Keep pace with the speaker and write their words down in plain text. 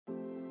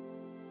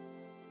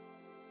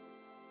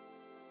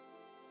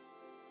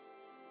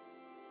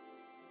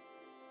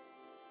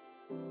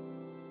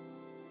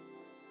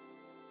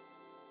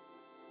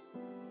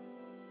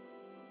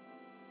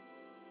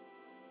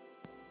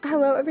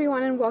Hello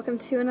everyone and welcome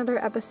to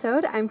another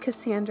episode. I'm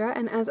Cassandra,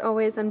 and as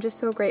always I'm just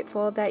so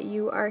grateful that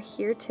you are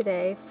here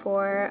today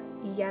for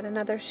yet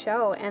another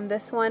show, and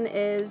this one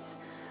is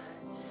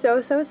so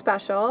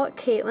special.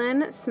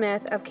 Caitlin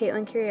Smith of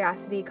Caitlin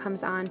Curiosity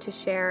comes on to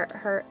share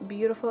her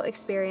beautiful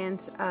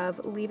experience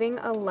of leaving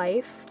a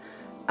life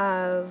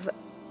of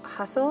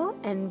hustle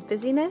and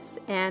busyness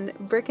and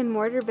brick and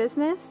mortar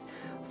business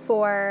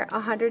for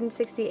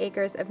 160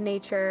 acres of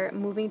nature,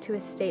 moving to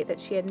a state that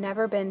she had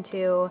never been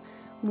to,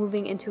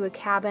 moving into a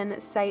cabin,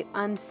 sight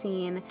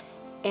unseen,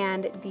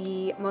 and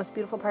the most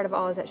beautiful part of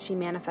all is that she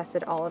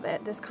manifested all of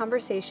it. This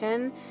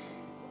conversation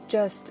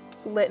just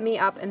lit me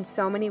up in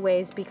so many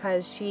ways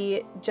because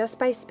she, just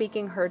by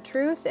speaking her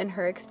truth and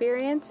her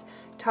experience,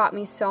 taught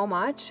me so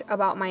much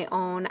about my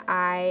own.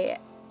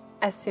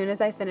 As soon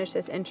as I finish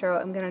this intro,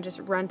 I'm going to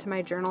just run to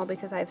my journal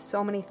because I have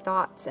so many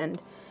thoughts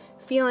and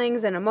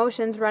feelings and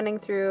emotions running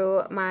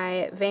through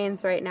my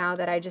veins right now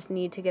that I just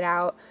need to get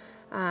out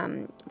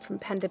from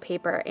pen to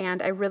paper.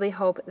 And I really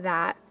hope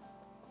that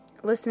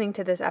listening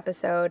to this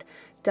episode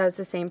does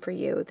the same for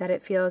you, that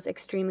it feels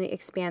extremely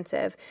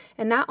expansive.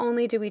 And not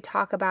only do we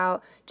talk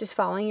about just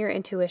following your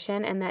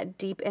intuition and that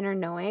deep inner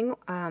knowing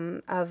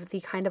of the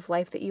kind of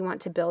life that you want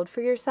to build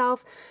for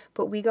yourself,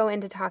 but we go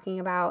into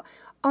talking about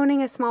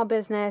owning a small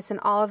business and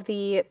all of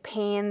the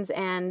pains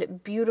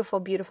and beautiful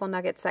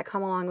nuggets that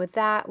come along with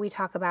that. We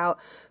talk about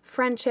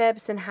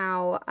friendships and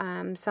how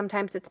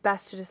sometimes it's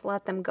best to just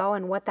let them go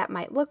and what that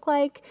might look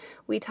like.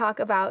 We talk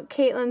about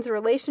Caitlin's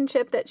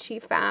relationship that she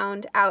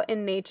found out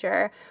in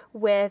nature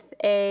with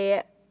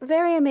a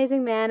very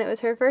amazing man. It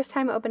was her first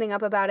time opening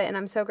up about it, and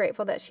I'm so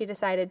grateful that she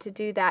decided to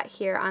do that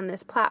here on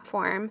this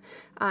platform.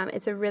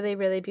 It's a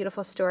really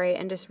beautiful story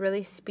and just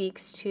really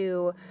speaks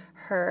to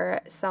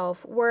her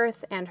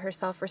self-worth and her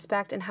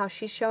self-respect and how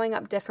she's showing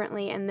up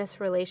differently in this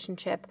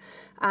relationship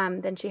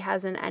than she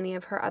has in any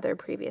of her other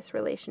previous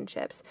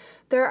relationships.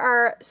 There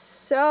are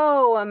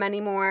so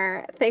many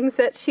more things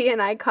that she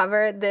and I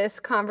covered. This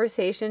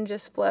conversation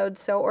just flowed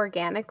so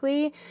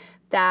organically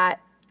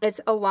that it's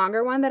a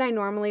longer one that I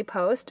normally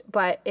post,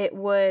 but it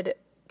would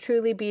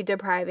truly be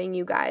depriving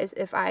you guys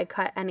if I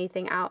cut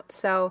anything out.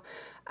 So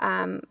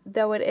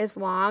though it is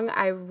long,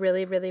 I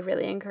really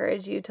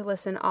encourage you to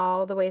listen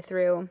all the way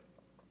through.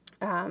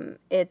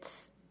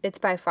 It's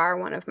by far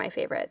one of my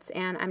favorites,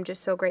 and I'm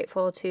just so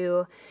grateful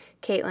to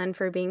Caitlin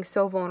for being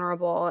so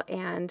vulnerable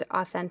and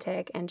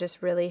authentic and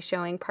just really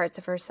showing parts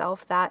of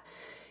herself that,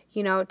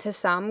 you know, to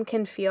some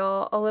can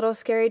feel a little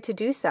scary to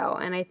do so.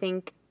 And I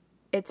think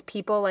it's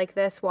people like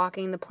this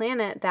walking the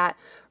planet that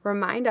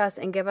remind us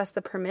and give us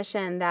the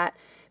permission that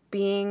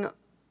being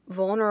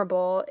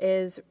vulnerable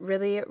is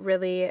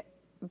really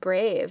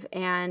brave,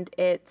 and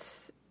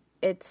it's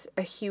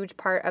a huge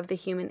part of the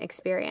human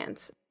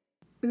experience.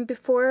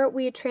 Before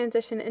we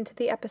transition into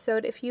the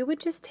episode, if you would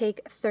just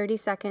take 30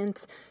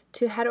 seconds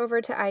to head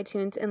over to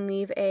iTunes and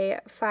leave a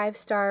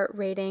 5-star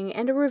rating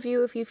and a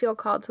review if you feel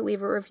called to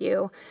leave a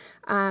review,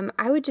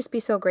 I would just be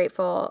so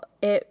grateful.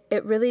 It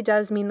really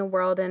does mean the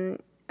world.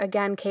 And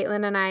again,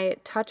 Caitlin and I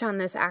touch on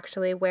this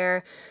actually,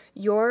 where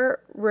your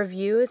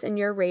reviews and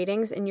your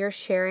ratings and your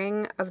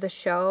sharing of the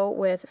show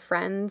with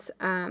friends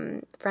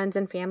and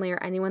family,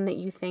 or anyone that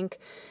you think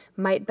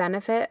might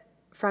benefit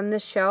from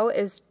this show,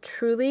 is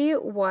truly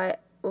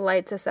what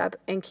lights us up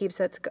and keeps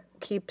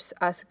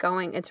us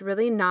going. It's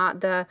really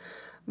not the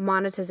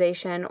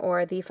monetization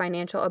or the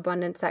financial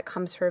abundance that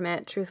comes from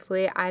it.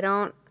 Truthfully, I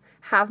don't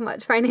have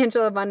much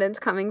financial abundance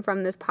coming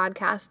from this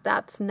podcast.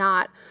 That's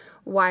not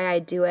why I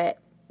do it.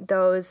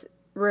 Those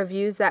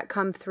reviews that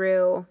come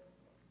through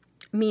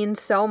mean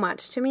so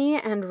much to me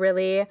and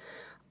really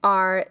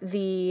are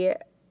the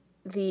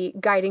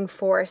guiding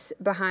force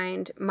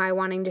behind my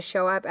wanting to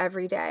show up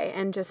every day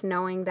and just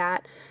knowing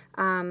that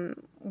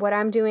what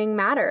I'm doing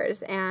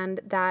matters and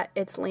that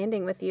it's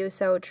landing with you.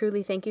 So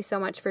truly, thank you so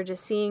much for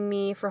just seeing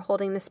me, for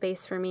holding the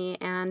space for me,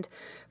 and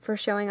for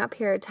showing up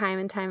here time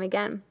and time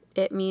again.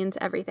 It means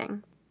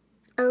everything.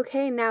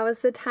 Okay, now is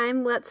the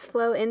time. Let's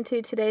flow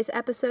into today's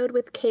episode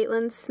with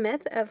Caitlin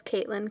Smith of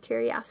Caitlin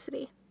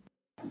Curiosity.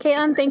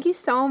 Caitlin, thank you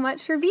so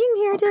much for being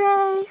here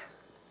today.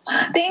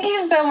 Thank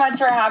you so much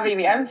for having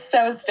me. I'm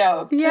so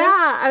stoked.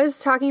 Yeah, I was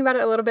talking about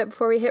it a little bit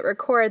before we hit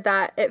record,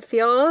 that it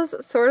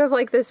feels sort of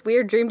like this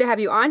weird dream to have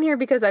you on here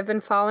because I've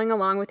been following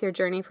along with your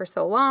journey for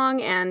so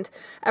long, and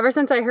ever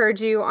since I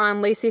heard you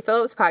on Lacey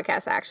Phillips'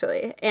 podcast,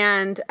 actually.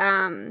 And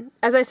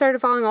as I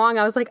started following along,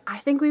 I was like, I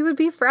think we would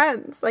be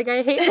friends. Like,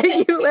 I hate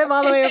that you live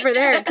all the way over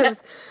there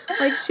because,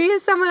 like, she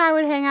is someone I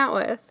would hang out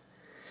with.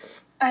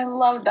 I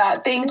love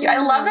that. Thank you. I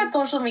love that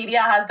social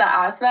media has that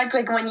aspect.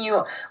 Like when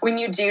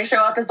you do show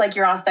up as like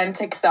your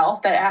authentic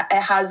self, that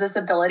it has this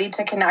ability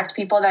to connect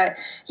people that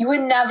you would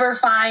never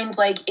find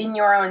like in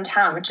your own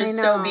town, which is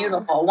so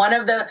beautiful. One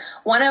of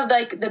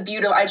like the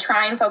beautiful, I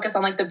try and focus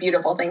on like the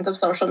beautiful things of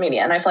social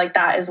media, and I feel like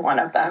that is one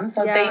of them.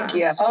 So thank you.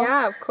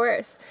 Yeah, of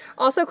course.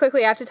 Also,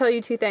 quickly, I have to tell you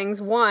two things.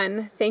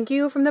 One, thank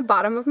you from the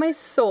bottom of my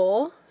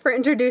soul for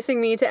introducing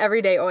me to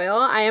everyday oil.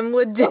 I am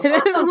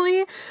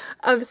legitimately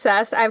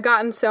obsessed. I've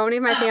gotten so many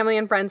of my family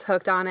and friends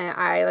hooked on it.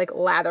 I like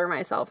lather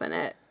myself in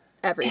it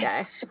every day.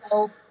 It's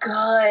so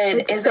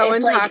good. It's so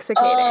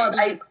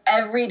intoxicating.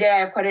 Every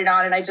day I put it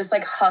on and I just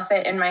like huff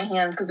it in my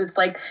hands because it's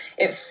like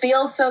it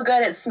feels so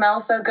good. It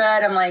smells so good.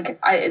 I'm like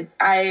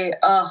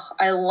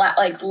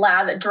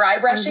lather dry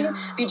brushing.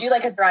 If you do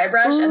like a dry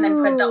brush and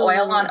then put the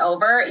oil on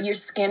over, your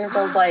skin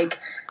feels like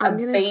a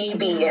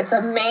baby. It's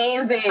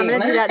amazing. I'm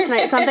gonna do that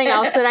tonight. Something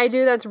else that I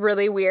do that's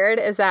really weird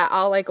is that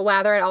I'll like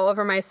lather it all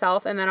over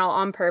myself and then I'll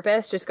on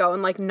purpose just go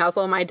and like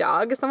nuzzle my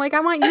dog because I'm like,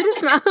 I want you to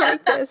smell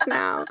like this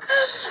now.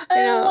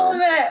 I love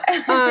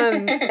it.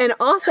 And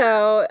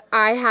also,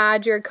 I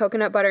had your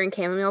coconut butter and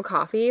chamomile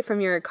coffee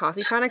from your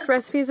Coffee Tonics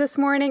recipes this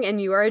morning,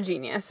 and you are a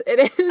genius.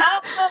 It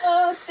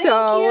is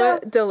so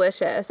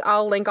delicious.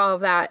 I'll link all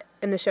of that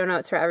in the show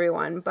notes for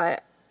everyone.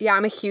 But yeah,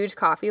 I'm a huge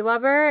coffee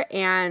lover,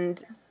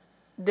 and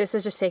this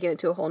has just taken it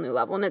to a whole new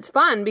level. And it's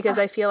fun because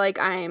I feel like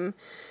I'm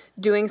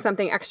doing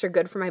something extra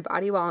good for my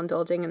body while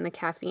indulging in the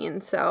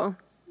caffeine. So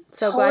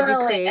glad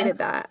you created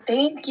that.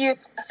 Thank you.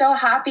 So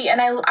happy.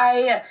 And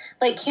I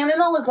like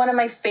chamomile was one of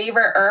my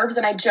favorite herbs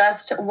and I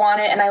just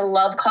want it. And I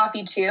love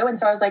coffee too. And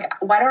so I was like,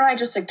 why don't I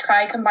just like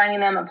try combining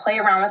them and play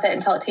around with it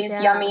until it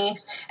tastes yummy.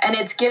 And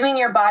it's giving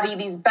your body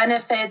these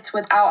benefits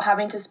without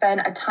having to spend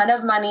a ton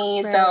of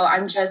money. Right. So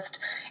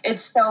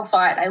it's so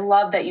fun. I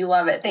love that you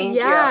love it. Thank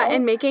you. Yeah.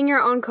 And making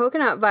your own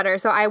coconut butter.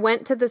 So I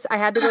went to I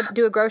had to go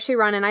do a grocery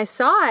run and I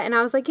saw it and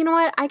I was like, you know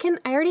what? I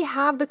already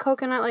have the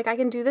coconut. Like I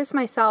can do this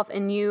myself.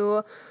 And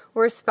you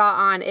were spot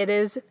on. It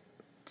is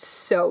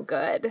so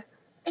good.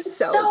 It's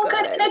so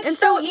good. And it's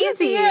so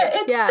easy.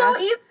 It's so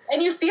easy.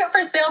 And you see it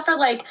for sale for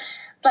like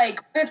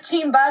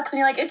 $15 and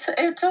you're like,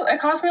 it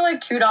cost me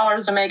like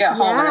 $2 to make it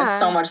home and it's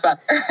so much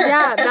better.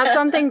 Yeah. That's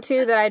something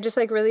too that I just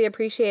like really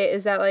appreciate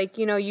is that like,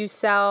 you know, you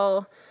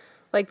sell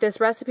like this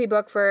recipe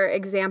book, for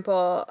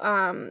example,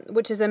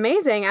 which is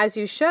amazing as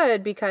you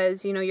should,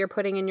 because, you know, you're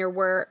putting in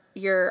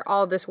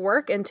all this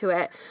work into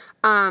it.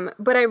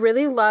 But I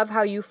really love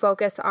how you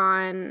focus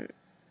on,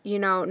 you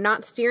know,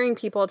 not steering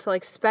people to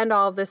like spend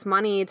all of this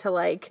money to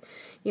like,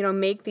 you know,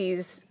 make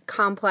these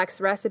complex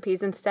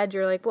recipes. Instead,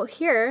 you're like, well,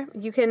 here,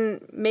 you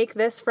can make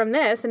this from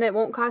this and it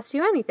won't cost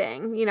you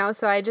anything, you know?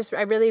 So I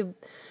really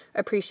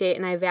appreciate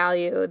and I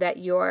value that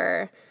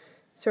you're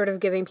sort of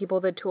giving people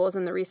the tools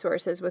and the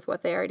resources with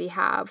what they already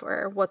have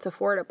or what's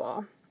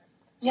affordable.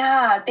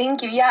 Yeah,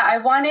 thank you. Yeah, I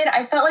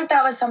felt like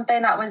that was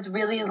something that was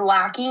really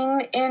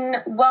lacking in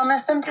wellness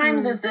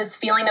sometimes is this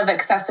feeling of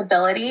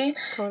accessibility.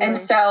 Totally. And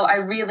so I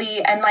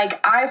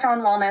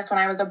found wellness when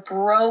I was a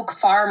broke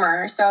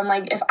farmer. So I'm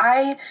like, if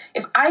I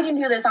can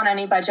do this on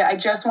any budget, I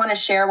just want to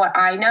share what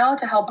I know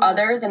to help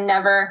others and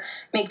never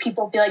make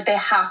people feel like they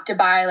have to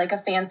buy like a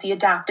fancy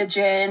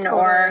adaptogen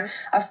or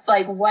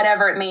like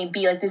whatever it may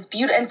be, like this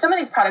beauty. And some of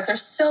these products are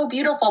so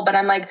beautiful, but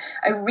I'm like,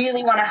 I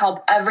really want to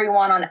help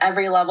everyone on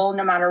every level,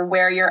 no matter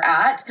where you're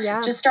at.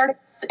 Just start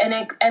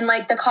and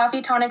like the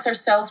coffee tonics are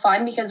so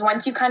fun because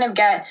once you kind of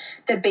get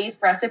the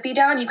base recipe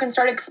down, you can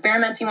start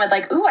experimenting with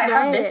like, ooh, I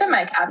have this in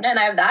my cabinet and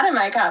I have that in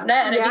my cabinet,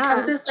 and it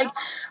becomes this like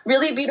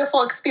really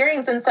beautiful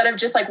experience instead of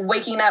just like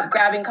waking up,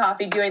 grabbing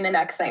coffee, doing the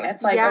next thing.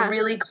 It's like a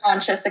really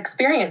conscious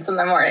experience in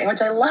the morning,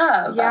 which I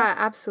love. Yeah,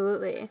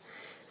 absolutely.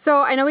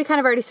 So I know we kind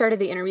of already started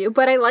the interview,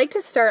 but I like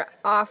to start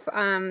off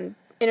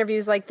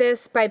interviews like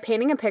this by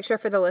painting a picture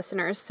for the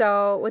listeners.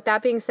 So with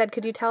that being said,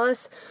 could you tell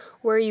us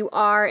where you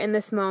are in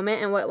this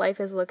moment and what life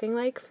is looking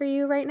like for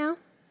you right now?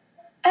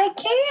 I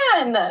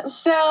can.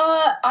 So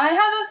I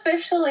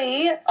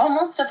have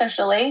almost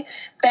officially,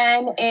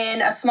 been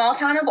in a small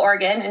town of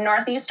Oregon, in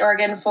Northeast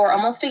Oregon, for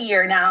almost a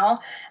year now.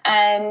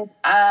 And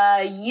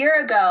a year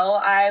ago,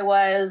 I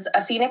was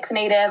a Phoenix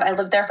native. I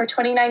lived there for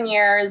 29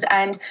 years,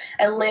 and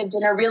I lived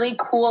in a really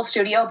cool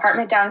studio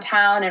apartment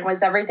downtown and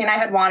was everything I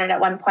had wanted at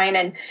one point.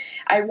 And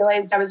I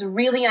realized I was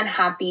really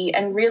unhappy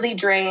and really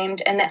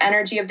drained, and the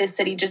energy of this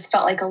city just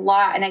felt like a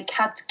lot. And I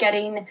kept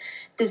getting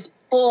this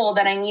pull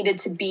that I needed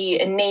to be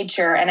in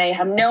nature, and I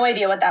had no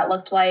idea what that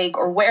looked like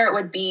or where it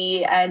would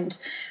be. And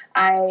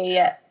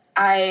I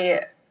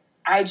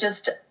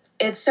just,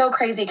 it's so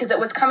crazy because it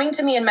was coming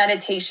to me in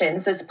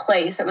meditations, this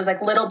place. It was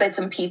like little bits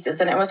and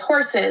pieces, and it was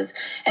horses,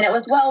 and it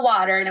was well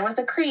water, and it was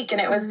a creek,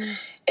 and it was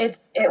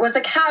it was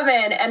a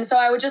cabin. And so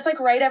I would just like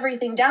write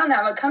everything down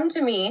that would come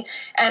to me,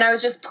 and I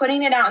was just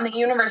putting it out in the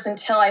universe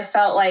until I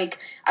felt like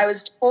I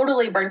was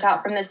totally burnt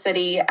out from the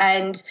city.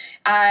 And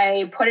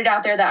I put it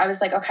out there that I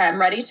was like, okay, I'm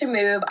ready to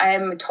move.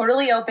 I'm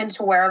totally open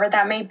to wherever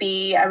that may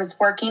be. I was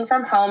working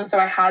from home, so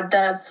I had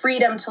the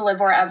freedom to live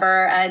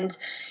wherever. And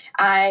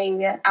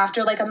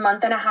after like a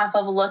month and a half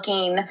of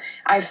looking,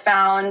 I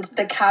found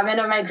the cabin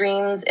of my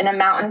dreams in a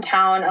mountain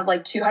town of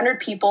like 200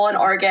 people in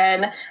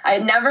Oregon. I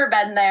had never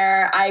been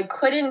there. I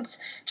couldn't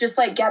just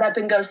like get up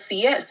and go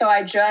see it. So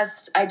I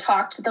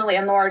talked to the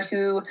landlord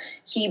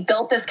he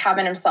built this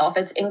cabin himself.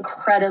 It's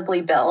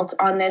incredibly built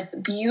on this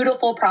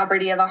beautiful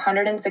property of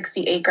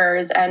 160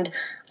 acres. And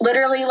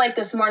literally like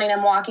this morning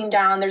I'm walking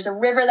down, there's a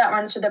river that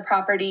runs through the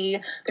property.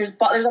 There's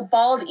a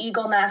bald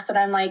eagle nest that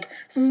I'm like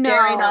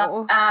staring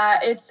up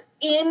at. It's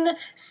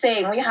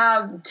insane. We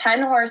have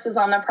 10 horses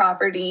on the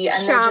property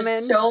and they're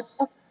just so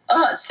Shaman.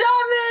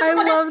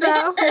 I love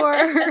that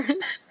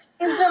horse.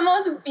 He's the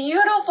most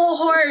beautiful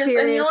horse. Seriously.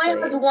 And he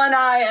only has one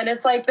eye, and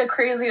it's like the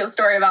craziest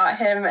story about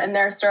him and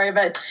their story,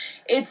 but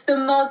it's the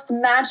most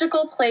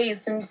magical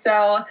place. And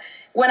so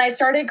when I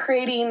started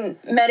creating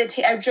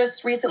I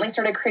just recently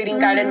started creating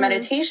guided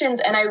meditations,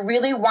 and I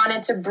really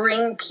wanted to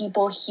bring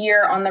people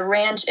here on the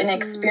ranch and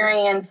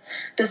experience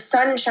the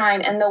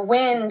sunshine and the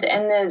wind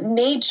and the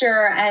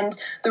nature and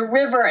the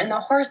river and the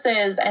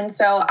horses. And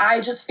so I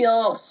just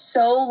feel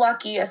so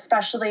lucky,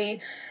 especially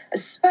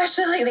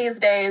these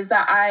days,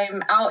 that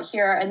I'm out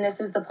here and this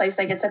is the place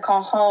I get to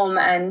call home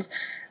and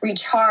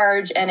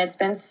recharge. And it's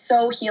been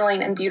so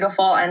healing and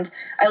beautiful. And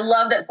I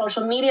love that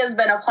social media has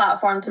been a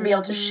platform to be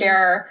able to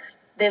share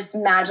this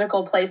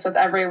magical place with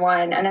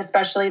everyone, and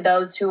especially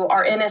those who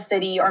are in a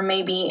city or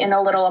maybe in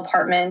a little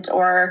apartment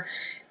or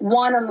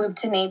want to move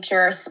to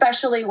nature,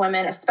 especially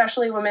women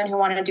who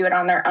want to do it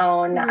on their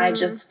own. I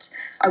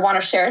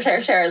want to share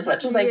as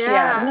much as I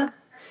can.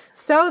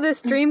 So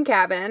this dream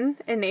cabin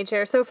in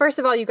nature. So first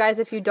of all, you guys,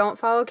 if you don't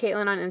follow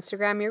Caitlin on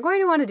Instagram, you're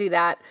going to want to do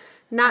that.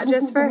 Not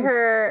just for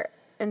her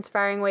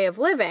inspiring way of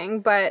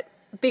living, but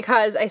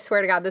because I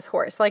swear to God, this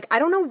horse, like, I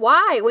don't know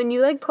why when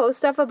you like post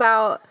stuff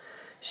about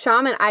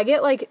Shaman, I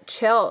get like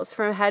chills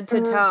from head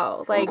to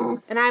toe. Like,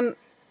 and I'm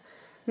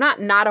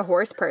not a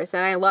horse person.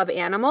 I love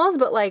animals,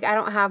 but like, I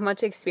don't have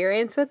much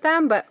experience with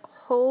them, but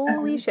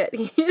holy shit,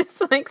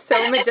 he's like so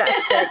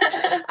majestic.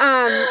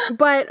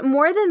 But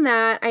more than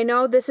that, I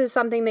know this is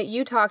something that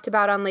you talked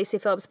about on Lacy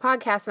Phillips'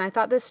 podcast, and I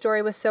thought this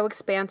story was so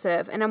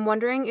expansive. And I'm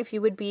wondering if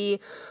you would be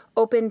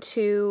open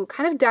to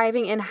kind of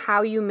diving in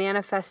how you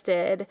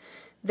manifested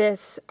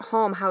this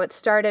home, how it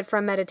started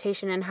from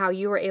meditation and how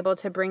you were able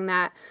to bring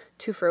that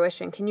to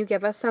fruition. Can you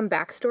give us some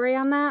backstory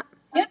on that?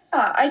 Yeah,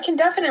 I can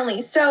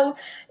definitely. So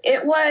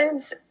it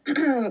was,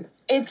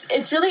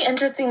 it's really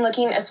interesting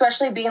looking,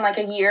 especially being like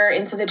a year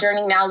into the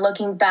journey now,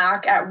 looking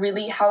back at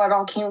really how it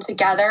all came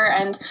together.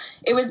 And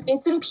it was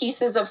bits and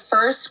pieces of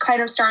first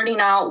kind of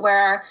starting out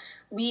where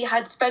we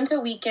had spent a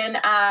weekend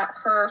at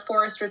her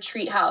forest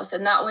retreat house.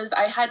 And that was,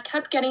 I had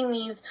kept getting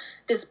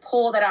this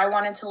pull that I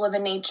wanted to live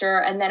in nature.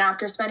 And then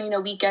after spending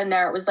a weekend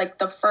there, it was like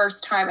the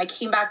first time I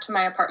came back to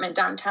my apartment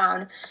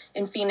downtown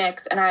in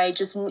Phoenix. And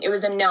it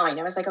was a knowing.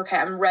 I was like, okay,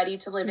 I'm ready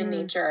to live in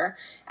nature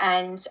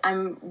and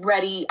I'm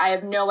ready. I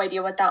have no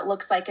idea what that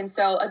looks like. And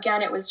so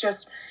again, it was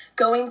just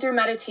going through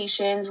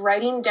meditations,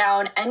 writing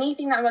down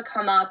anything that would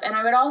come up. And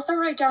I would also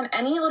write down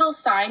any little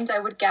signs I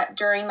would get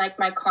during like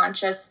my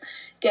conscious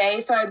day.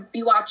 So I'd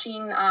be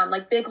watching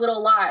like Big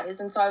Little Lies.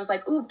 And so I was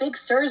like, ooh, Big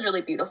Sur is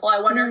really beautiful. I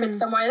wonder if it's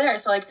somewhere there.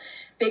 So like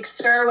Big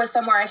Sur was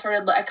somewhere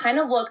I kind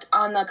of looked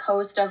on the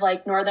coast of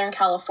like Northern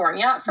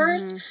California at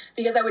first,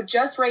 because I would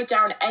just write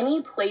down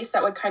any place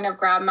that would kind of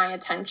grab my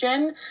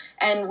attention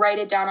and write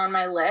it down on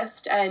my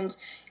list. And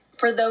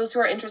for those who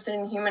are interested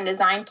in human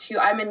design too,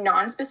 I'm a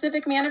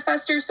non-specific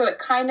manifester. So it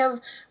kind of,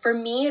 for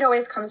me, it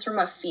always comes from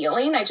a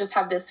feeling. I just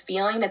have this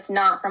feeling. It's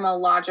not from a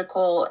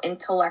logical,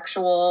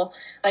 intellectual,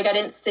 like I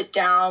didn't sit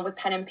down with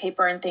pen and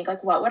paper and think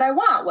like, what would I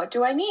want? What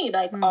do I need?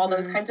 Like all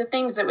those kinds of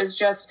things. It was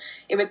just,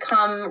 it would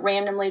come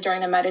randomly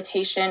during a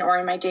meditation or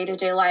in my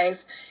day-to-day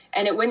life.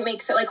 And it wouldn't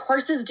make sense. Like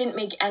horses didn't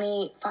make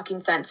any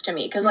fucking sense to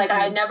me because like I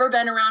had never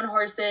been around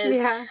horses.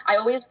 Yeah. I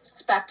always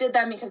respected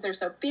them because they're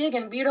so big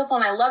and beautiful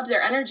and I loved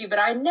their energy, but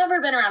I had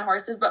never been around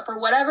horses. But for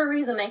whatever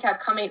reason, they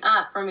kept coming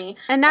up for me.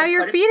 And now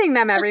you're feeding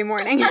them every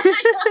morning. And now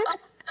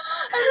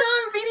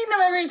I'm feeding them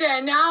every day.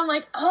 And now I'm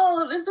like,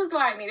 oh, this is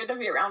why I needed to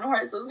be around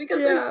horses because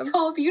they're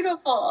so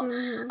beautiful.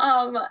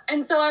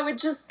 And so I would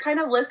just kind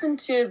of listen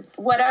to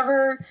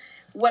whatever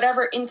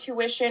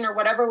intuition or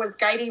whatever was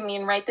guiding me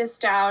and write this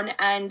down.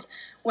 And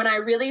when I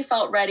really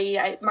felt ready,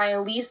 my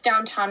lease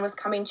downtown was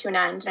coming to an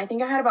end. And I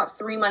think I had about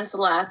 3 months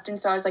left. And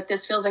so I was like,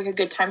 this feels like a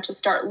good time to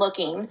start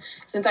looking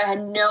since I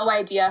had no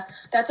idea.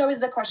 That's always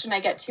the question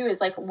I get too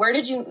is like,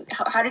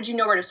 how did you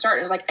know where to start?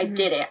 And I was like, I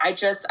did it.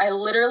 I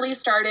literally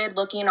started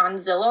looking on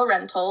Zillow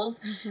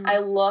rentals.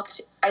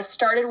 I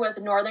started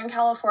with Northern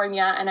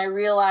California and I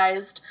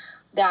realized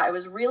that it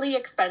was really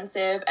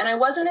expensive and I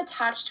wasn't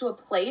attached to a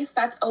place.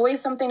 That's always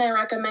something I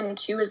recommend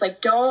too, is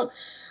like, don't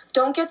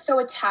get so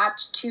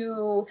attached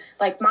to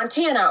like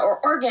Montana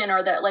or Oregon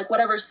or that like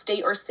whatever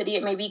state or city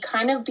it may be.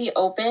 Kind of be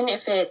open.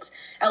 If it,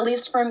 at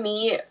least for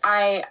me,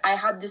 I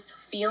had this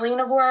feeling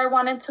of where I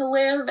wanted to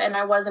live and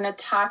I wasn't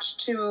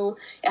attached to,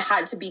 it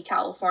had to be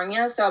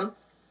California. So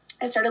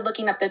I started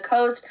looking up the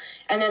coast,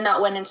 and then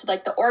that went into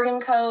like the Oregon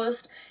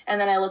coast, and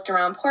then I looked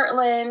around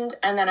Portland,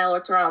 and then I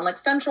looked around like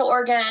Central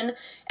Oregon,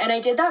 and I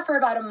did that for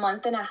about a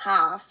month and a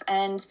half.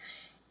 And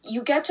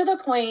you get to the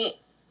point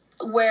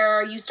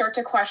where you start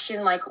to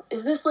question, like,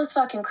 is this list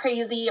fucking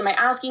crazy? Am I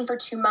asking for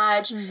too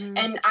much?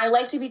 And I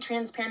like to be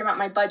transparent about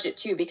my budget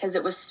too, because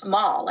it was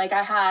small. Like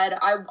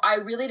I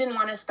really didn't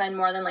want to spend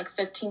more than like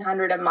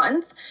 $1,500 a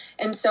month.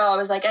 And so I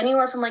was like,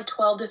 anywhere from like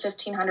 $1,200 to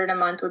 $1,500 a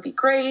month would be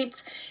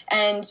great.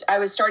 And I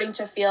was starting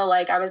to feel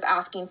like I was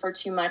asking for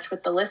too much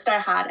with the list I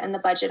had and the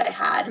budget I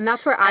had. And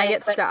that's where I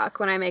get stuck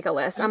when I make a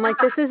list. I'm like,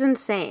 this is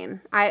insane.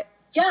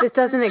 This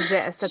doesn't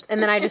exist.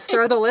 And then I just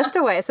throw the list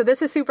away. So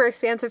this is super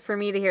expansive for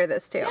me to hear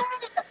this too.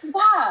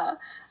 Yeah.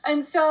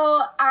 And so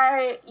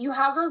you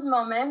have those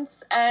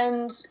moments,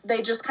 and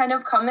they just kind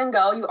of come and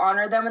go. You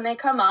honor them when they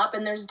come up.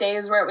 And there's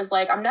days where it was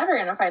like, I'm never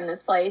going to find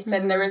this place.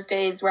 And there was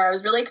days where I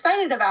was really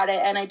excited about it,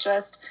 and I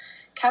just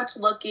kept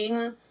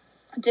looking,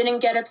 didn't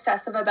get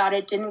obsessive about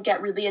it, didn't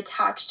get really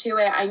attached to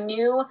it.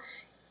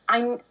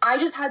 I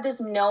just had this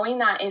knowing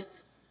that if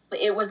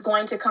it was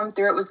going to come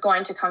through, it was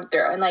going to come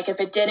through. And like, if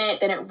it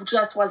didn't, then it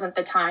just wasn't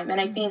the time. And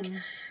I think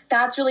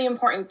that's really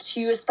important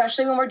too,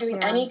 especially when we're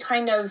doing any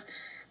kind of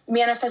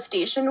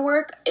manifestation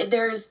work.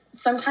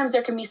 Sometimes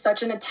there can be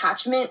such an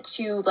attachment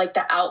to like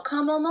the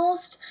outcome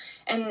almost.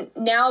 And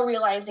now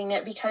realizing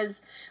it,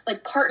 because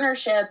like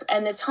partnership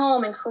and this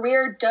home and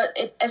career,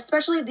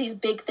 especially these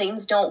big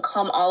things, don't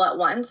come all at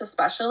once,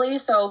 especially.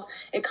 So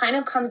it kind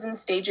of comes in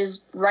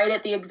stages right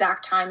at the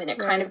exact time, and it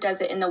kind of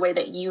does it in the way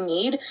that you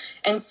need.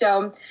 And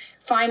so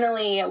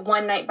finally,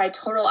 one night by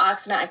total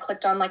accident, I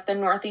clicked on like the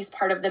northeast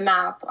part of the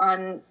map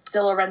on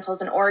Zillow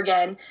Rentals in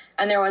Oregon,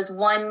 and there was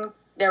one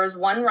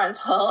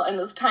rental in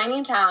this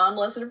tiny town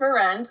listed for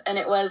rent, and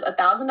it was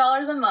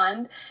 $1,000 a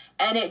month,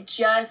 and it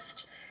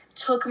just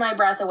took my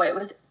breath away. It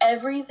was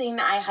everything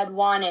I had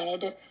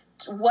wanted,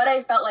 what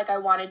I felt like I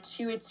wanted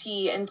to a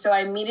T. And so I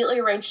immediately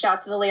reached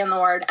out to the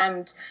landlord.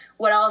 And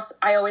what else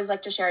I always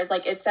like to share is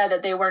like, it said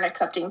that they weren't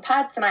accepting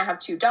pets, and I have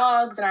 2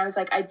 dogs. And I was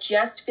like, I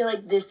just feel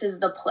like this is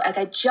like,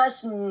 I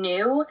just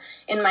knew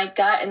in my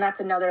gut. And that's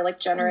another like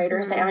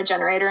generator thing. I'm a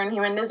generator in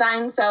human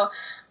design. So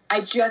I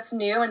just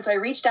knew. And so I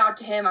reached out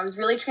to him. I was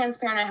really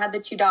transparent. I had the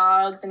 2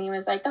 dogs, and he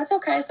was like, that's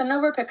okay. Send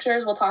over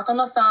pictures. We'll talk on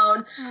the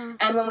phone.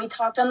 And when we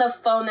talked on the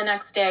phone the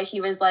next day,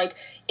 he was like,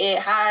 it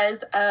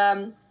has,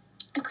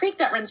 a creek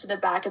that runs to the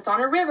back. It's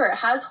on a river. It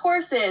has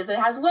horses. It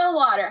has well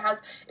water.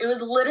 It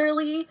was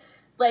literally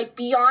like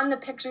beyond the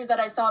pictures that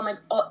I saw. I'm like,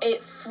 oh,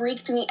 it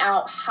freaked me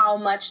out how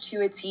much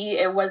to a T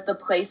it was the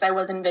place I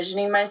was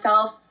envisioning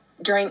myself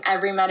during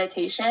every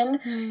meditation.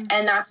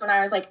 And that's when I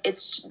was like,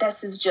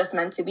 this is just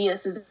meant to be.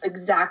 This is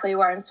exactly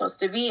where I'm supposed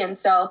to be. And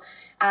so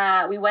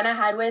we went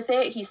ahead with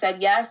it. He said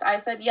yes. I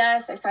said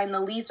yes. I signed the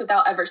lease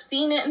without ever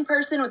seeing it in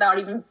person,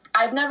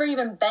 I've never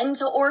even been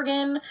to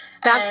Oregon.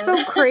 That's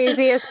the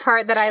craziest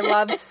part that I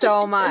love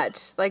so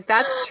much. Like,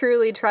 that's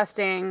truly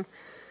trusting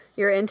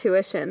your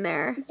intuition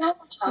there.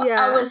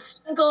 Yeah. I was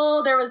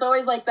single. There was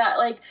always like that,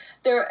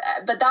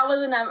 but that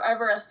wasn't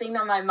ever a thing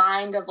on my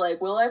mind of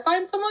like, will I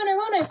find someone or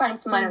won't I find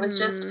someone? It was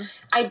just,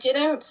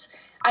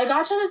 I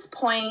got to this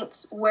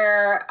point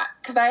where,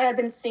 because I had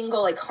been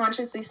single, like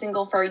consciously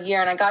single for a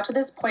year, and I got to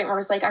this point where I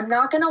was like, I'm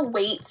not going to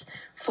wait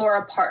for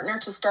a partner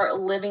to start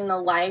living the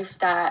life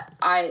that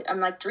I'm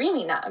like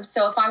dreaming of.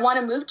 So if I want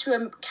to move to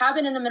a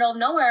cabin in the middle of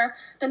nowhere,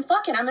 then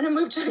fuck it, I'm going to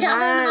move to a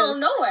cabin in the middle of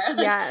nowhere.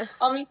 Like,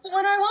 I'll meet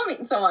someone or I won't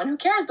meet someone. Who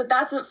cares? But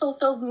that's what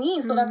fulfills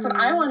me. So that's what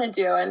I want to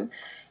do.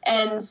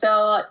 And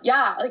so,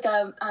 yeah, like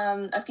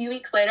a few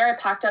weeks later, I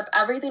packed up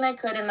everything I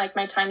could in like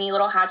my tiny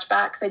little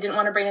hatchback, because I didn't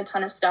want to bring a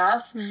ton of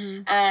stuff,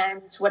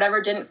 and whatever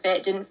didn't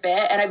fit.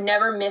 And I've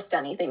never missed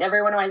anything.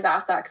 Everyone always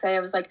asks that, because I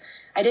was like,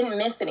 I didn't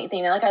miss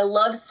anything. And like, I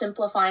love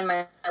simplifying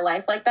my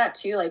life like that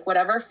too. Like,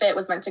 whatever fit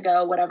was meant to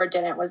go, whatever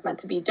didn't was meant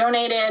to be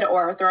donated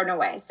or thrown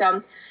away. So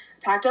I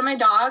packed up my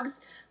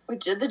dogs. We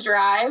did the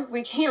drive.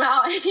 We came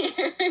out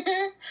here,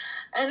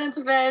 and it's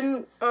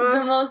been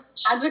the most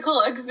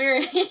magical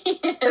experience.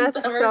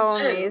 That's so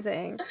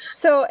amazing.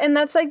 So, and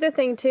that's like the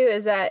thing too,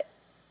 is that,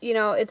 you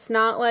know, it's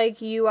not like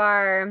you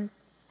are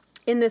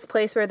in this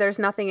place where there's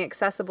nothing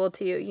accessible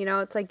to you. You know,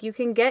 it's like you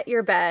can get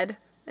your bed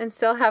and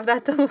still have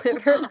that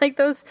delivered. Like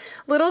those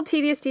little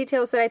tedious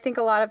details that I think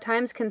a lot of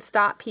times can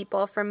stop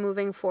people from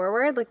moving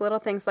forward, like little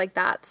things like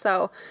that.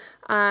 So,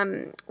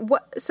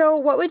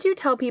 what would you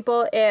tell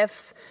people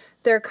if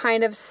they're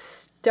kind of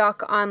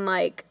stuck on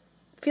like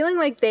feeling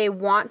like they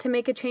want to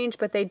make a change,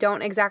 but they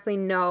don't exactly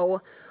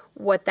know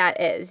what that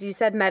is? You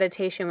said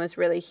meditation was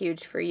really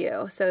huge for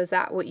you. So is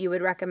that what you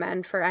would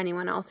recommend for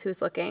anyone else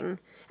who's looking?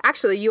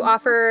 Actually, you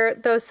offer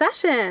those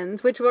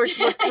sessions, which we're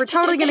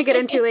totally going to get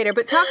into later,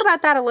 but talk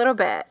about that a little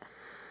bit.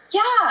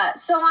 Yeah.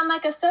 So on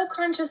like a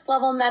subconscious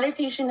level,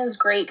 meditation is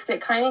great because it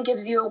kind of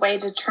gives you a way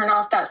to turn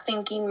off that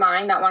thinking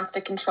mind that wants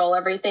to control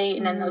everything.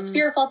 And then those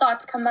fearful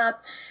thoughts come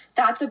up.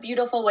 That's a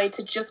beautiful way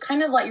to just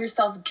kind of let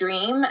yourself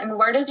dream. And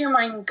where does your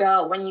mind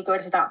go when you go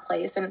to that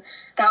place? And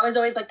that was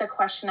always like the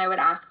question I would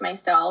ask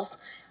myself.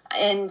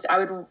 and I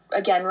would,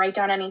 again, write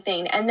down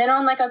anything. And then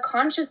on like a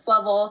conscious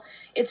level,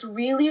 it's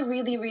really,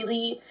 really,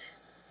 really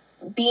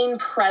being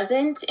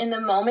present in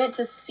the moment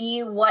to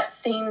see what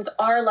things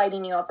are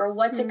lighting you up, or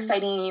what's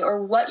exciting you,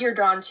 or what you're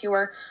drawn to,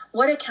 or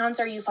what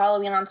accounts are you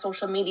following on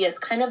social media. It's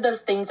kind of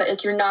those things that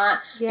like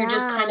you're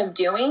just kind of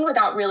doing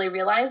without really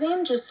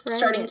realizing, just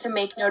starting to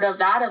make note of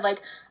that, of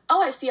like,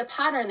 oh, I see a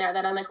pattern there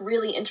that I'm like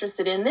really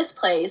interested in this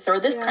place or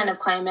this kind of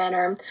climate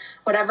or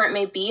whatever it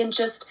may be. And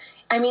just,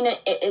 I mean,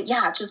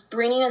 just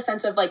bringing a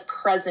sense of like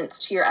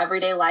presence to your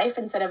everyday life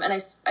instead of, and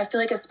I feel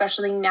like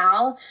especially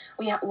now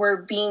we're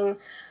being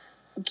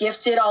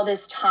gifted all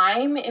this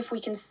time, if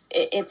we can,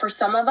 for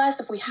some of us,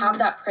 if we have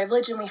that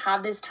privilege and we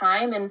have this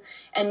time, and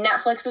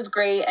Netflix is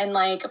great and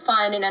like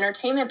fun and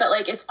entertainment, but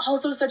like it's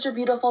also such a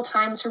beautiful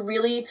time to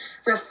really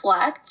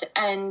reflect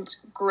and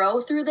grow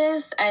through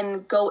this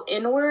and go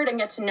inward and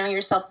get to know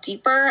yourself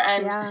deeper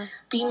and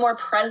be more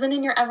present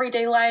in your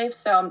everyday life.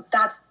 So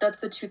that's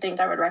the two things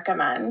I would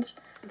recommend.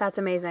 That's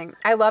amazing.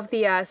 I love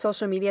the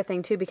social media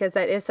thing too, because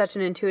that is such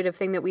an intuitive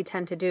thing that we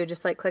tend to do,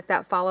 just like click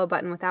that follow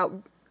button without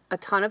a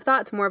ton of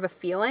thought. It's more of a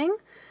feeling.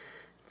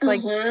 It's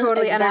like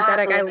totally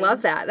energetic. I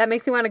love that. That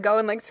makes me want to go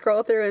and like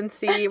scroll through and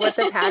see what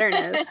the pattern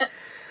is.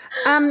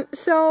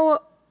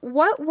 So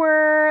what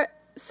were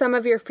some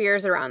of your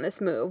fears around this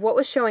move? What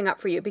was showing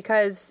up for you?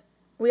 Because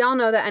we all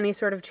know that any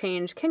sort of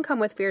change can come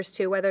with fears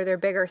too, whether they're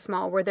big or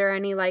small. Were there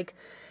any like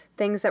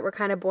things that were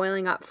kind of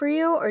boiling up for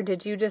you, or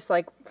did you just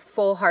like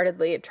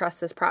full-heartedly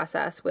trust this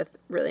process with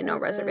really no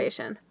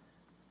reservation?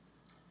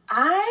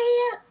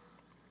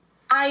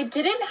 I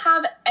didn't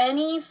have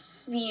any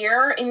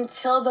fear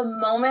until the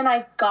moment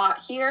I got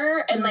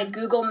here and like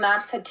Google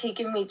Maps had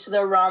taken me to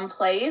the wrong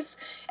place,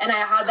 and I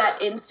had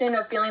that instant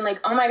of feeling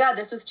like, oh my God,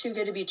 this was too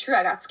good to be true.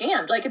 I got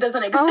scammed. Like it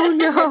doesn't exist. Oh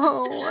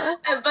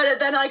no. But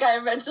then like I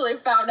eventually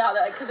found out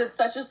that because it's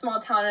such a small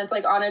town and it's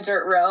like on a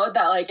dirt road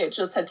that like it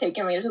just had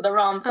taken me to the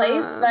wrong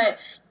place. But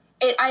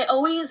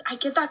I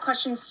get that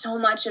question so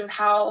much of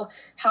how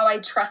I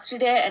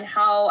trusted it and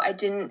how I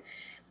didn't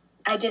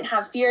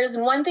have fears.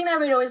 And one thing I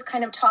would always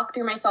kind of talk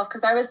through myself,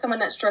 because I was someone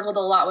that struggled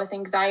a lot with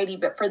anxiety,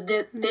 but for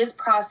this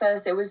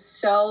process, there was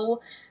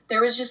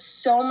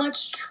just so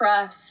much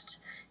trust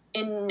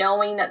in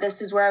knowing that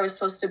this is where I was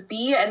supposed to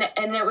be.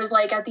 And it was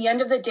like, at the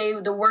end of the day,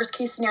 the worst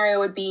case scenario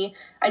would be,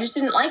 I just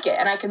didn't like it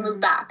and I can move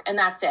back and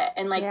that's it.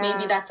 And like,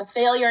 maybe that's a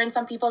failure in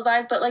some people's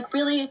eyes, but like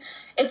really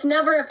it's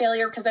never a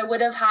failure, because I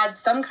would have had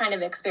some kind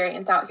of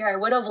experience out here. I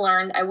would have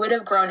learned, I would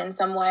have grown in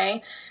some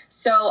way.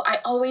 So I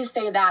always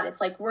say that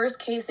it's like worst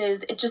case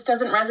is it just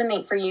doesn't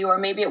resonate for you, or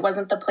maybe it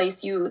wasn't the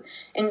place you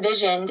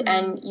envisioned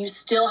and you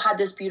still had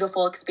this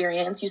beautiful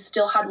experience. You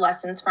still had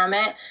lessons from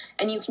it,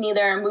 and you can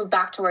either move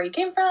back to where you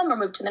came from or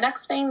move to the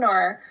next thing,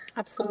 or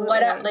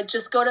like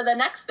just go to the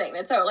next thing.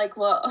 It's like,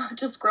 well,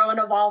 just grow and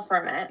evolve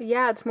from it.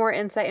 Yeah, it's more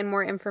insight and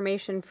more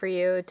information for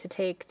you to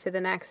take to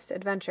the next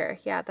adventure.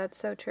 Yeah, that's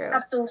so true.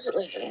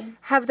 Absolutely.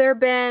 Have there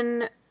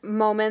been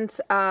moments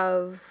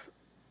of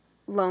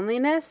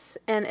loneliness?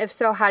 And if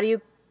so, how do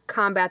you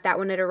combat that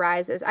when it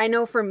arises? I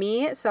know for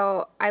me,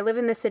 so I live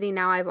in the city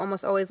now. I've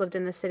almost always lived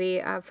in the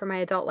city for my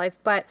adult life.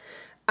 But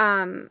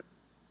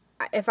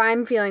if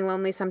I'm feeling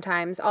lonely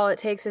sometimes, all it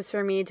takes is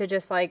for me to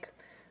just like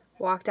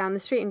walk down the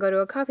street and go to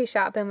a coffee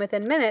shop. And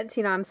within minutes,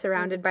 I'm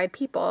surrounded by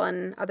people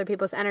and other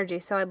people's energy.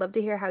 So I'd love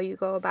to hear how you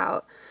go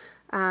about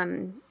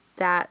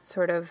that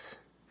sort of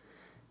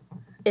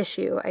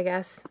issue, I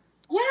guess.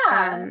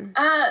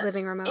 Yeah.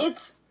 Living remote.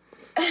 It's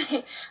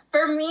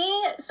for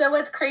me. So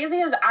what's crazy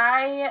is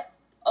I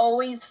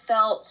always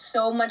felt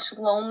so much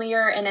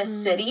lonelier in a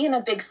city, in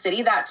a big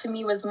city. That to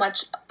me was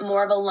much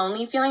more of a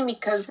lonely feeling,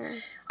 because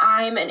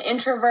I'm an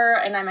introvert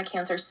and I'm a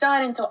Cancer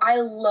sun. And so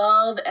I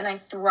love and I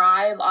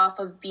thrive off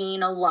of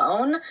being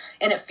alone,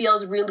 and it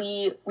feels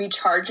really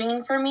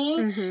recharging for me.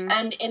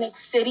 And in a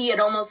city, it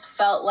almost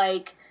felt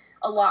like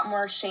a lot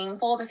more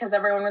shameful, because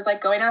everyone was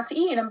like going out to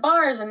eat and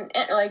bars and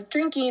like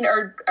drinking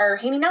or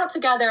hanging out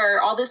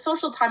together, all this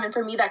social time. And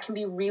for me, that can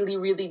be really,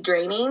 really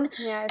draining.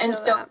 And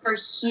so for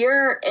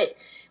here,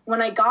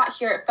 when I got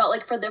here, it felt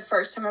like for the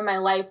first time in my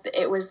life,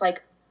 it was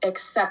like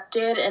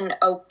accepted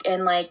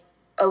and like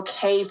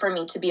okay for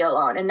me to be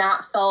alone. And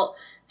that felt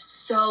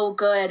so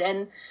good.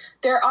 And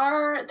there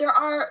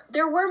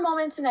were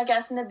moments, and I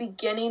guess in the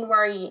beginning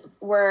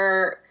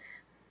where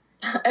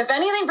if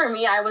anything for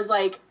me, I was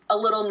like a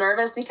little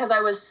nervous, because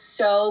I was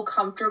so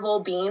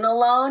comfortable being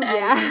alone, and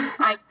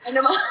I kind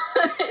of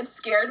it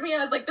scared me. I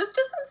was like, this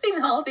doesn't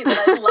seem healthy,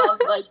 that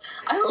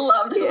I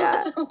love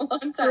this such a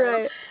long time.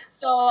 Right.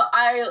 So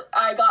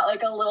I got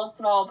like a little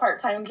small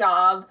part-time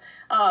job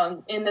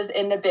in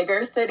the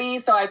bigger city,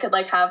 so I could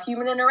like have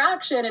human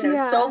interaction, and it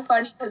was so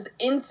funny, because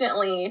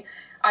instantly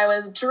I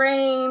was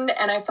drained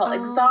and I felt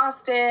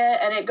exhausted.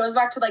 And it goes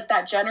back to like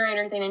that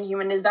generator thing in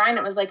human design.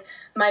 It was like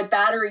my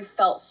battery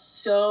felt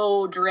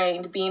so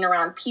drained being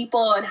around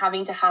people and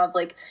having to have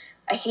like,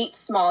 I hate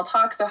small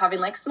talk. So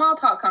having like small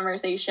talk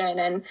conversation.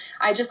 And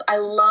I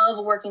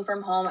love working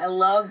from home. I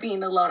love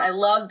being alone. I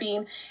love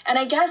being, and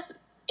I guess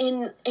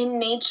in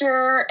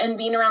nature and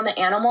being around the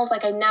animals,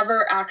 like I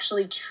never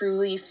actually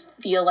truly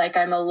feel like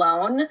I'm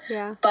alone.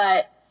 Yeah.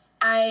 But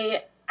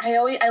I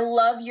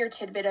love your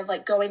tidbit of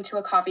like going to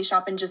a coffee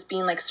shop and just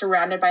being like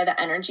surrounded by the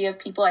energy of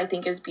people. I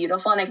think is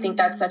beautiful. And I think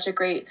that's such a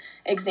great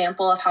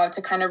example of how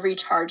to kind of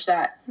recharge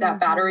that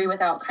battery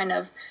without kind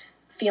of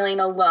feeling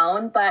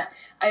alone. But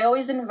I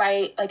always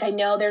invite, like, I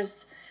know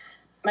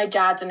my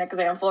dad's an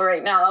example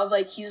right now of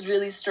like, he's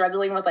really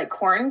struggling with like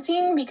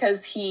quarantine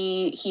because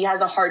he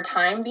has a hard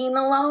time being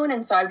alone.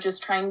 And so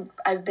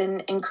I've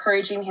been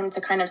encouraging him to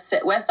kind of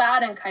sit with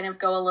that and kind of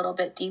go a little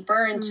bit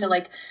deeper into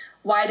like,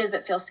 why does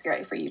it feel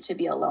scary for you to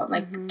be alone?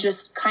 Like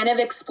just kind of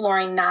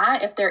exploring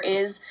that, if there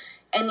is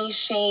any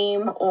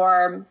shame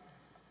or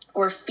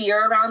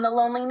fear around the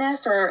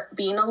loneliness or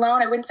being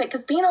alone. I wouldn't say,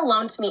 because being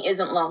alone to me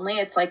isn't lonely.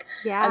 It's like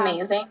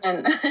amazing.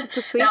 And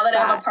now that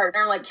I have a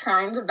partner, I'm like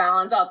trying to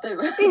balance out the two.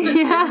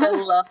 I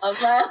love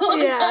my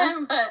alone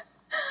time, but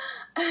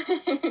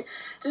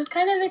just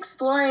kind of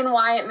exploring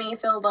why it may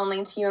feel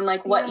lonely to you and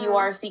like what you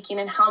are seeking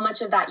and how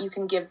much of that you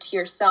can give to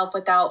yourself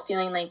without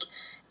feeling like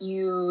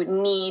you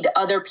need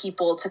other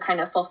people to kind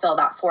of fulfill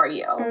that for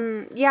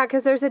you. Yeah,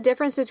 because there's a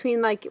difference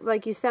between,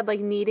 like you said, like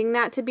needing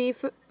that to be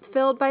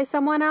filled by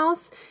someone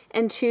else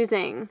and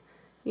choosing,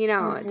 you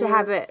know, to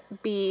have it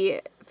be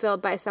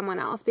filled by someone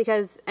else.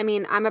 Because, I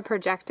mean, I'm a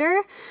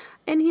projector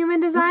in human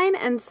design,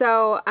 and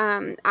so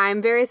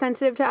I'm very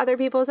sensitive to other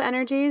people's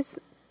energies.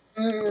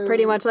 It's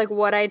pretty much like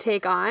what I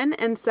take on.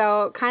 And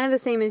so kind of the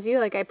same as you,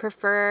 like I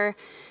prefer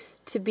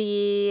to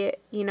be,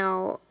 you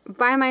know,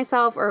 by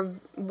myself or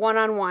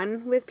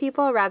one-on-one with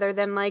people rather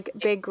than like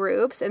big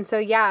groups. And so,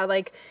 yeah,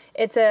 like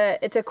it's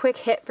a quick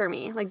hit for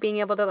me, like being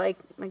able to like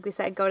we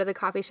said, go to the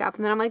coffee shop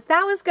and then I'm like,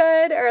 that was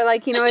good. Or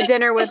like, you know, a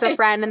dinner with a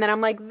friend. And then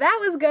I'm like, that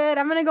was good.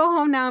 I'm going to go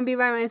home now and be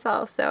by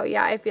myself. So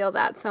yeah, I feel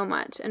that so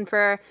much. And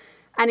for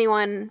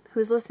anyone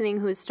who's listening,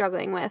 who's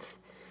struggling with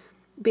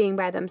being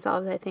by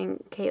themselves, I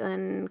think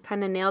Caitlin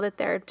kind of nailed it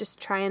there. Just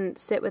try and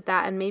sit with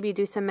that and maybe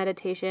do some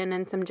meditation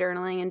and some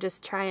journaling and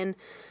just try and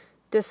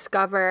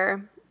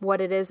discover what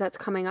it is that's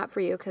coming up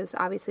for you, because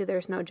obviously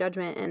there's no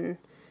judgment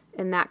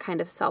in that kind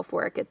of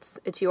self-work.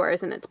 It's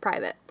yours and it's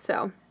private.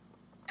 So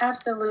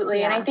absolutely.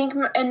 Yeah. And I think,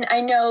 and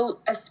I know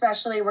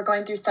especially we're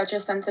going through such a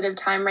sensitive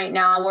time right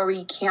now where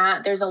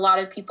there's a lot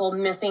of people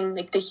missing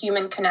like the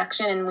human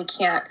connection, and we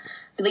can't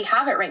really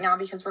have it right now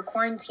because we're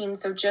quarantined.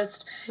 So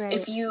just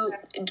if you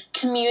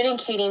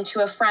communicating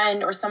to a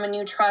friend or someone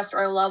you trust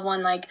or a loved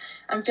one, like,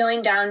 I'm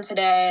feeling down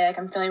today, like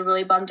I'm feeling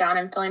really bummed out,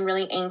 I'm feeling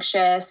really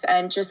anxious,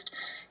 and just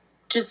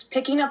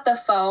picking up the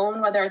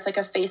phone, whether it's like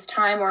a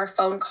FaceTime or a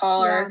phone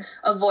call or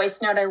a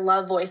voice note. I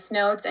love voice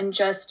notes, and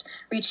just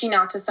reaching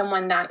out to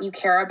someone that you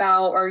care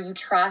about or you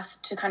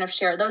trust to kind of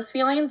share those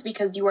feelings,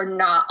 because you are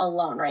not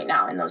alone right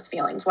now in those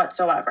feelings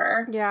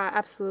whatsoever. Yeah,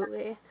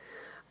 absolutely.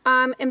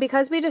 And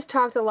because we just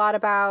talked a lot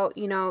about,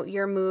 you know,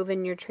 your move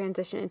and your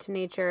transition into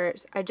nature,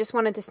 I just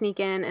wanted to sneak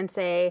in and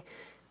say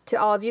to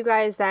all of you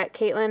guys that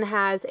Caitlin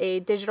has a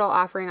digital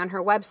offering on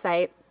her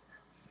website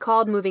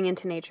called Moving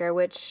into Nature,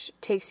 which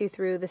takes you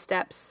through the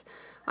steps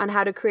on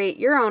how to create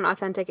your own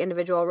authentic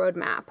individual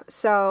roadmap.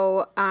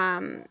 So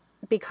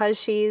because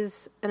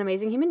she's an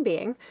amazing human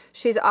being,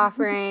 she's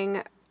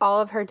offering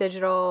all of her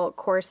digital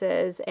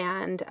courses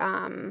and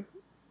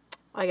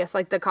I guess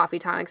like the Coffee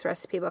Tonics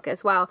recipe book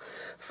as well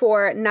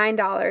for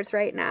 $9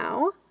 right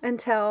now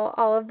until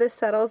all of this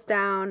settles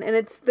down.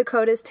 And the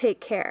code is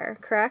Take Care,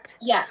 correct?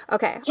 Yes.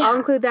 Okay. Yeah. I'll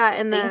include that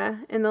in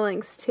the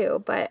links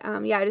too. But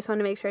yeah, I just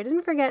wanted to make sure I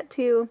didn't forget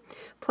to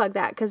plug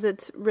that, because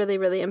it's really,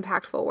 really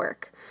impactful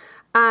work.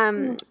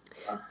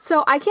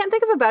 So I can't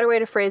think of a better way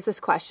to phrase this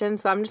question,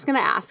 so I'm just going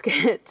to ask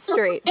it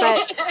straight.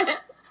 But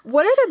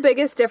what are the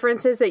biggest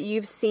differences that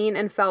you've seen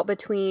and felt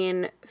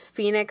between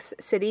Phoenix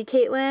City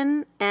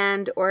Caitlin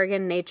and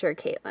Oregon Nature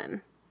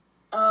Caitlin?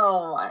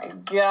 Oh my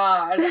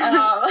God.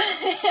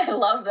 I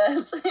love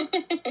this.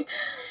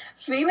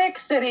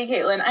 Phoenix City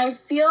Caitlin. I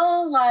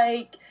feel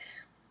like,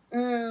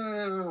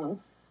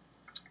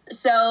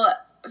 so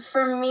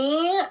for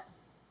me,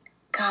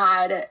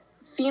 God,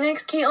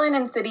 Phoenix Caitlin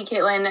and City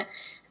Caitlin,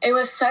 it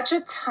was such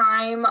a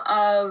time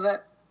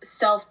of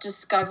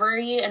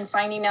self-discovery and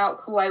finding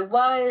out who I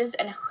was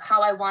and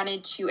how I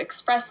wanted to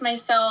express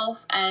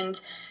myself. And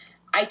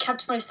I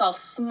kept myself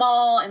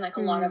small in like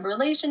a lot of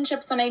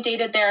relationships when I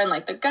dated there, and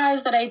like the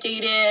guys that I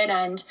dated.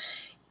 And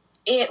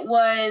it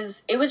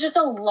was just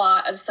a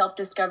lot of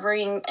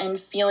self-discovery and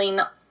feeling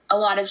a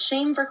lot of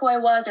shame for who I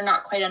was, or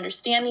not quite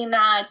understanding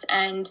that.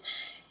 And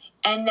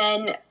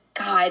then,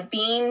 God,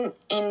 being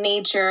in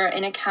nature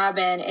in a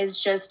cabin is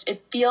just,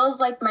 it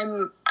feels like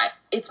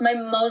it's my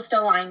most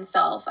aligned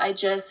self. I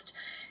just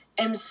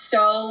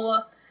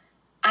feel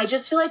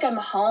like I'm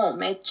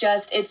home.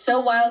 It's so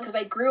wild, because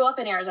I grew up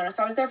in Arizona.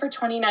 So I was there for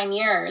 29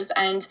 years,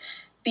 and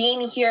being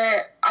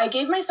here, I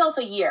gave myself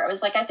a year. I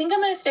was like, I think I'm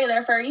going to stay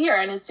there for a year.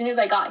 And as soon as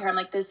I got here, I'm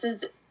like, this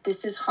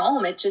is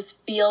home. It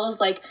just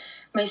feels like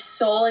my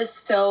soul is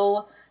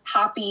so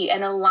happy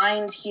and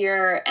aligned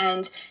here.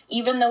 And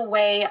even the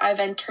way I've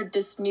entered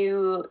this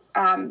new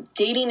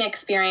dating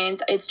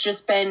experience, it's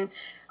just been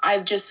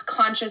I've just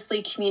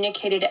consciously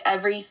communicated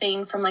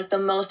everything from like the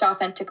most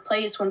authentic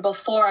place, when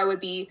before I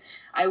would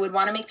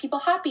want to make people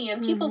happy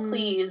and people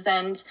please.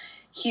 And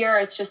here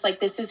it's just like,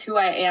 this is who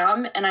I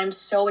am. And I'm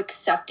so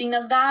accepting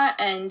of that.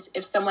 And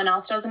if someone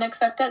else doesn't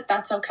accept it,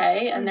 that's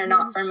okay. And they're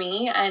not for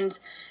me. And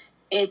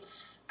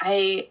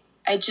I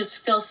just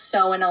feel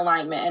so in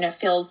alignment, and it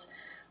feels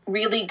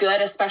really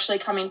good, especially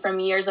coming from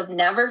years of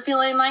never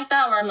feeling like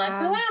that, where I'm like,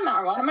 who am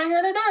I? What am I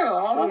here to do?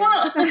 I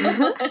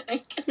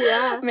don't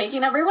know.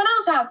 Making everyone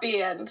else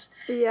happy. And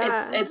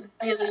it's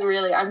really,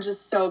 really, I'm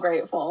just so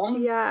grateful.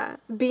 Yeah.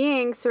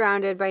 Being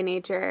surrounded by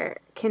nature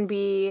can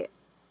be,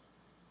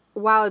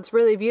 while it's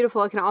really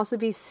beautiful, it can also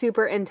be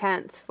super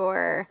intense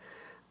for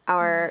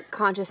our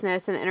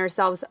consciousness and inner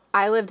selves.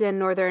 I lived in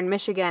northern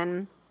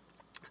Michigan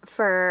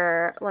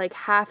for like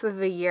half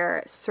of a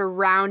year,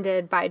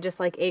 surrounded by just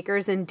like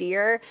acres and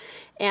deer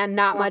and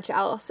not much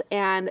else.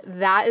 And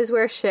that is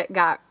where shit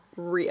got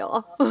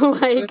real.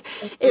 Like,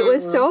 it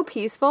was so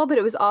peaceful, but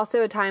it was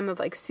also a time of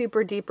like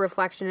super deep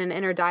reflection and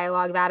inner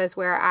dialogue. That is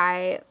where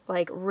I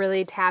like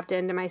really tapped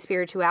into my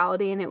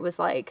spirituality, and it was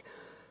like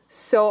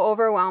so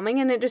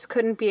overwhelming, and it just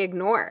couldn't be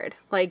ignored.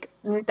 Like,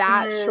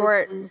 that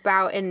short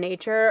bout in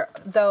nature,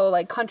 though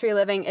like country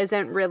living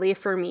isn't really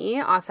for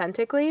me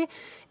authentically,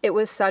 it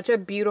was such a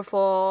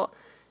beautiful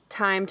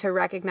time to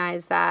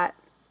recognize that,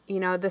 you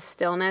know, the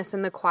stillness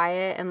and the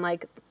quiet and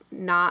like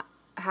not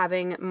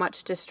having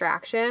much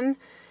distraction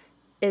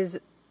is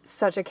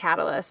such a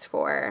catalyst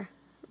for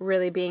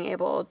really being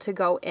able to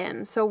go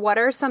in. So what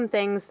are some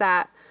things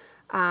that,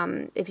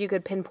 if you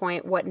could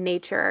pinpoint what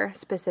nature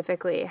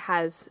specifically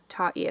has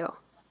taught you?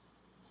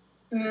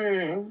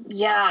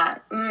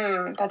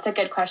 That's a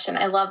good question.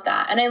 I love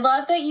that. And I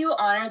love that you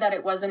honor that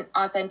it wasn't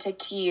authentic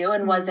to you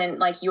and wasn't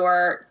like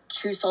your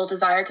true soul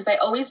desire. Cause I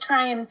always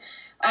try and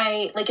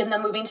like in the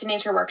Moving to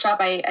Nature workshop,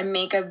 I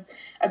make a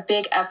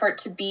big effort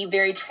to be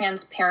very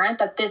transparent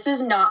that this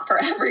is not for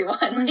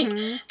everyone. Like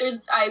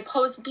I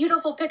post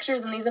beautiful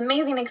pictures and these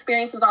amazing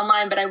experiences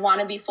online, but I want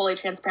to be fully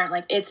transparent.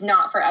 Like, it's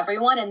not for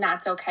everyone, and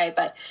that's okay.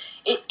 But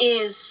it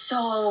is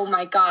so,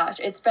 my gosh,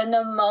 it's been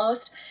the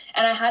most,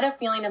 and I had a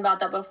feeling about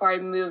that before I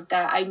moved,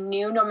 that I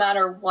knew no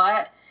matter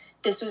what,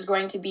 this was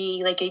going to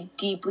be like a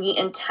deeply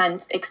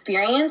intense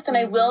experience. And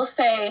I will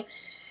say,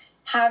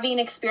 having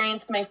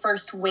experienced my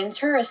first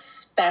winter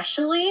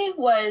especially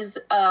was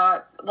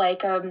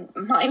like a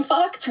mind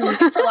fucked, for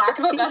lack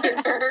of a better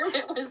term.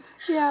 It was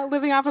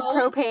living off of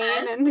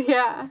propane and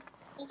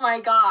oh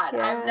my God.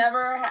 I've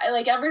never,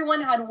 like,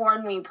 everyone had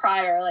warned me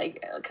prior,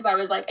 like, because I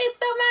was like, it's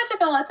so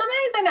magical, it's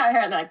amazing out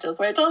here, and like, just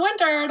wait till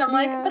winter. And I'm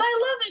like, but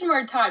I love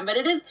inward time. But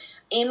it is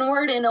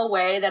inward in a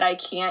way that I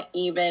can't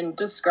even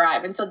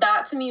describe. And so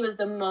that to me was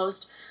the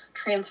most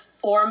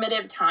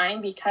transformative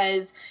time,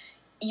 because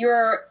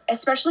you're,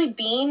 especially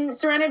being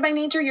surrounded by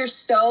nature, you're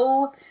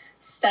so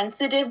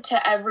sensitive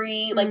to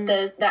every, like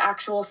the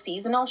actual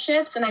seasonal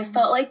shifts. And I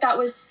felt like that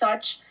was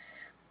such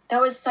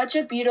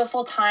a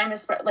beautiful time,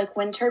 like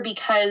winter,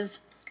 because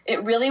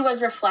it really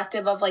was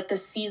reflective of like the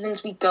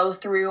seasons we go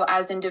through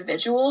as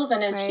individuals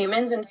and as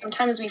humans. And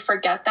sometimes we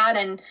forget that.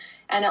 And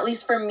at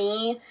least for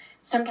me,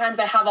 sometimes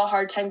I have a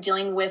hard time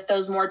dealing with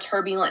those more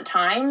turbulent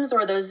times,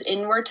 or those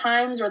inward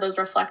times, or those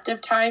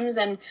reflective times.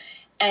 And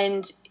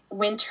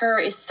winter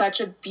is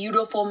such a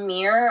beautiful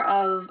mirror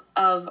of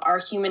our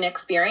human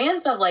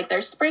experience of like,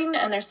 there's spring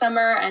and there's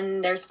summer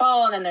and there's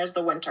fall and then there's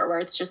the winter, where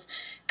it's just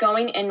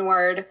going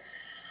inward.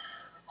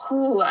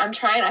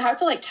 I have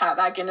to like tap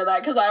back into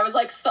that, because I was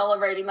like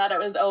celebrating that it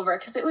was over,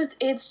 because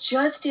it's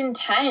just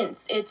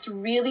intense. It's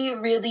really,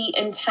 really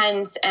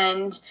intense.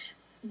 And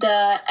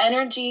the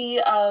energy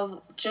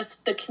of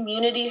just the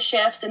community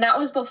shifts. And that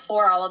was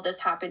before all of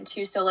this happened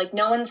too. So like,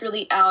 no one's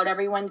really out,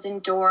 everyone's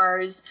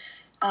indoors.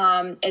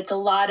 It's a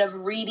lot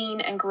of reading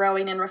and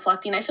growing and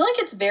reflecting. I feel like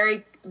it's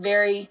very,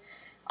 very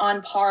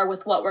on par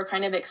with what we're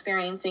kind of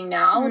experiencing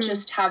now,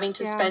 just having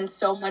to spend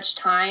so much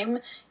time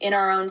in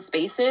our own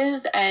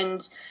spaces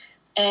and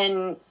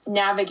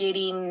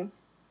navigating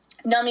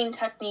numbing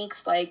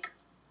techniques like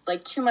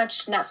too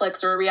much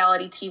Netflix or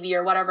reality TV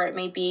or whatever it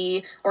may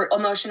be, or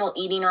emotional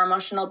eating or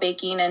emotional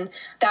baking. And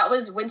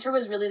winter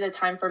was really the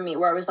time for me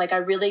where it was like, I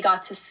really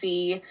got to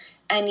see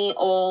any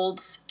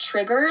old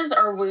triggers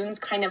or wounds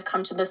kind of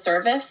come to the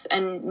surface,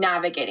 and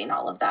navigating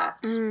all of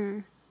that.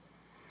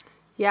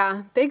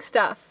 Yeah, big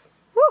stuff.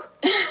 Woo.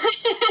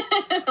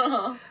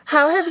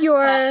 How have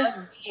your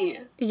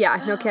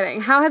no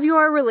kidding. How have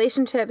your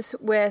relationships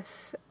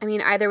with, I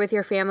mean, either with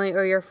your family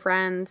or your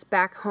friends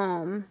back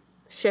home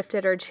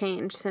shifted or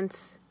changed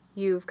since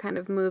you've kind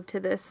of moved to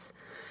this,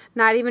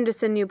 not even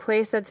just a new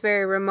place that's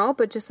very remote,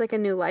 but just like a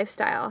new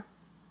lifestyle?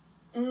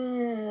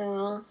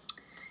 And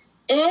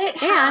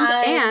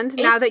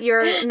now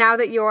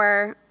that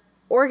you're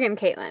Oregon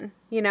Caitlin,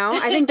 you know,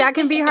 I think that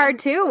can be hard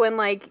too, when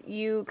like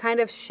you kind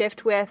of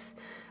shift with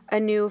a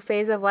new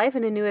phase of life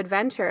and a new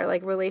adventure.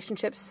 Like,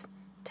 relationships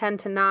tend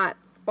to not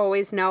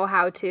always know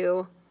how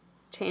to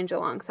change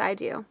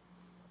alongside you.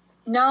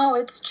 No,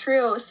 it's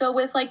true. So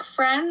with like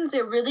friends,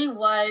 it really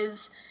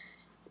was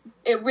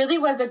it really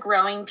was a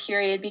growing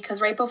period,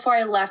 because right before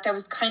I left, I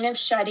was kind of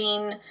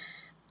shedding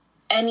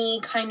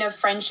any kind of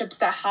friendships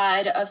that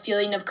had a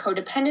feeling of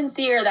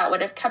codependency or that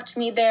would have kept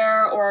me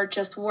there, or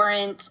just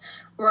weren't,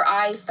 where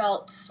I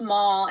felt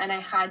small and I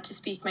had to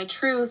speak my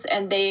truth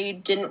and they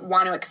didn't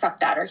want to accept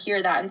that or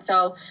hear that. And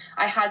so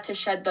I had to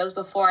shed those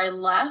before I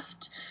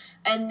left.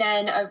 And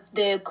then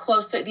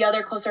the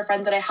other closer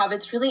friends that I have,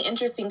 it's really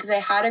interesting because I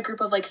had a group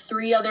of like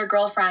 3 other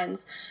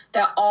girlfriends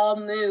that all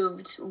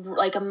moved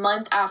like a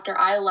month after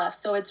I left.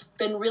 So it's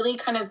been really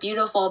kind of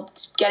beautiful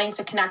getting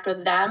to connect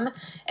with them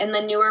and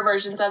the newer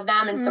versions of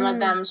them. And some of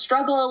them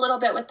struggle a little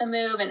bit with the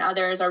move and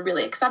others are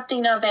really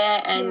accepting of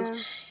it. And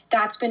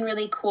that's been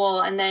really cool.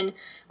 And then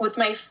with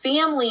my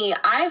family,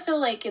 I feel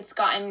like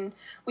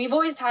we've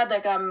always had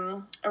like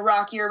a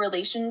rockier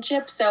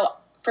relationship. So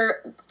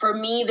for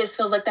me, this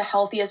feels like the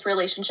healthiest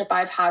relationship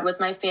I've had with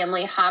my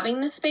family,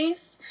 having this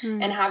space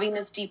and having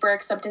this deeper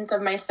acceptance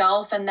of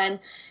myself. And then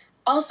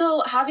also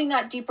having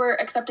that deeper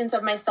acceptance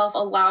of myself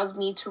allows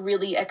me to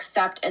really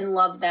accept and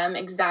love them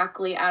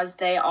exactly as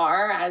they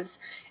are,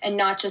 and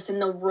not just in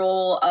the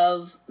role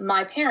of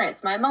my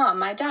parents, my mom,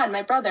 my dad,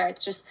 my brother.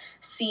 It's just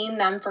seeing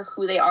them for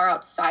who they are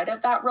outside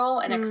of that role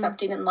and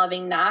accepting and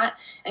loving that,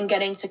 and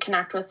getting to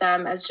connect with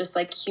them as just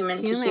like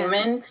human to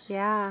human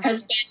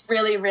has been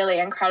really, really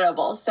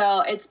incredible.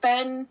 So it's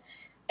been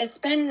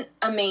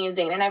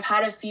amazing. And I've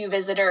had a few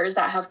visitors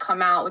that have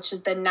come out, which has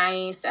been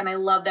nice. And I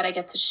love that I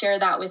get to share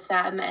that with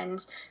them.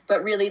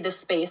 But really the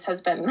space has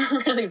been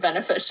really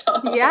beneficial.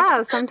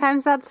 Yeah,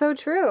 sometimes that's so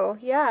true.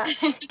 Yeah.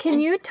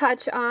 Can you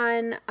touch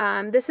on,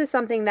 this is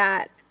something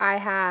that I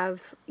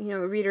have,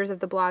 readers of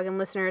the blog and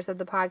listeners of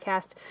the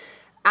podcast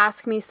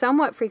ask me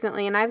somewhat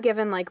frequently, and I've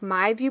given like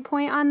my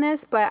viewpoint on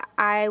this, but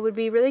I would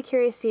be really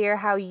curious to hear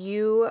how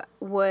you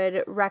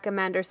would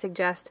recommend or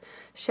suggest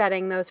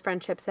shedding those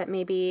friendships that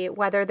maybe,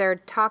 whether they're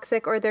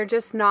toxic or they're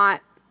just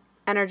not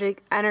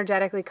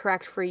energetically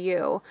correct for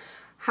you.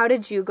 How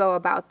did you go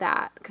about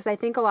that? Because I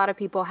think a lot of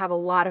people have a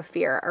lot of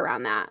fear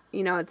around that.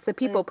 It's the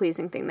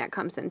people-pleasing thing that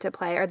comes into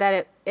play, or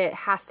that it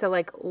has to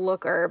like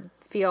look or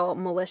feel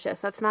malicious.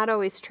 That's not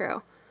always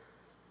true.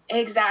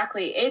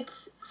 Exactly.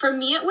 For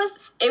me, it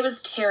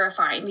was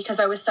terrifying because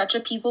I was such a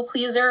people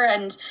pleaser,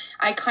 and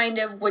I kind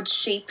of would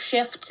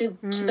shapeshift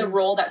to the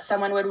role that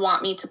someone would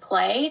want me to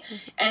play.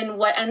 And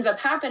what ends up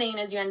happening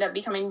is you end up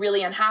becoming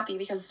really unhappy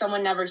because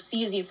someone never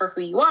sees you for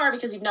who you are,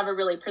 because you've never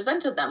really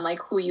presented them like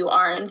who you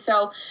are. And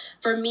so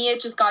for me, it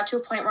just got to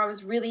a point where I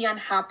was really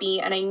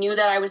unhappy, and I knew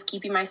that I was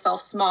keeping myself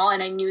small,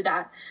 and I knew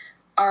that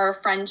our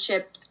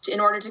friendships, in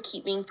order to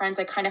keep being friends,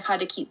 I kind of had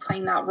to keep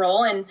playing that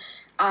role. And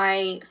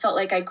I felt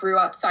like I grew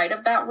outside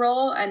of that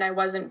role and I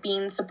wasn't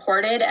being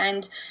supported.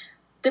 And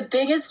the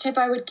biggest tip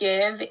I would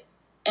give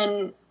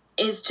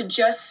is to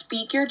just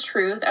speak your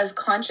truth as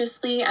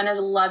consciously and as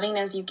loving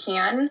as you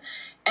can.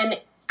 And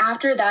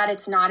after that,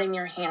 it's not in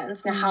your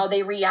hands. Now, how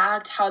they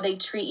react, how they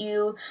treat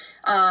you.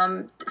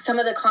 Some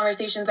of the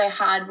conversations I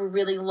had were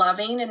really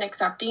loving and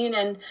accepting,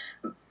 and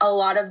a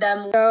lot of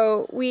them.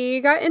 So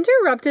we got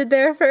interrupted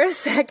there for a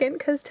second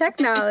because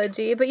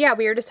technology. But yeah,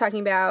 we were just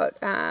talking about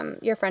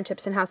your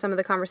friendships and how some of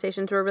the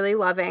conversations were really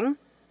loving.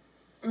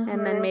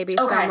 And then maybe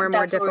some were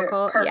more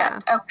difficult.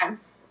 Perfect. Yeah. Okay.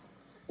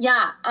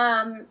 Yeah.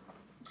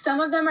 Some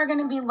of them are going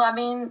to be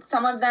loving.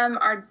 Some of them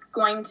are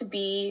going to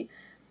be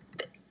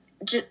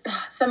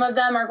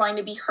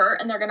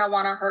hurt, and they're going to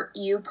want to hurt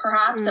you,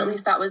 perhaps. At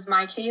least that was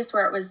my case,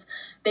 where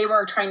they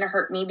were trying to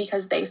hurt me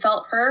because they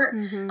felt hurt.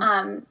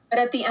 But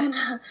at the end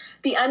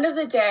of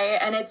the day,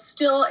 and it's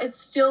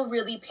still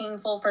really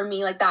painful for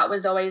me. Like, that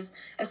was always,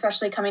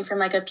 especially coming from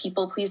like a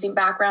people pleasing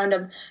background,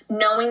 of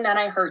knowing that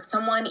I hurt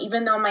someone,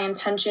 even though my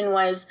intention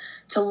was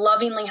to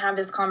lovingly have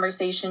this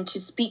conversation, to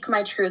speak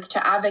my truth,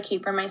 to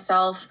advocate for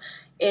myself.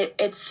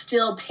 It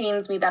still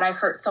pains me that I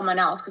hurt someone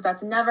else, because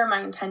that's never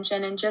my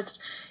intention. And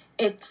just,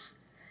 it's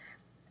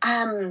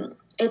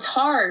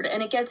hard,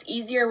 and it gets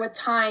easier with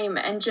time.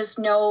 And just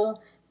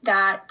know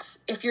that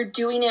if you're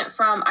doing it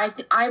from,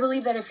 I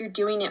believe that if you're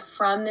doing it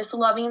from this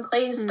loving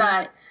place,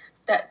 that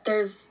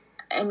there's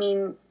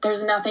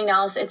nothing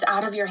else. It's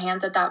out of your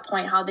hands at that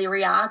point, how they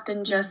react.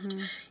 And just,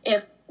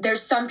 if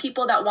there's some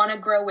people that want to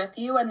grow with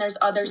you, and there's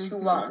others who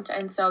won't.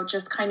 And so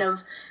just kind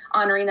of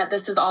honoring that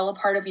this is all a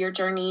part of your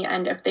journey.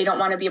 And if they don't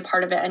want to be a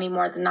part of it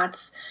anymore, then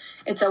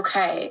it's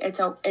okay.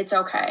 It's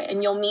okay.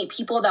 And you'll meet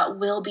people that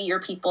will be your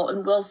people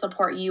and will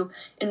support you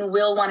and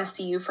will want to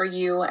see you for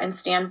you and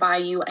stand by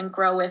you and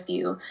grow with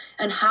you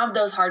and have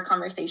those hard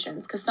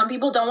conversations. Because some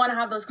people don't want to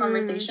have those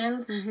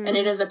conversations, and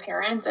it is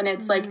apparent. And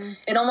it's like,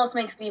 it almost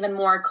makes it even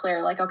more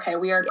clear. Like, okay,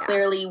 we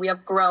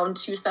have grown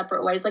 2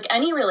 separate ways. Like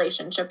any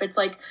relationship, it's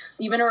like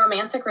even a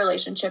romantic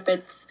relationship,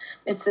 it's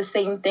the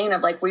same thing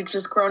of like, we've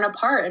just grown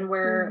apart, and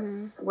we're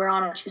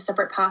on 2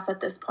 separate paths at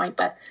this point.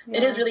 But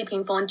it is really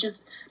painful, and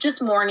just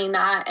mourning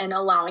that and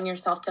allowing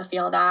yourself to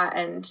feel that,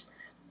 and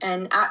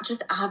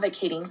just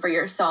advocating for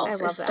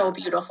yourself is so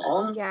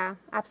beautiful. Yeah,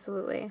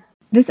 absolutely.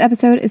 This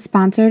episode is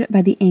sponsored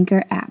by the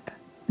Anchor app.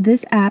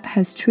 This app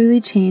has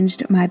truly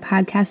changed my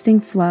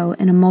podcasting flow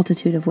in a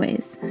multitude of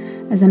ways,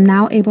 as I'm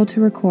now able to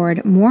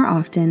record more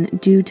often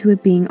due to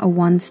it being a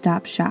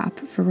one-stop shop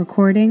for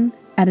recording,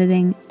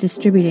 editing,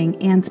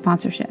 distributing, and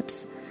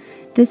sponsorships.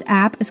 This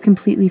app is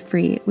completely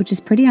free, which is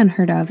pretty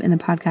unheard of in the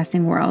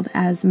podcasting world,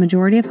 as the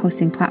majority of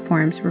hosting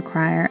platforms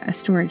require a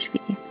storage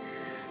fee.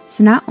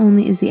 So not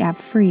only is the app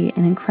free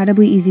and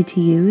incredibly easy to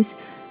use,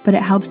 but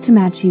it helps to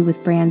match you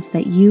with brands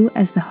that you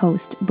as the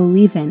host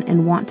believe in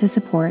and want to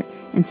support,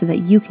 and so that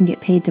you can get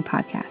paid to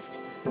podcast.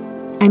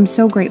 I'm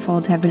so grateful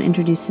to have been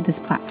introduced to this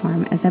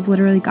platform, as I've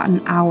literally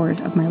gotten hours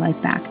of my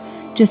life back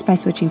just by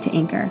switching to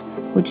Anchor,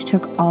 which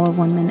took all of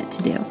 1 minute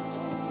to do.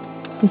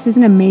 This is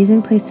an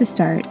amazing place to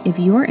start if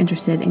you are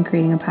interested in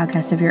creating a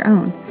podcast of your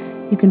own.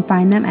 You can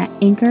find them at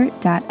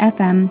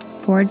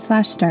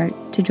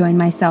anchor.fm/start to join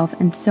myself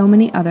and so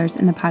many others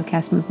in the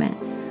podcast movement.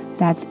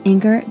 That's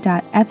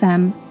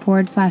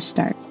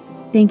anchor.fm/start.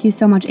 Thank you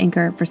so much,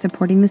 Anchor, for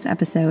supporting this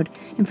episode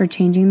and for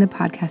changing the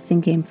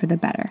podcasting game for the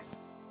better.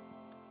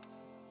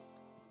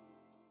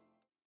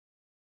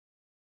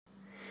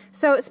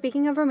 So,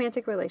 speaking of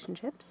romantic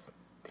relationships,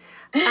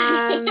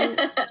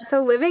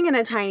 so living in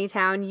a tiny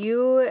town,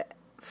 you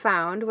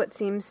found what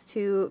seems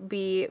to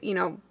be,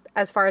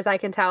 as far as I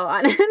can tell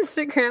on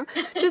Instagram,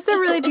 just a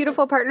really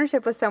beautiful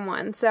partnership with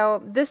someone.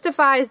 So this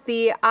defies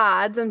the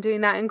odds. I'm doing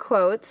that in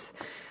quotes,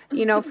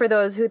 for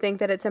those who think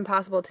that it's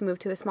impossible to move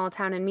to a small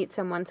town and meet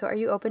someone. So are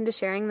you open to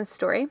sharing this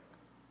story?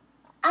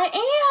 I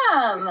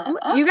am.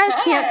 You guys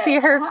can't see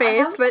her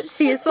face, but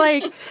she's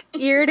like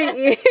ear to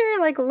ear,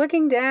 like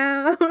looking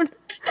down,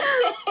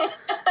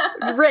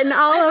 written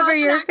all over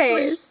your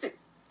face. This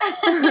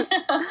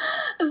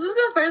is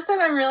the first time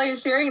I'm really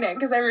sharing it,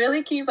 because I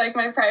really keep my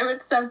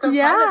private stuff so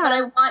private, but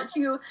I want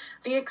to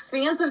be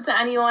expansive to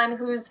anyone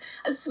who's,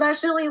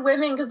 especially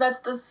women, because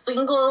that's the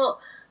single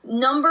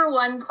number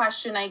one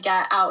question I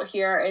get out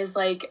here is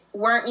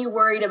weren't you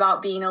worried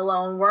about being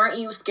alone? Weren't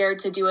you scared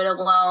to do it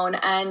alone?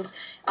 And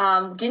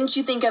didn't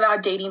you think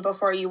about dating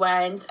before you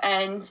went?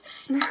 And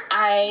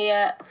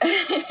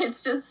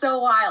it's just so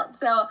wild.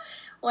 So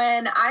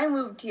when I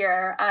moved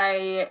here,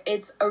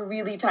 it's a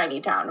really tiny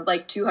town of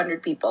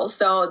 200 people.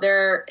 So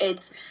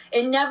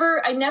I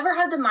never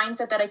had the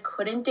mindset that I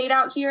couldn't date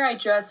out here. I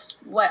just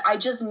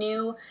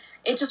knew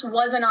it just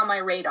wasn't on my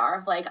radar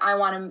of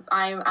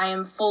I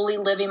am fully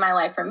living my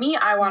life for me.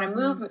 I want to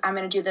move. I'm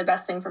going to do the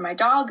best thing for my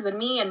dogs and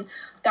me. And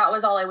that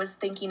was all I was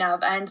thinking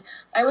of. And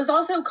I was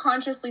also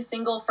consciously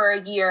single for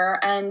a year,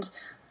 and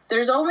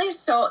there's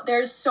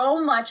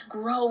so much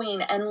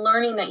growing and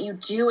learning that you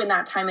do in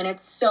that time, and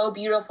it's so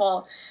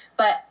beautiful.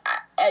 But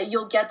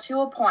you get to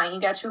a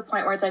point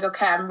where it's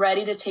okay, I'm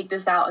ready to take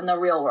this out in the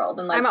real world,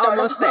 and I'm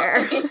almost there.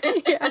 And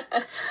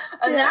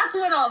that's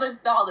when all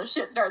the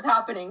shit starts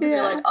happening, because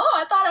you're I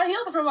thought I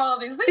healed from all of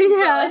these things.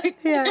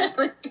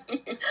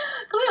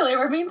 Clearly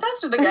we're being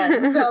tested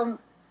again. So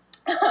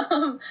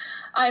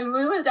I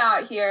moved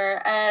out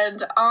here,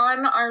 and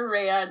on our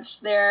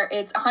ranch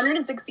it's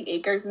 160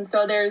 acres, and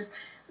so there's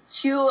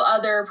 2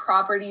 other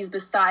properties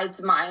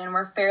besides mine, and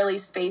we're fairly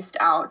spaced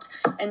out.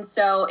 And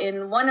so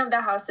in one of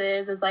the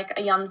houses is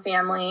a young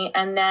family,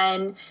 and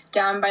then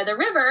down by the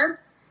river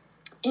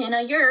in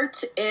a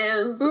yurt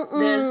is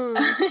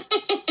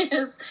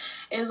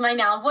is my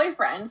now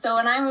boyfriend. So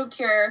when I moved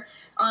here,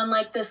 on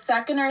the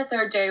second or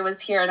third day I was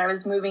here and I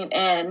was moving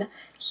in,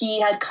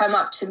 he had come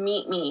up to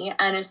meet me,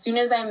 and as soon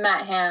as I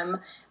met him,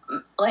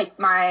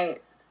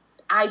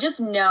 I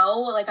just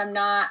know,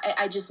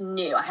 I just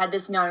knew. I had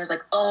this knowing. I was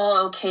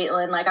oh,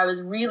 Caitlin, I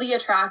was really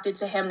attracted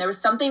to him. There was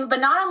something, but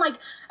not on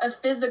a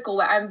physical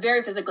way. I'm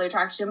very physically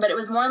attracted to him, but it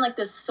was more on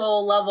this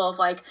soul level of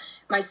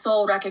my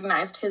soul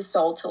recognized his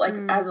soul to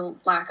as a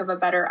lack of a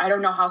better, I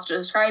don't know how else to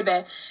describe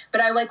it, but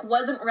I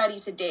wasn't ready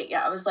to date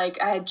yet. I was I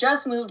had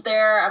just moved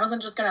there. I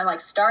wasn't just going to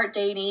start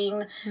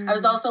dating. I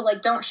was also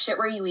don't shit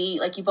where you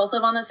eat. You both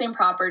live on the same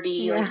property.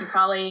 You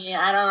probably,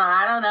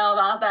 I don't know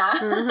about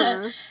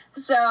that.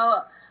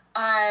 So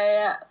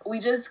we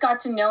just got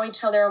to know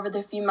each other over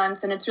the few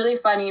months, and it's really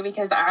funny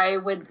because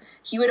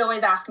he would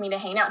always ask me to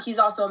hang out. He's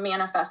also a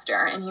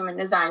manifestor in human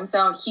design,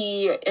 so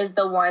he is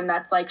the one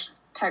that's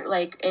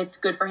it's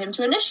good for him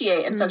to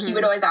initiate, and so he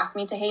would always ask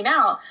me to hang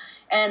out.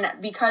 And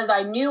because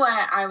I knew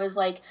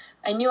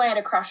I knew I had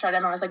a crush on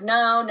him, I was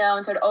no,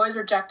 and so I'd always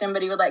reject him,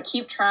 but he would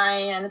keep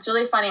trying. And it's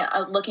really funny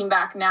looking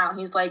back now.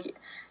 He's like,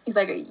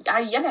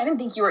 I didn't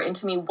think you were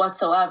into me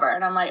whatsoever.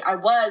 And I'm I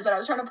was, but I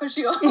was trying to push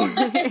you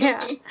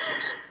away.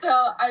 So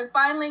I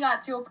finally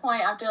got to a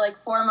point after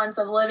 4 months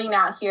of living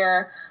out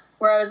here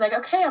where I was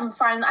okay, I'm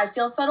fine. I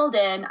feel settled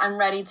in. I'm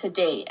ready to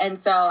date. And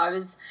so I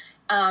was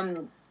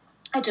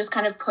I just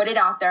kind of put it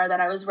out there that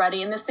I was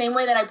ready. In the same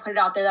way that I put it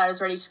out there that I was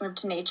ready to move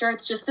to nature,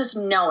 it's just this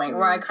knowing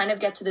where I kind of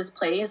get to this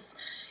place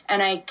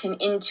and I can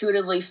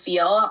intuitively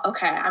feel,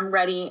 okay, I'm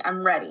ready.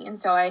 And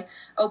so I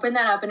opened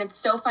that up, and it's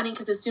so funny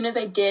because as soon as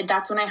I did,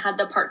 that's when I had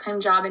the part-time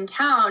job in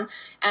town,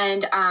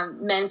 and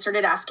men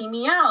started asking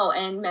me out,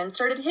 and men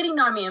started hitting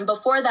on me. And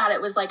before that,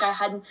 it was like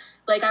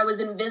I was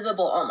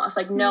invisible almost,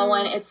 like no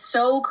one. It's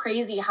so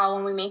crazy how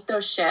when we make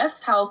those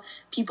shifts, how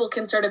people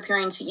can start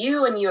appearing to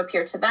you and you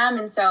appear to them.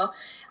 And so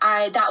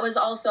that was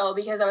also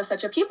because I was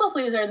such a people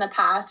pleaser in the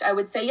past. I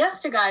would say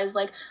yes to guys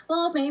like,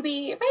 well,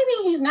 maybe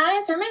he's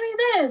nice, or maybe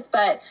this,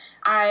 but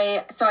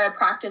I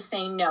practiced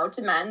saying no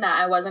to men that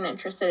I wasn't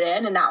interested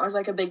in. And that was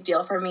like a big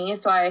deal for me.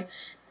 So I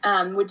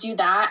would do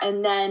that.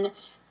 And then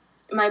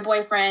my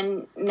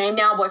boyfriend,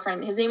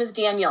 his name is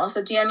Daniel.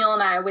 So Daniel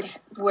and I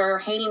were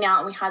hanging out,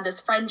 and we had this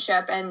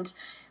friendship, and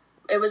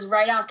it was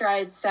right after I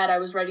had said I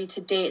was ready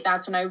to date.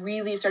 That's when I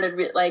really started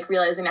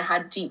realizing I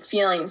had deep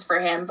feelings for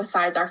him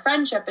besides our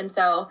friendship. And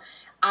so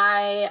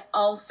I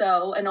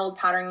also, an old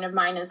pattern of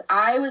mine is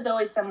I was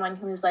always someone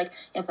who was like,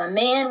 if a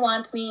man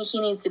wants me, he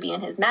needs to be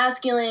in his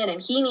masculine,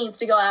 and he needs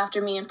to go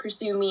after me and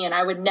pursue me. And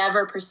I would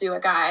never pursue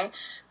a guy.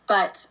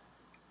 But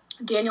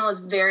Daniel is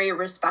very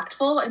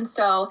respectful, and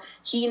so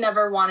he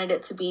never wanted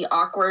it to be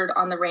awkward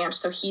on the ranch,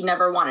 so he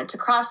never wanted to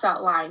cross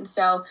that line.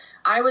 So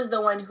I was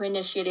the one who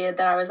initiated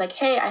that. I was like,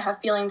 hey, I have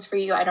feelings for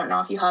you. I don't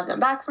know if you have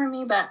them back for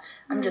me, but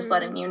I'm just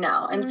letting you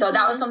know. And so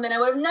that was something I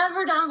would have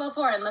never done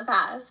before in the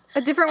past.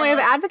 A different way of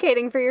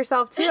advocating for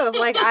yourself, too. Of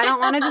like, I don't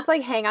want to just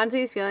like hang on to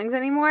these feelings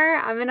anymore.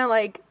 I'm going to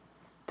like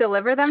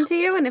deliver them to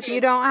you, and if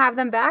you don't have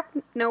them back,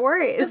 no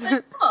worries.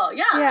 Oh,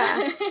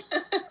 yeah.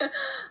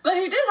 But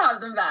he did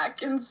have them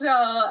back, and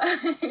so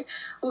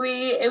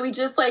we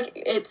just like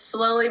it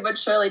slowly but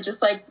surely,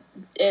 just like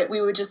it, we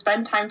would just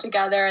spend time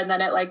together, and then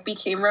it like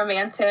became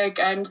romantic,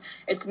 and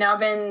it's now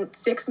been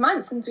 6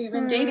 months since we've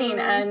been dating,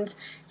 and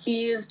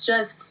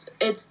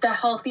it's the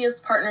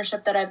healthiest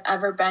partnership that I've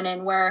ever been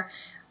in, where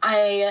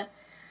I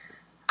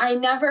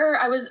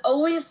was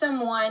always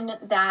someone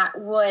that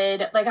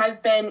would, like,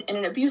 I've been in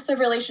an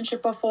abusive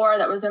relationship before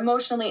that was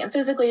emotionally and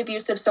physically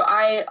abusive. So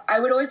I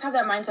would always have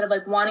that mindset of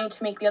like wanting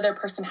to make the other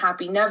person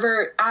happy,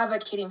 never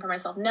advocating for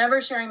myself,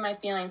 never sharing my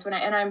feelings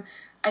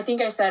I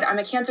think I said I'm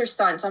a Cancer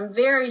sun, so I'm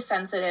very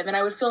sensitive, and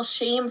I would feel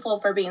shameful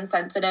for being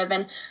sensitive.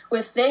 And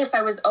with this,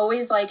 I was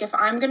always like, if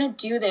I'm going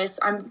to do this,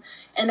 and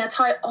that's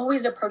how I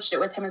always approached it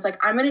with him, is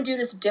like, I'm going to do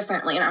this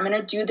differently, and I'm going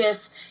to do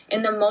this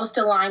in the most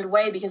aligned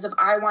way, because if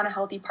I want a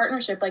healthy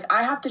partnership, like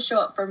I have to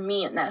show up for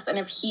me in this. And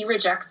if he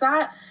rejects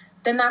that,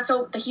 then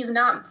he's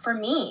not for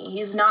me.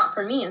 He's not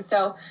for me. And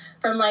so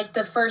from like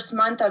the first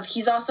month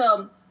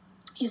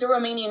he's a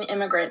Romanian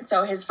immigrant,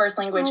 so his first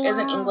language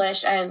isn't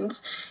English, and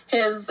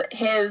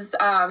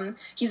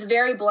he's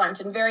very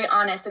blunt and very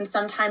honest, and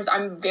sometimes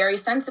I'm very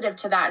sensitive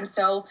to that. And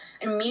so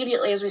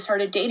immediately as we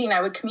started dating,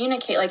 I would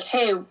communicate like,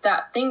 hey,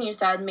 that thing you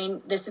said,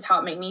 this is how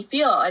it made me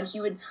feel. And he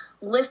would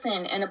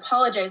listen and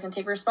apologize and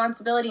take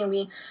responsibility. And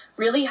we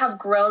really have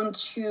grown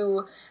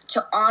to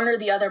honor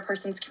the other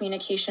person's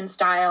communication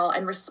style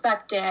and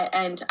respect it.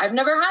 And I've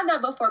never had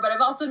that before, but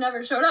I've also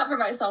never showed up for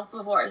myself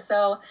before.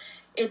 So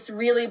it's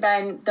really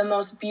been the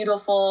most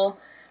beautiful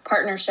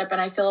partnership, and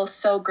I feel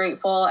so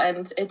grateful.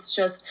 And it's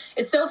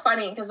so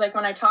funny because like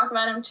when I talk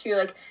about him too,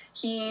 like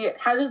he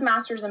has his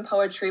master's in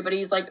poetry, but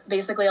he's like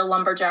basically a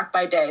lumberjack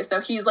by day.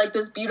 So he's like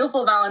this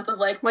beautiful balance of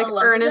like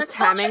Ernest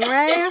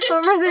Hemingway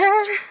over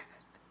there.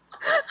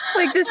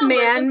 Like this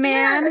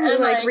man who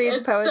like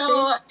reads poetry.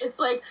 So it's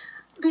like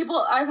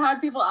I've had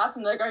people ask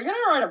me, like, are you going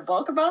to write a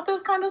book about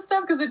this kind of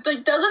stuff? Because it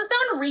like doesn't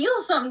sound real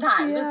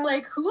sometimes. Yeah. It's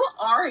like, who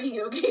are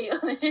you,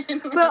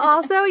 Caitlin? But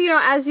also,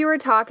 as you were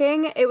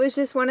talking, it was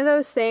just one of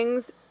those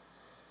things,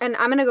 and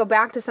I'm going to go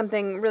back to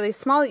something really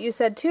small that you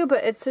said too,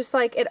 but it's just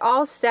like it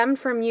all stemmed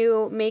from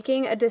you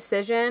making a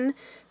decision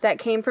that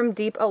came from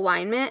deep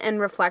alignment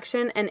and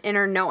reflection and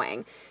inner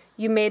knowing.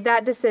 You made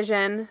that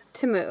decision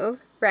to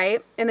move,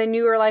 right? And then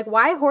you were like,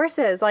 why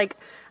horses? Like,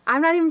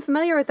 I'm not even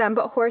familiar with them,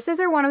 but horses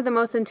are one of the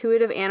most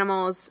intuitive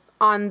animals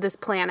on this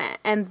planet.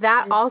 And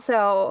that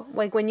also,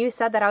 like, when you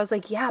said that, I was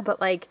like, yeah, but,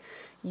 like,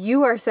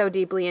 you are so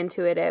deeply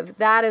intuitive.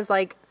 That is,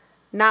 like,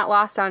 not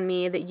lost on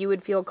me that you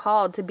would feel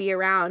called to be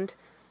around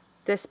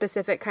this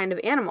specific kind of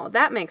animal.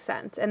 That makes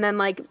sense. And then,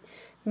 like,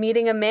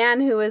 meeting a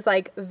man who is,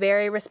 like,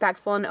 very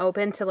respectful and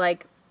open to,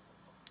 like,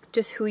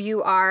 just who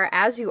you are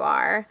as you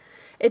are.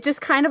 It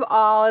just kind of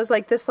all is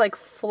like this like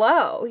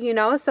flow,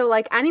 So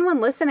like anyone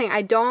listening,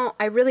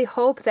 I really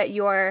hope that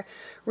your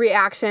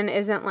reaction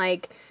isn't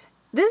like,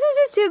 this is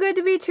just too good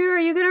to be true. Are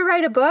you going to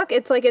write a book?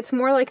 It's like, it's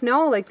more like,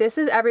 no, like this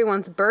is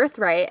everyone's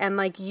birthright. And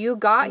like you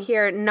got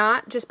here,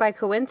 not just by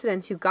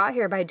coincidence, you got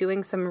here by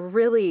doing some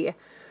really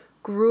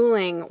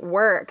grueling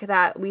work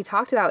that we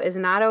talked about is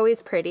not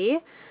always pretty.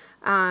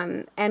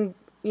 And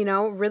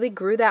really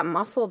grew that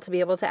muscle to be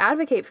able to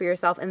advocate for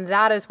yourself. And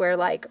that is where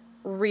like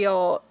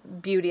real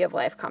beauty of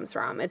life comes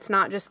from. It's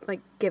not just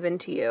like given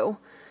to you.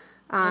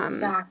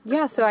 Exactly.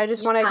 Yeah. So I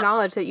just want to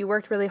acknowledge that you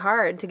worked really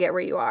hard to get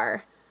where you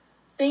are.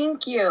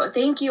 Thank you.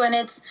 Thank you.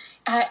 And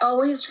I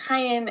always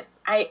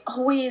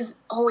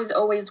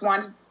always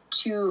want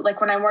to, like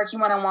when I'm working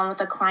one-on-one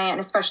with a client,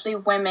 especially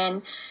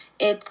women,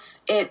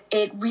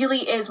 it really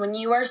is when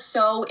you are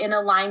so in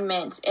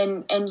alignment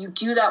and you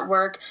do that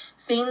work,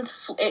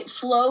 it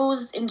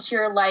flows into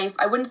your life.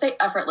 I wouldn't say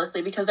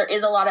effortlessly because there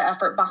is a lot of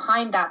effort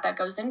behind that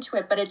goes into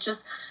it, but it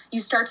just, you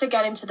start to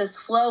get into this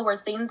flow where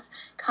things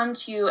come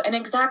to you and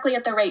exactly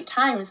at the right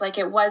times. Like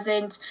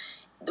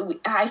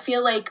I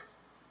feel like,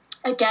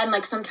 again,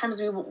 like sometimes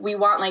we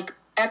want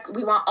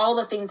we want all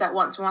the things at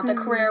once. We want the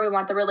career, we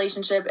want the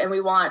relationship, and we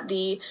want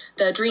the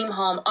dream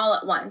home all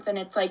at once. And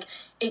it's like,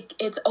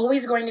 it's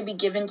always going to be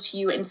given to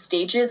you in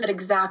stages at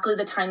exactly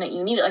the time that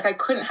you need it. Like I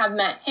couldn't have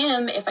met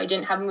him if I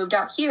didn't have moved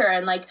out here.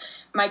 And like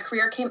my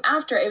career came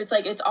after. It was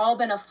like, it's all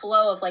been a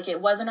flow of like,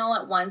 it wasn't all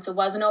at once. It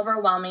wasn't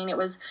overwhelming.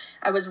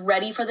 I was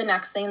ready for the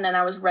next thing. Then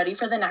I was ready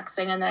for the next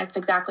thing. And that's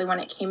exactly when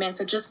it came in.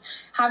 So just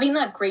having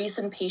that grace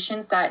and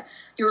patience that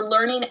you're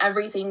learning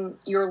everything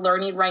you're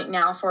learning right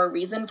now for a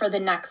reason for the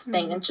next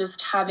thing, and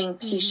just having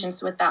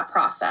patience with that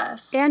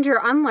process. And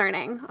you're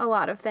unlearning a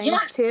lot of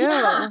things too.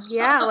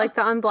 Yeah, like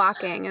the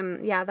unblocking.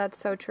 And yeah, that's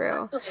so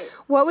true. Absolutely.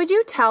 What would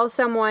you tell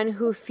someone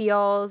who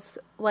feels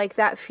like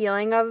that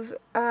feeling of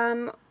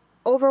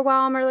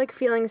overwhelm or like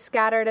feeling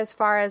scattered as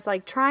far as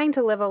like trying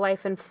to live a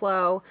life in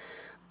flow,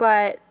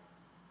 but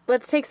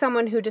let's take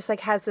someone who just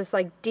like has this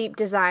like deep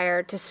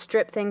desire to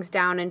strip things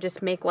down and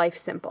just make life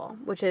simple,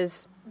 which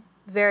is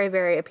very,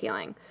 very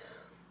appealing.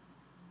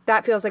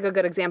 That feels like a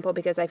good example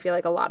because I feel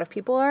like a lot of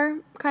people are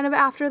kind of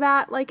after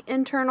that like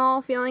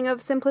internal feeling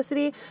of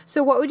simplicity.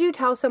 So what would you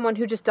tell someone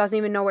who just doesn't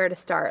even know where to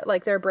start?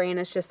 Like their brain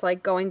is just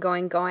like going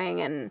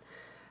and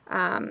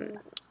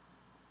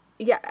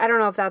yeah, I don't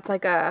know if that's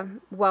like a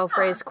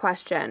well-phrased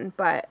question,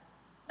 but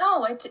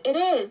no, it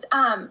is.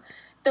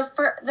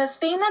 The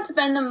thing that's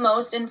been the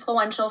most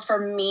influential for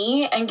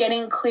me and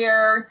getting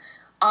clear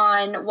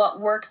on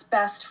what works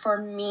best for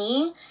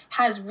me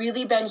has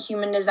really been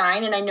human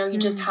design. And I know you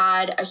just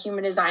had a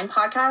human design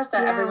podcast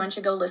that everyone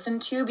should go listen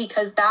to,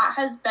 because that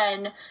has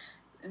been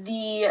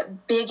the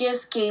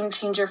biggest game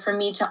changer for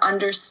me to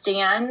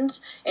understand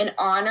and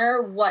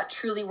honor what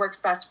truly works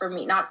best for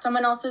me. Not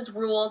someone else's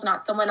rules,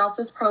 not someone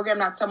else's program,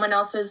 not someone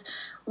else's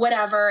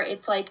whatever.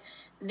 It's like,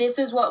 this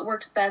is what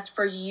works best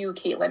for you,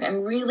 Caitlin.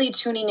 And really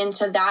tuning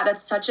into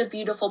that's such a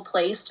beautiful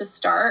place to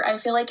start. I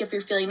feel like if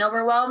you're feeling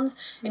overwhelmed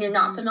and you're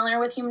not familiar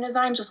with human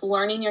design, just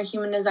learning your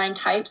human design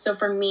type. So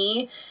for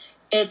me,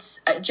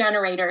 it's a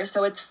generator.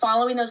 So it's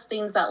following those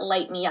things that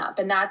light me up.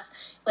 And that's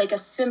like a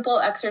simple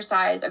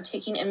exercise of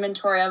taking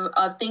inventory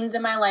of things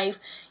in my life.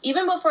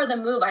 Even before the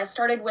move, I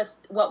started with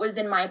what was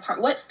in my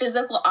apartment. What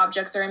physical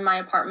objects are in my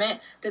apartment?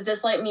 Does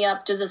this light me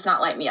up? Does this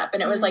not light me up?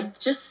 And it was like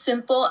just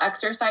simple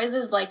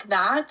exercises like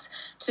that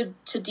to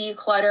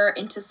declutter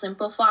and to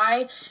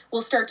simplify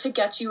will start to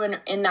get you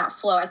in that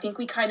flow. I think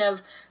we kind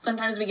of,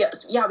 sometimes we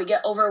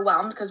get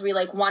overwhelmed because we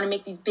like want to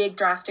make these big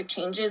drastic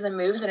changes and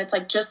moves. And it's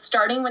like just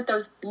starting with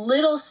those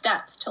little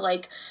steps to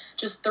like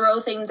just throw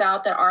things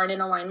out that aren't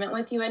in alignment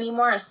with you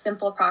anymore. A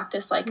simple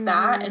practice like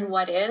that, and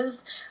what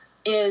is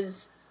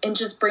and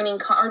just bringing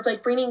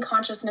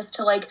consciousness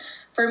to, like,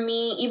 for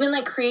me, even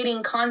like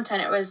creating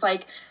content, it was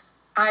like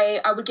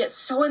I would get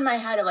so in my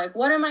head of like,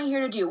 what am I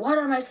here to do? What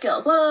are my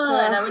skills?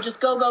 And I would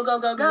just go.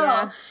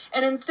 Yeah.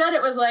 And instead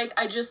it was like,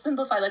 I just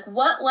simplified, like,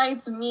 what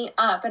lights me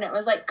up? And it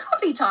was like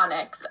coffee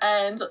tonics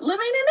and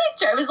living in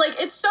nature. It was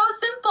like, it's so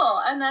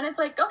simple. And then it's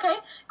like, okay,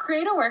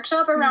 create a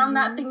workshop around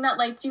that thing that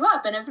lights you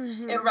up. And if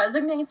it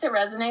resonates, it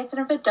resonates.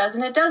 And if it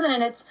doesn't, it doesn't.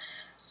 And it's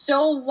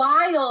so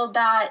wild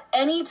that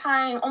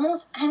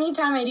almost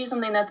anytime I do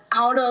something that's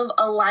out of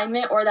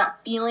alignment or that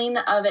feeling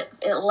of it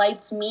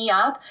lights me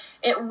up,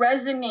 it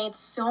resonates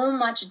so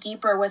much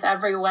deeper with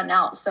everyone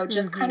else. So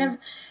just kind of,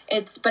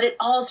 but it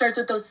all starts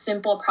with those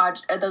simple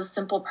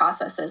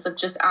processes of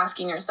just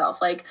asking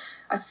yourself, like,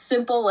 a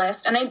simple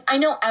list. And I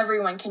know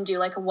everyone can do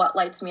like a what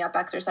lights me up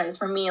exercise.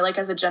 For me, like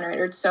as a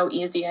generator, it's so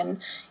easy.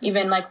 And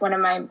even like one of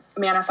my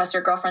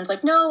manifestor girlfriends,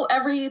 like, no,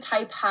 every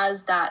type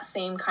has that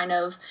same kind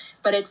of,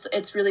 but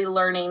it's really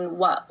learning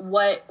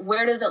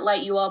where does it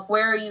light you up?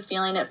 Where are you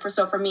feeling it?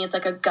 So for me, it's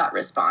like a gut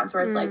response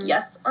where it's like,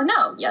 yes or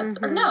no,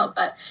 or no.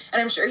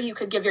 And I'm sure you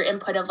could give your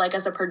input of like,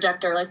 as a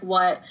projector, like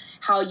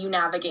how you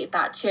navigate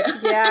that too.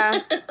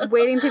 Yeah.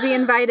 Waiting to be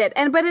invited.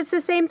 But it's the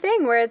same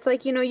thing where it's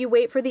like, you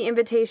wait for the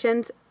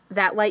invitations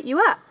that light you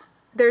up.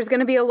 There's going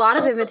to be a lot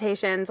of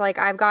invitations. Like,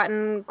 I've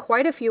gotten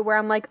quite a few where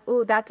I'm like,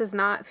 oh, that does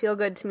not feel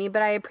good to me,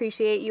 but I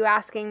appreciate you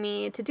asking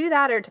me to do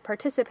that or to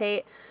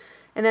participate.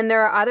 And then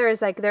there are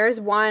others, like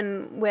there's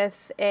one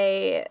with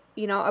a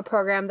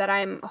program that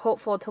I'm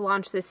hopeful to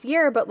launch this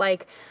year, but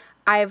like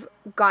I've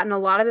gotten a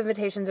lot of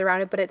invitations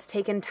around it, but it's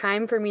taken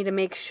time for me to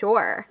make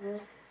sure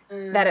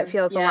that it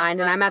feels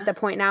aligned. And I'm at the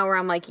point now where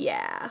I'm like,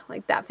 yeah,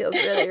 like that feels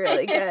really,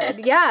 really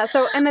good. Yeah.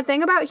 So, and the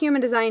thing about human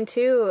design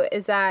too,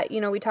 is that,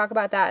 we talk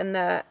about that in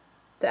the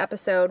the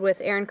episode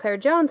with Erin Claire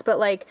Jones, but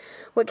like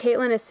what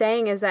Caitlin is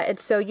saying is that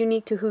it's so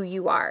unique to who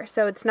you are.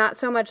 So it's not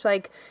so much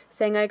like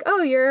saying like,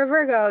 oh, you're a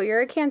Virgo,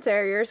 you're a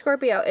Cancer, you're a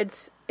Scorpio.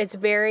 It's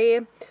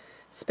very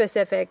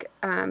specific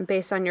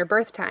based on your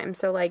birth time.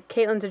 So like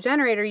Caitlin's a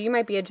generator, you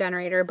might be a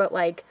generator, but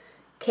like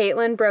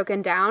Caitlin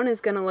broken down is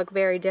going to look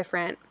very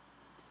different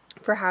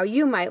for how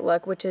you might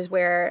look, which is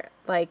where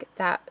like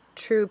that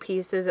true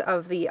pieces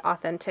of the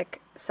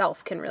authentic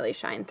self can really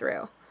shine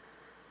through.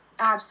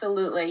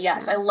 Absolutely.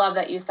 Yes. I love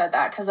that you said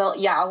that because, a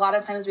lot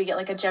of times we get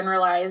like a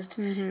generalized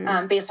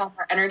based off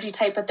our energy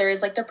type, but there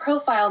is like the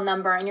profile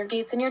number and your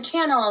gates and your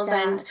channels.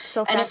 Yeah,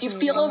 and if you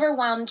feel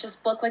overwhelmed,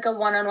 just book like a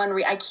one-on-one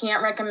I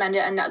can't recommend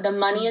it enough. The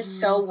money is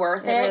so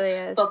worth it. Really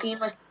is.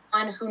 Booking with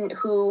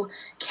who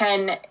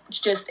can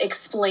just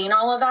explain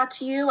all of that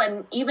to you,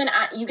 and even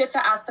you get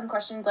to ask them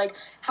questions like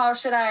how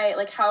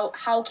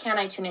can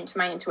I tune into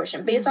my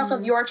intuition based off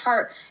of your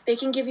chart. They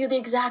can give you the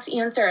exact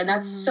answer, and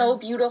that's so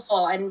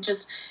beautiful. And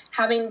just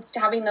having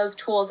those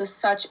tools is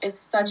such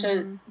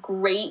a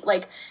great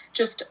like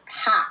just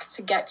hack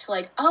to get to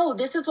like, oh,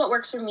 this is what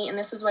works for me and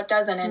this is what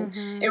doesn't.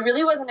 And it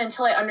really wasn't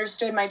until I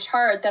understood my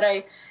chart that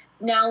I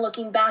now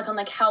looking back on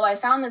like how I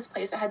found this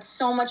place, it had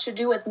so much to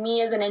do with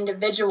me as an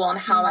individual and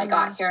how I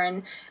got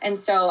here. And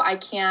so I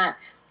can't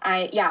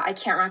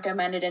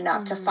recommend it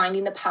enough to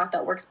finding the path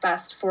that works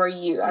best for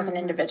you as an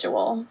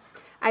individual.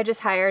 I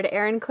just hired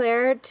Erin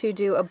Claire to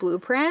do a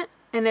blueprint,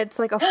 and it's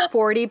like a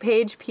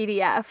 40-page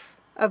PDF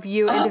of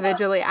you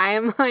individually. I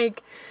am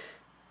like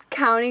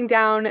counting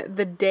down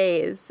the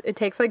days. It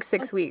takes like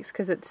 6 weeks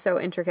because it's so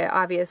intricate,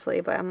 obviously,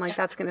 but I'm like,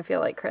 that's going to feel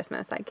like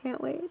Christmas. I can't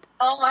wait.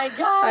 Oh my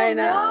God. I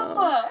know.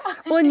 No.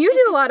 Well, and you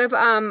do a lot of,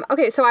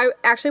 okay, so I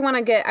actually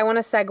want to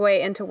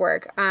segue into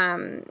work,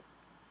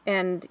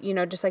 and, you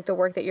know, just like the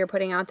work that you're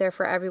putting out there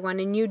for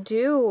everyone. And you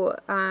do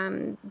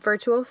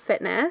virtual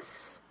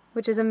fitness,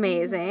 which is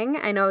amazing.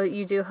 I know that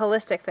you do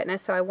holistic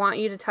fitness, so I want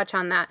you to touch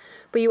on that.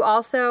 But you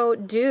also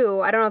do,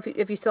 I don't know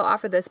if you still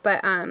offer this,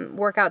 but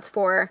workouts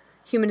for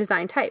human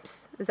design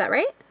types. Is that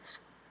right?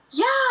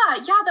 Yeah,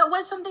 that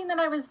was something that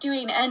I was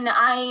doing, and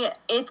I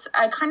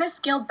kind of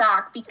scaled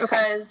back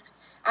because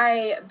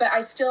I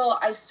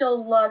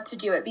still love to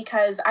do it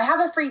because I have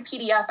a free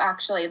PDF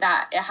actually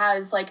that it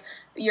has like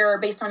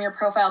based on your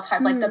profile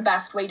type, like the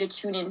best way to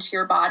tune into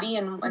your body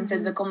and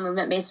physical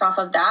movement based off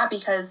of that,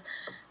 because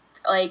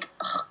like,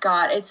 oh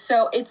God, it's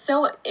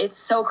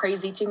so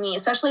crazy to me,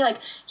 especially like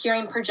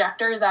hearing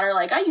projectors that are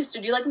like, I used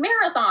to do like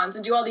marathons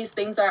and do all these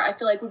things that I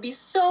feel like would be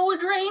so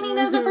draining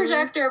as a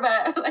projector,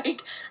 but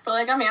like for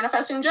like a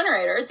manifesting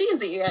generator, it's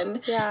easy.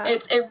 And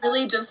it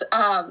really just, but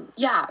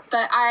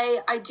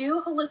I do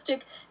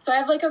holistic. So I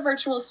have like a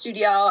virtual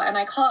studio and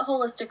I call it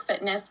Holistic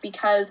Fitness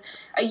because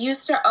I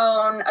used to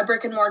own a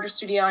brick and mortar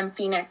studio in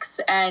Phoenix,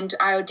 and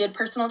I did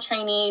personal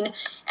training,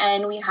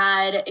 and we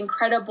had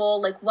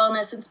incredible like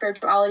wellness and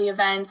spirituality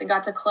events, and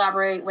got to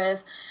collaborate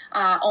with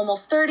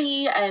Almost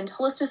 30 and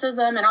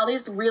Holisticism and all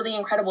these really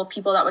incredible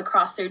people that would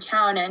cross through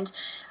town. And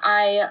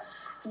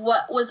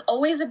what was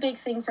always a big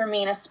thing for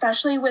me, and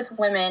especially with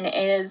women,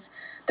 is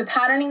the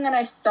patterning that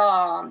I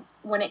saw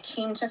when it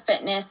came to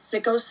fitness.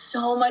 It goes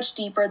so much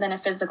deeper than a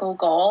physical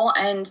goal.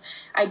 And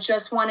I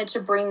just wanted to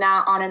bring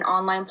that on an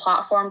online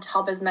platform to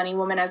help as many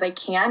women as I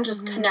can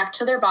just connect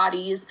to their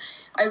bodies.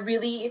 I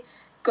really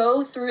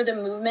go through the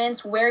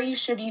movements, where you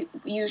should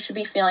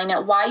be feeling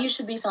it, why you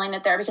should be feeling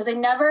it there. Because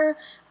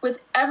with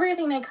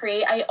everything I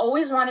create, I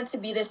always want it to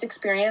be this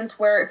experience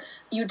where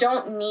you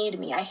don't need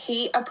me. I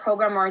hate a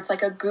program where it's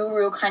like a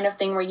guru kind of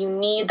thing where you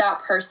need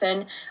that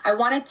person. I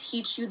want to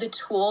teach you the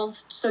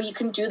tools so you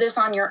can do this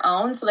on your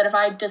own, so that if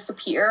I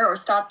disappear or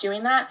stop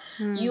doing that,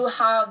 you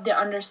have the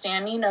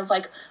understanding of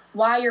like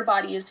why your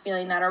body is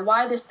feeling that or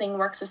why this thing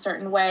works a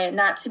certain way. And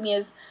that to me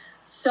is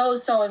so,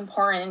 so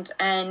important.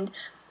 And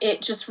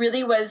it just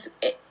really was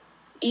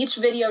each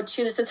video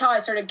too. This is how I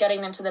started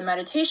getting into the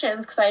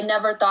meditations, because I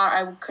never thought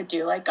I could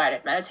do like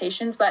guided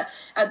meditations. But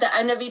at the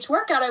end of each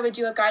workout, I would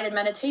do a guided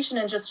meditation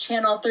and just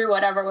channel through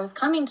whatever was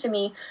coming to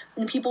me.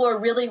 And people were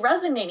really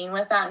resonating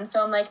with that. And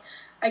so I'm like,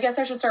 I guess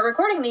I should start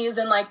recording these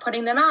and like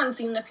putting them out and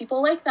seeing if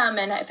people like them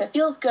and if it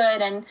feels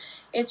good. And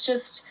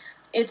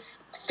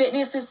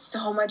fitness is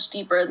so much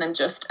deeper than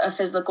just a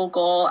physical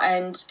goal.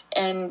 And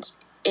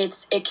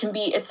it's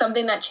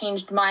something that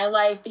changed my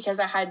life, because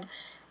I had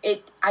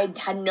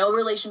no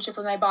relationship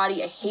with my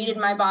body. I hated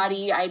my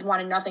body. I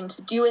wanted nothing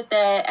to do with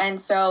it. And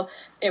so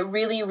it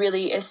really,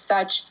 really is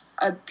such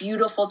a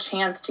beautiful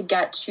chance to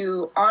get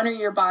to honor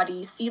your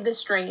body, see the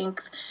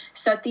strength,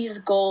 set these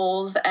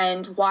goals,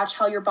 and watch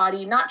how your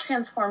body not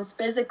transforms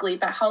physically,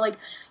 but how like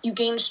you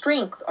gain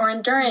strength or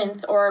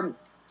endurance or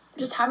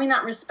just having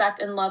that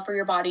respect and love for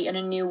your body in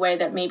a new way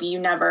that maybe you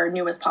never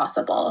knew was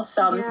possible.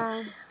 So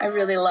I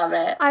really love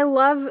it. I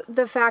love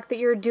the fact that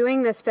you're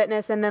doing this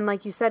fitness and then,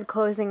 like you said,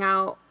 closing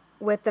out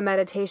with the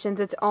meditations.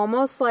 It's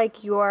almost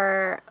like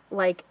you're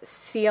like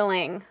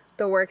sealing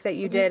the work that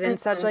you did in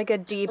such like a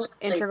deep,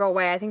 integral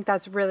way. I think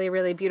that's really,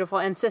 really beautiful.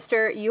 And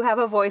sister, you have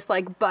a voice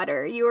like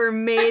butter. You were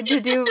made to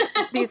do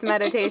these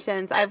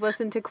meditations. I've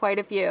listened to quite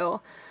a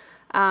few.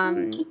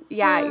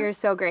 Yeah, you're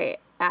so great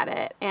at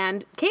it.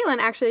 And Caitlin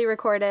actually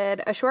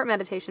recorded a short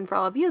meditation for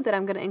all of you that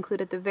I'm going to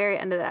include at the very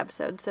end of the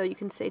episode, so you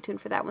can stay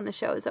tuned for that when the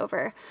show is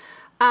over.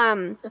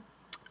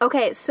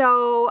 Okay,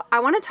 so I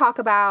want to talk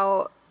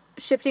about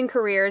shifting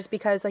careers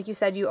because, like you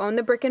said, you own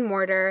the brick and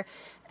mortar,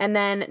 and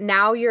then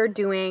now you're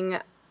doing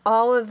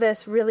all of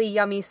this really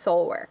yummy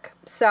soul work.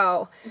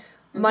 So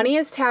money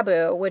is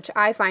taboo, which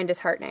I find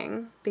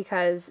disheartening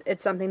because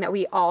it's something that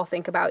we all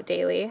think about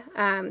daily.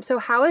 So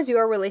how has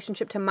your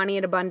relationship to money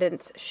and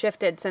abundance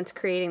shifted since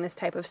creating this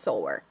type of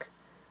soul work?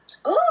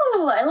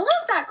 Ooh, I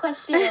love that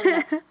question.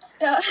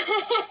 So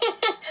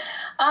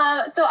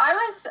I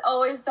was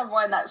always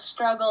someone that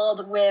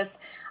struggled with,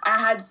 I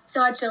had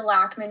such a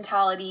lack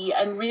mentality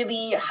and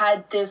really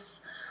had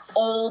this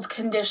old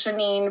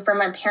conditioning from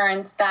my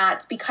parents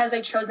that because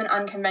I chose an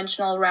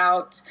unconventional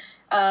route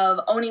of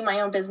owning my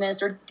own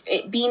business or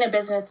it being a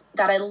business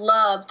that I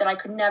loved, that I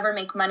could never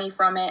make money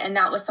from it. And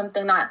that was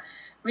something that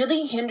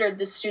really hindered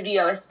the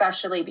studio,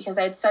 especially because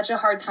I had such a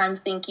hard time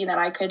thinking that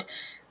I could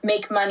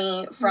make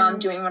money from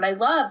doing what I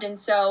loved. And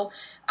so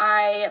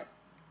I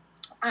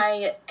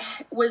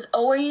was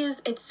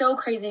always, it's so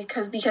crazy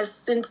because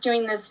since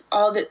doing this,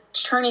 all the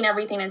turning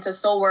everything into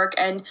soul work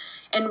and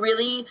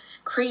really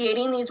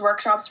creating these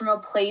workshops from a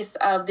place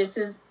of this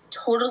is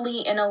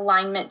totally in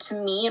alignment to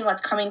me and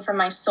what's coming from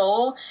my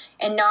soul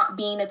and not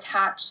being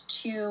attached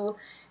to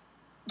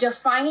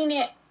defining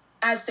it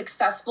as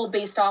successful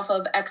based off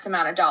of X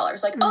amount of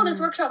dollars. Like, oh, this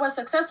workshop was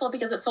successful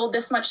because it sold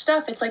this much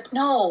stuff. It's like,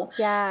 no,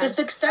 the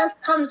success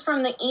comes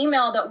from the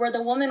email that where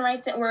the woman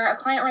writes it, where a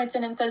client writes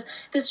in and says,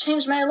 this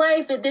changed my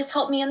life. This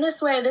helped me in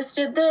this way. This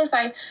did this.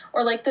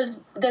 Or like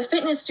the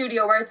fitness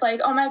studio where it's like,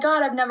 oh my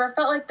God, I've never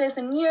felt like this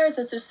in years.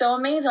 This is so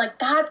amazing. Like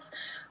that's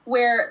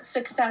where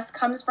success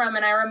comes from.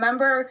 And I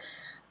remember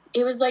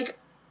it was like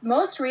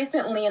most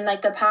recently in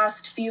like the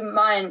past few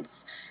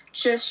months,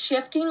 just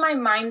shifting my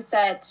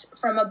mindset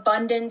from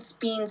abundance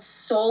being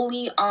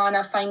solely on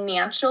a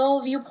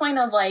financial viewpoint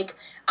of like,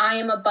 I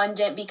am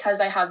abundant because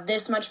I have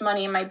this much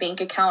money in my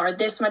bank account or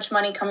this much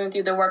money coming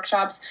through the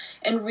workshops,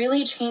 and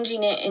really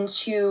changing it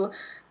into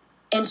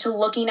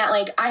looking at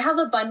like, I have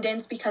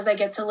abundance because I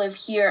get to live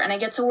here and I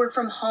get to work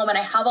from home and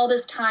I have all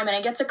this time and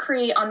I get to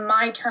create on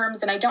my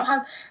terms and I don't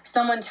have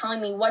someone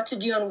telling me what to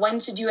do and when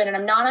to do it, and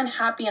I'm not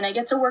unhappy, and I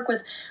get to work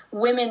with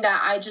women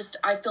that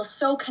I feel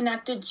so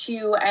connected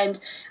to, and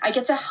I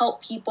get to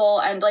help people,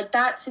 and like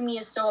that to me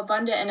is so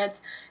abundant. And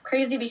it's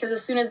crazy because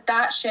as soon as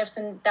that shifts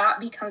and that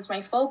becomes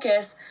my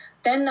focus,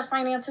 then the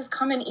finances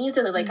come in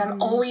easily. Like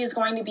I'm always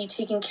going to be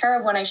taken care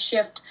of when I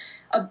shift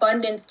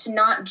abundance to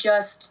not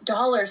just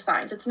dollar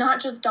signs. It's not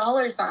just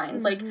dollar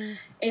signs. Like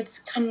it's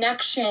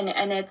connection,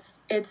 and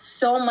it's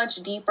so much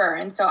deeper.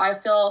 And so I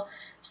feel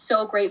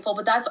so grateful,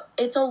 but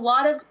it's a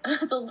lot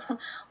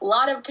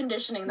of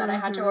conditioning that I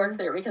had to work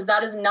through, because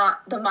that is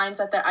not the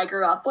mindset that I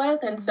grew up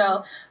with. And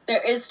so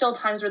there is still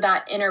times where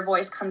that inner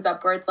voice comes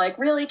up where it's like,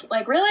 really,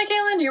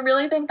 Caitlin, do you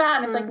really think that?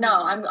 And it's like,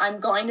 no, I'm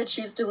going to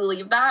choose to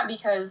believe that,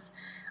 because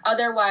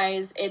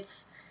otherwise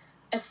it's,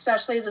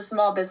 especially as a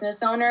small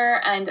business owner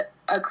and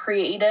a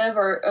creative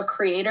or a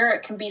creator,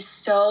 it can be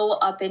so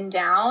up and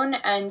down.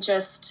 And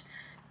just,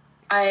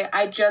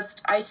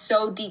 I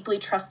so deeply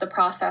trust the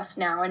process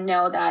now and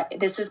know that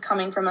this is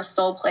coming from a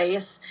soul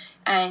place,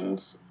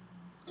 and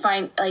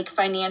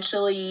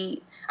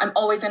financially, I'm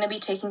always going to be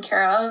taken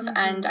care of,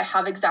 and I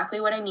have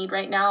exactly what I need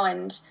right now.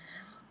 And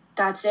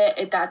that's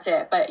it.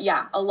 But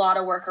yeah, a lot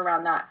of work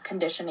around that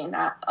conditioning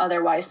that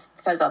otherwise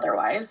says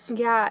otherwise.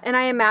 Yeah. And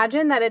I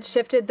imagine that it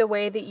shifted the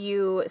way that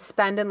you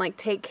spend and like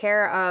take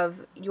care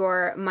of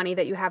your money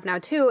that you have now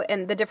too.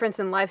 And the difference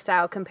in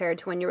lifestyle compared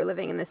to when you were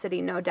living in the city,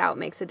 no doubt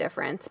makes a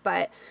difference.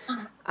 But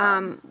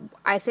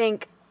I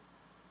think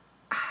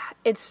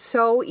it's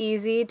so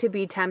easy to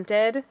be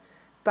tempted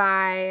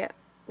by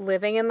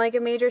living in like a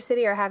major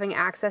city or having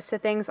access to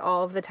things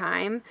all of the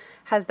time.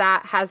 Has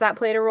that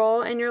played a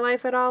role in your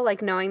life at all?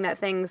 Like knowing that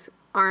things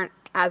aren't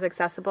as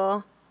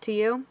accessible to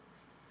you?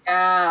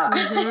 Yeah.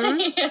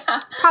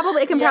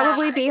 It can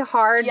probably be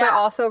hard, but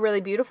also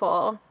really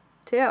beautiful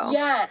too.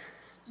 Yes.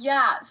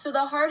 Yeah. So the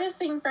hardest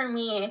thing for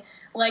me,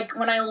 like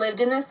when I lived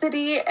in the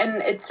city,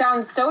 and it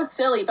sounds so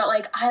silly, but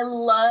like I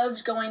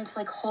loved going to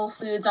like Whole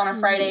Foods on a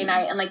Friday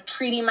night and like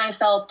treating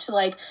myself to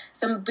like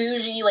some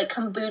bougie like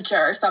kombucha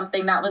or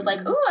something that was like,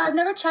 ooh, I've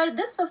never tried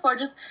this before.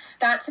 Just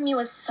that to me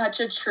was such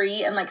a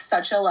treat and like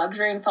such a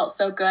luxury and felt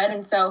so good.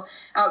 And so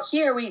out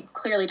here, we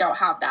clearly don't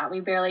have that. We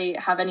barely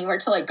have anywhere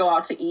to like go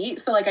out to eat.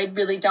 So like I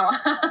really don't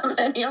have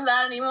any of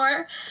that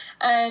anymore.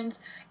 And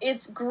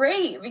it's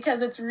great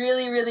because it's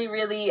really, really,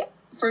 really,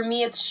 for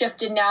me, it's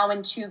shifted now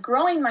into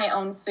growing my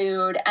own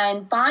food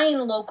and buying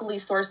locally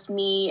sourced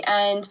meat.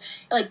 And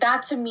like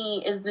that to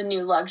me is the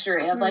new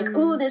luxury of like,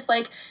 ooh, this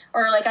like,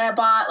 or like I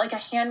bought like a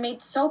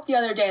handmade soap the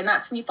other day, and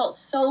that to me felt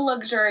so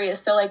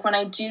luxurious. So like when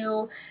I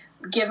do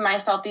give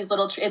myself these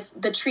little treats,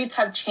 the treats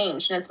have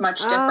changed and it's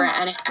much different,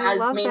 and it has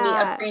made me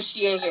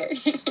appreciate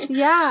it.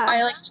 Yeah.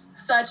 I like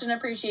such an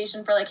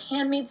appreciation for like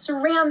handmade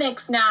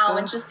ceramics now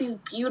and just these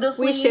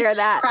beautifully we share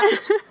that.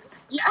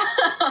 Yeah.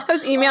 I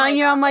was emailing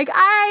you. I'm like,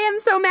 I am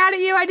so mad at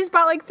you. I just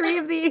bought like 3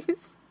 of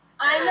these.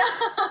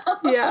 I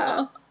know.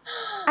 Yeah.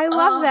 I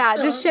love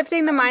that. Just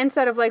shifting the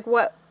mindset of like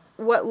what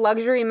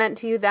luxury meant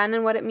to you then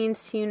and what it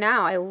means to you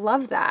now. I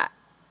love that.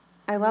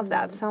 I love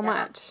that so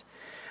much.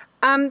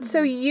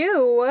 So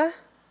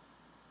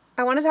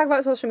I want to talk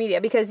about social media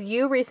because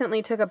you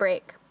recently took a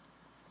break.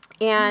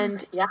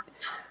 And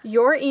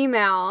your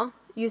email,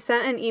 you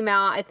sent an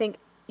email, I think,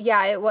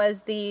 it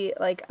was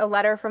a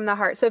letter from the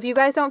heart. So if you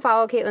guys don't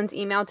follow Caitlin's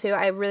email too,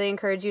 I really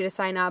encourage you to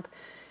sign up.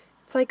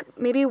 It's like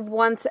maybe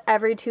once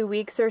every 2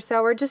 weeks or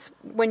so, or just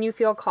when you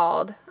feel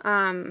called.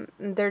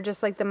 They're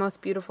just like the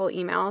most beautiful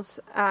emails.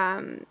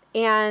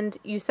 And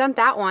you sent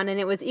that one, and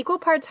it was equal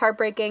parts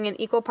heartbreaking and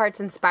equal parts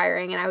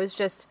inspiring. And I was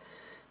just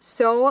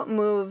so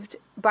moved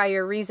by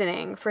your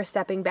reasoning for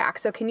stepping back.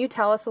 So can you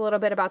tell us a little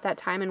bit about that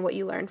time and what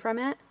you learned from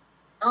it?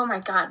 Oh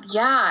my God.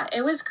 Yeah,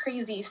 it was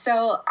crazy.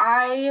 So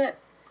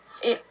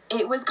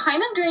it was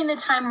kind of during the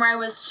time where I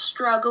was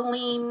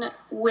struggling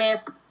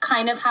with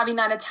kind of having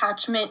that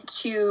attachment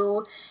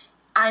to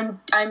I'm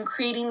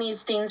creating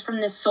these things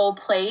from this soul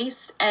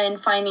place, and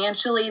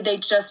financially they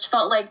just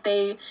felt like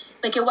it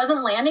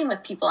wasn't landing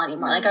with people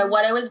anymore. Mm-hmm.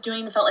 What I was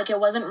doing felt like it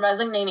wasn't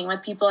resonating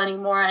with people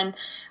anymore. And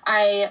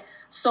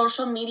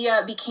social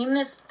media became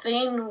this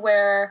thing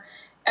where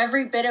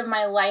every bit of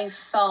my life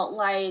felt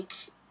like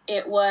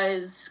it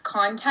was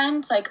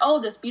content, like, oh,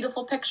 this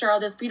beautiful picture, oh,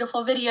 this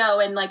beautiful video.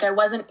 And like, I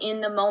wasn't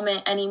in the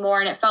moment anymore.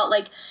 And it felt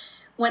like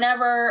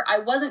whenever I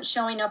wasn't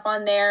showing up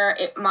on there,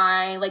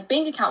 my like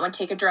bank account would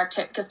take a direct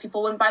hit because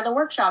people wouldn't buy the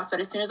workshops.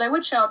 But as soon as I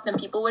would show up, then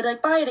people would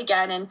like buy it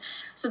again. And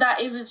so that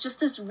it was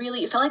just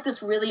it felt like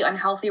this really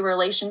unhealthy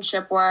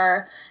relationship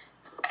where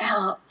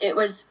I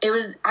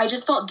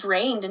just felt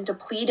drained and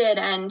depleted.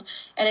 And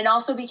it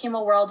also became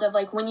a world of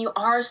like, when you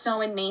are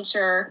so in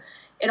nature,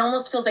 it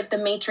almost feels like the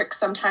Matrix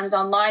sometimes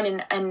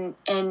online, and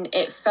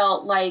it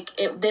felt like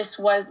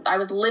I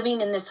was living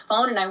in this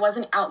phone and I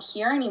wasn't out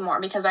here anymore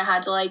because I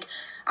have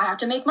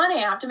to make money,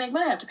 I have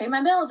to pay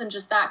my bills, and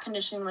just that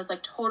conditioning was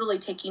like totally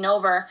taking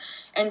over.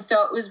 And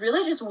so it was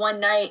really just one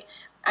night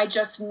I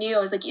just knew, I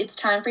was like, it's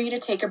time for you to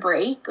take a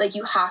break. Like,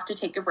 you have to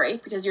take a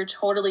break because you're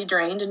totally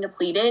drained and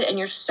depleted and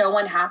you're so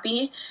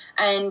unhappy,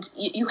 and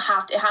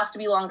it has to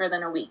be longer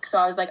than a week. So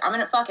I was like, I'm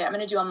going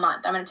to do a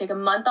month. I'm going to take a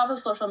month off of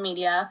social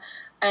media.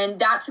 And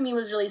that to me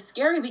was really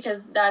scary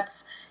because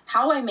that's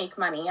how I make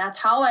money. That's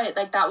how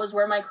that was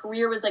where my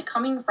career was like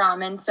coming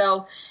from. And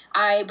so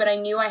but I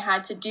knew I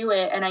had to do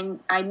it. And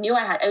I knew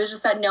it was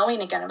just that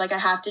knowing again, like, I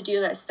have to do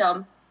this.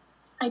 So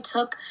I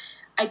took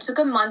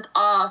a month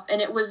off, and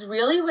it was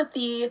really with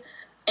the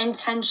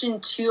intention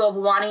too of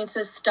wanting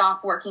to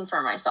stop working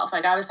for myself.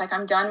 Like, I was like,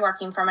 I'm done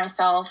working for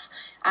myself.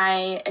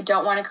 I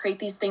don't want to create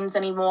these things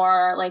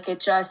anymore. Like,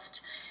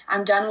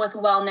 I'm done with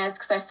wellness,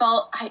 because I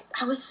felt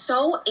I was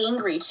so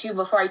angry too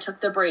before I took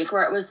the break,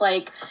 where it was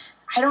like,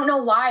 I don't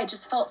know why, I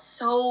just felt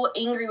so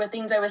angry with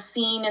things I was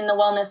seeing in the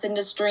wellness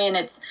industry. And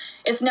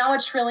it's now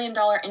 $1 trillion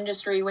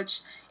industry, which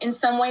in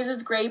some ways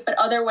is great, but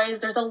other ways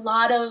there's a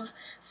lot of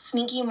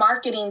sneaky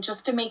marketing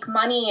just to make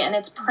money, and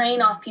it's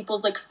preying off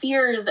people's like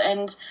fears.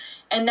 And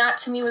that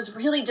to me was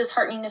really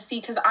disheartening to see,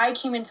 because I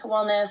came into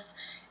wellness,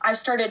 I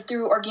started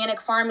through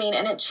organic farming,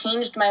 and it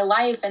changed my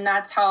life. And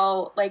that's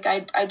how, like,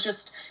 I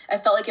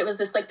felt like it was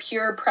this like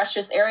pure,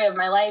 precious area of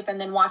my life. And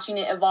then watching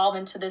it evolve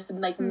into this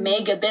like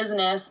mega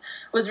business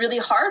was really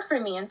hard for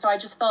me. And so I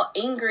just felt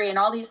angry and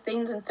all these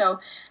things. And so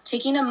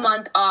taking a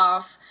month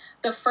off,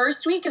 the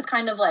first week is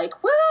kind of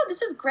like, woo,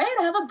 this is great.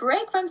 I have a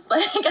break from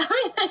like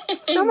everything.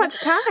 So much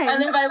time.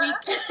 And then by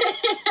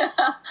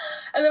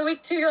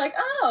week 2, you're like,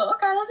 oh,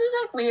 okay, this is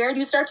like weird.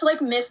 You start to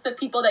like miss the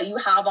people that you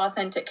have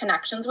authentic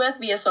connections with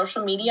via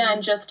social media,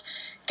 and just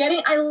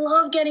I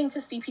love getting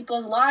to see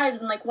people's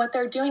lives and like what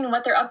they're doing and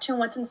what they're up to and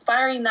what's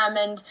inspiring them.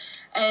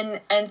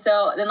 And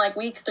so then like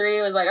week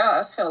 3 was like, oh,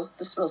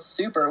 this feels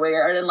super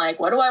weird. And like,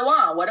 what do I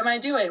want? What am I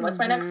doing? What's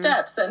my next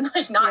steps? And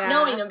like not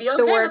knowing, and be okay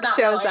the work with that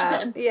shows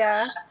knowing. up.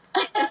 Yeah.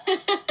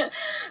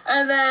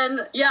 and then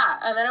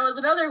it was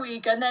another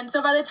week. And then,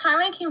 so by the time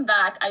I came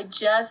back, I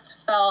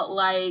just felt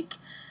like,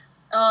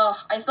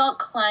 I felt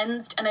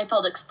cleansed, and I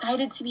felt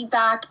excited to be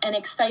back and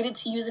excited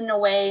to use it in a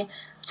way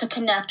to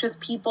connect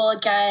with people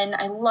again.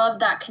 I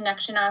love that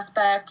connection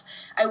aspect.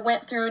 I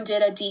went through and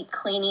did a deep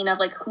cleaning of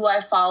like who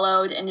I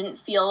followed, and didn't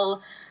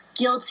feel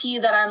guilty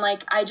that I'm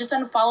like, I just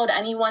unfollowed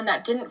anyone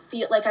that didn't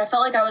feel like, I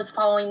felt like I was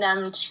following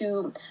them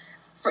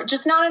for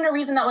just not in a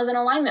reason that was in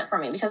alignment for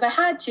me, because I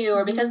had to,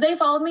 or because they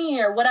followed me,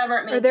 or whatever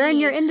it may be. Or they're in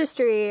your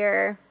industry,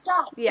 or...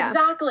 Yes,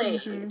 exactly.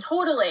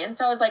 Totally. And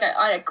so I was like,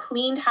 I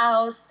cleaned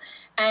house,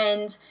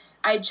 and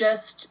I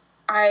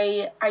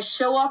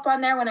show up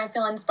on there when I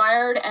feel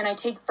inspired, and I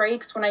take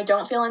breaks when I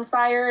don't feel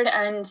inspired.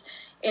 And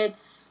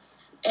it's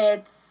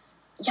the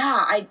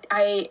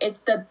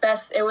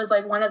best. It was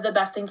like one of the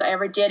best things I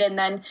ever did. And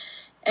then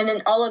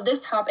all of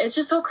this happened. It's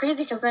just so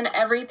crazy, because then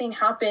everything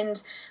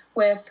happened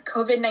with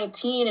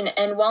COVID-19,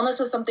 and wellness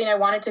was something I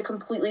wanted to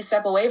completely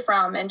step away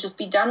from and just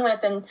be done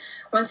with. And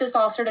once this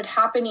all started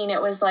happening,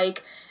 it was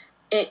like,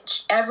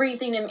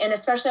 everything, and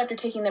especially after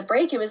taking the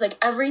break, it was like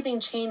everything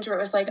changed, where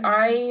it was like,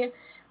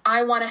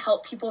 I want to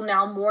help people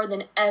now more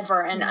than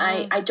ever. And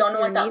I don't know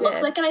what that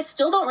looks like. And I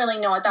still don't really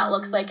know what that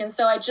looks like. And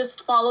so I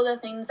just follow the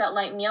things that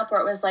light me up, where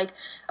it was like,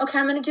 okay,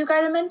 I'm going to do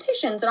guided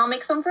meditations, and I'll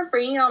make some for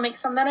free. You know, I'll make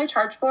some that I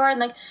charge for, and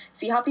like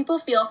see how people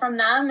feel from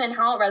them and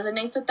how it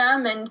resonates with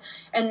them.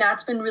 And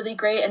that's been really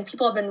great. And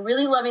people have been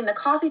really loving the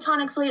coffee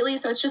tonics lately.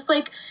 So it's just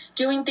like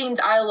doing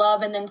things I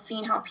love and then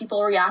seeing how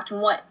people react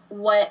and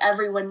what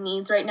everyone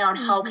needs right now, and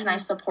how can I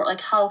support, like,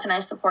 how can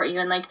I support you?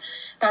 And like,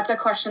 that's a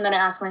question that I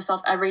ask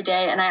myself every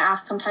day. And I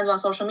ask sometimes on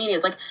social media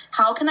is like,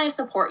 how can I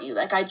support you?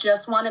 Like, I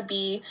just want to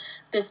be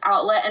this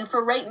outlet. And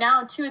for right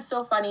now too, it's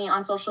so funny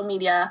on social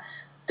media,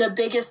 the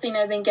biggest thing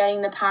I've been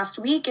getting the past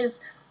week is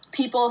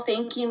people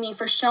thanking me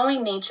for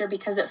showing nature,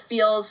 because it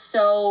feels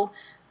so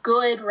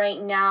good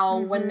right now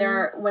when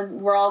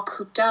we're all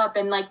cooped up.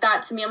 And like,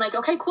 that to me, I'm like,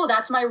 okay, cool,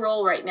 that's my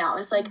role right now,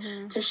 is like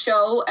to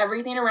show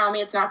everything around me.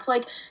 It's not to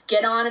like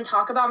get on and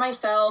talk about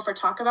myself or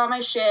talk about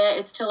my shit.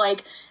 It's to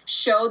like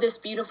show this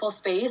beautiful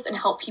space and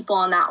help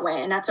people in that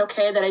way. And that's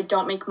okay that I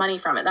don't make money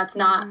from it. That's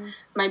not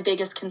my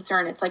biggest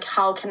concern. It's like,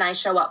 how can I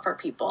show up for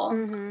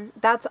people?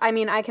 That's, I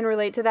mean, I can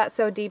relate to that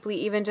so deeply,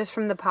 even just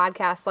from the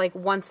podcast. Like,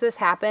 once this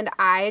happened,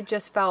 I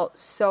just felt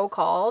so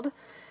called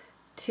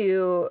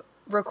to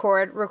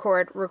record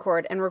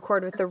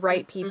with the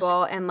right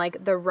people and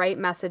like the right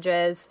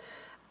messages.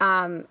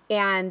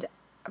 And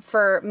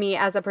for me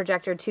as a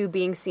projector too,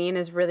 being seen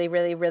is really,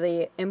 really,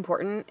 really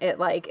important. It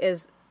like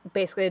is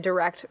basically a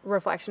direct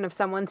reflection of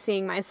someone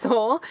seeing my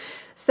soul.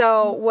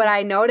 So what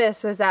I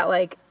noticed was that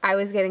like I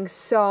was getting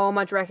so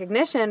much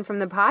recognition from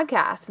the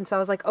podcast. And so I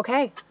was like,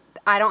 okay,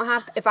 I don't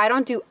have to, if I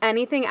don't do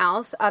anything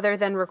else other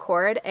than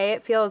record, A,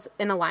 it feels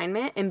in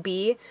alignment, and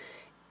B,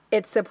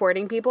 it's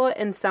supporting people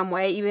in some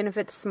way, even if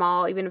it's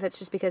small, even if it's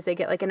just because they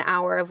get like an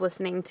hour of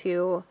listening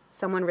to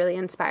someone really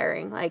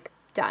inspiring. Like,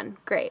 done.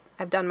 Great.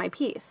 I've done my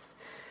piece.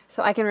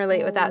 So I can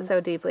relate with that so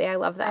deeply. I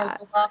love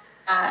that. I love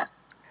that.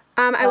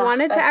 I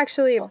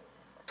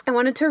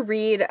wanted to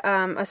read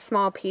a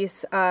small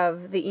piece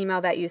of the email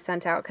that you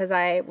sent out, because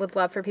I would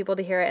love for people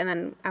to hear it, and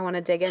then I want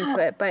to dig into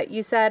it. But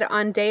you said,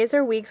 on days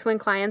or weeks when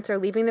clients are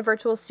leaving the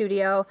virtual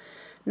studio,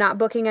 not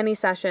booking any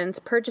sessions,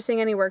 purchasing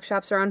any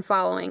workshops, or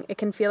unfollowing, it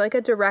can feel like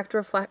a direct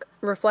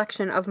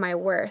reflection of my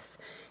worth,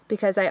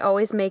 because I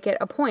always make it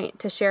a point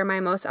to share my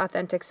most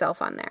authentic self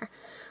on there.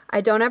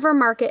 I don't ever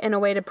market in a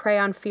way to prey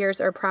on fears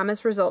or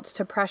promise results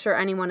to pressure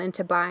anyone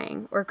into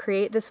buying, or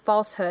create this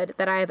falsehood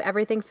that I have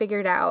everything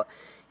figured out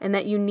and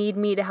that you need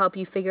me to help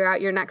you figure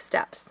out your next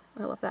steps.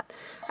 I love that.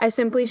 I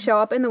simply show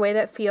up in the way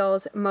that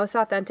feels most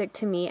authentic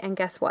to me, and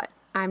guess what?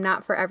 I'm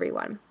not for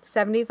everyone.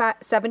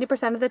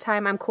 70% of the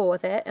time I'm cool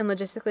with it and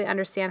logistically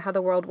understand how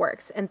the world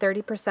works, and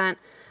 30%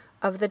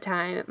 of the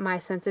time my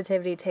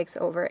sensitivity takes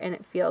over and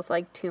it feels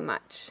like too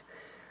much.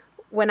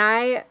 When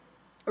I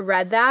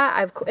read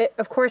that, it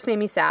of course made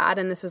me sad,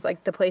 and this was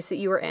like the place that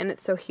you were in.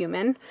 It's so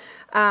human.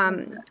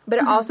 But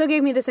it also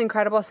gave me this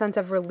incredible sense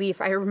of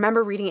relief. I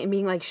remember reading it and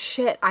being like,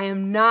 shit, I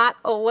am not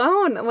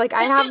alone. Like,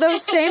 I have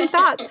those same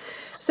thoughts.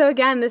 So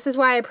again, this is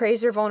why I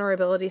praise your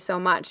vulnerability so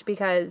much,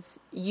 because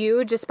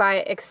you, just by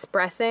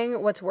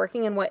expressing what's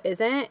working and what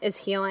isn't, is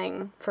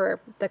healing for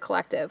the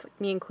collective,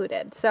 me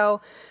included.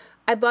 So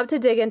I'd love to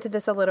dig into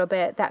this a little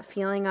bit, that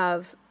feeling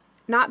of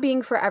not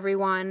being for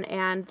everyone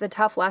and the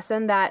tough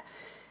lesson that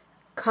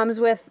comes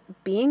with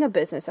being a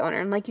business owner.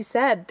 And like you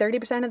said,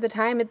 30% of the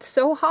time it's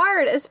so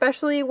hard,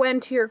 especially when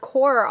to your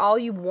core, all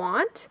you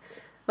want,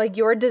 like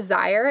your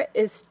desire,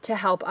 is to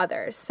help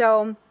others.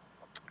 So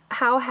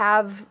how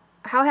have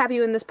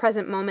you in this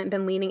present moment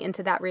been leaning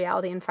into that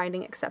reality and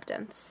finding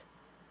acceptance?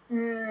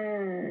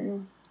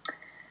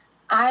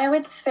 I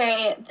would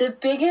say the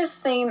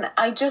biggest thing,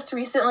 I just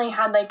recently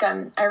had like,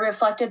 I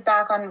reflected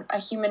back on a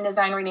human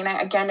design reading,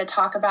 again, to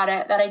talk about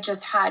it, that I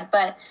just had,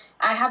 but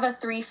I have a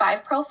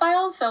 3-5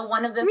 profile. So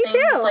one of the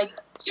things, like,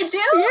 you do?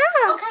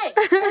 Yeah. Okay.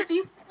 Because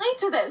you relate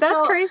to this.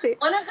 That's crazy.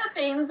 One of the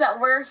things that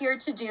we're here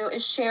to do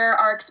is share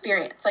our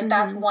experience. Like,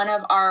 that's one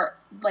of our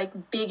like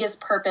biggest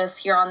purpose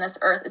here on this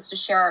earth, is to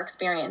share our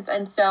experience.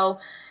 And so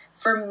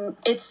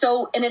it's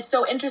so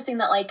interesting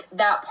that like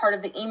that part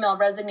of the email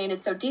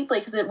resonated so deeply,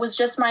 because it was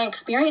just my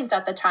experience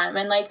at the time.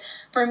 And like,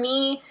 for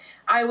me,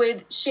 I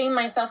would shame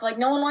myself, like,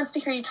 no one wants to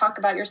hear you talk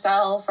about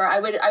yourself, or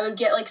I would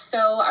get like,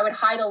 I would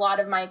hide a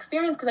lot of my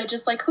experience, because I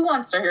just like, who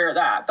wants to hear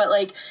that? But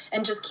like,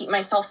 and just keep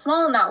myself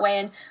small in that way,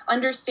 and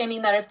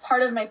understanding that as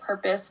part of my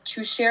purpose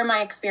to share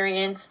my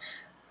experience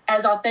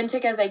as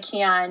authentic as I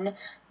can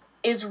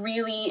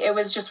it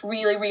was just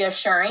really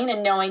reassuring,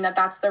 and knowing that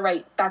that's the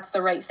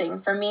right thing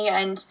for me.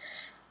 And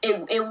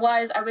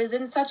I was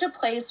in such a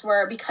place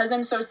where, because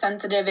I'm so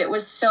sensitive,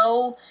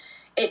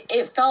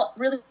 it felt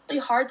really,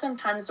 really hard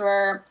sometimes,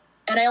 where,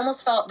 And I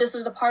almost felt this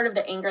was a part of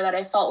the anger that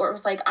I felt, where it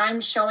was like, I'm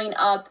showing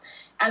up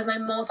as my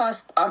most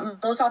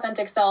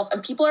authentic self,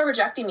 and people are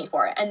rejecting me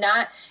for it. And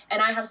I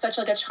have such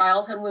like a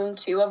childhood wound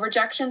too of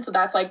rejection. So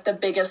that's like the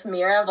biggest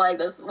mirror of like,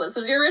 this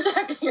is your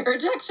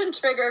rejection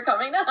trigger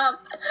coming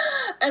up.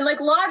 And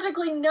like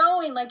logically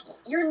knowing like,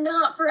 you're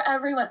not for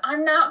everyone.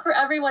 I'm not for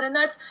everyone. And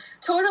that's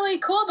totally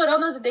cool. But on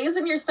those days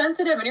when you're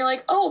sensitive and you're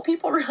like, oh,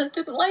 people really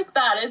didn't like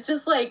that, it's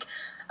just like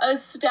a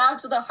stab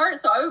to the heart.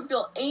 So I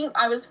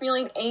was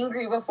feeling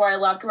angry before I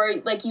left, where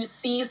like you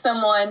see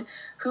someone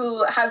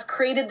who has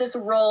created this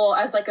role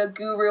as like a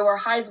guru or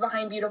hides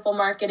behind beautiful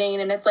marketing.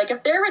 And it's like,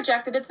 if they're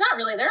rejected, they're not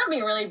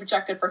being really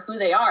rejected for who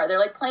they are. They're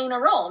like playing a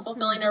role and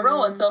fulfilling a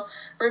role. And so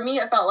for me,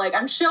 it felt like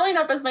I'm showing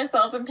up as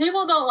myself and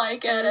people don't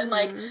like it. And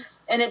like,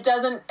 and it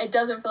doesn't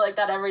feel like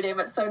that every day,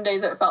 but some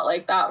days it felt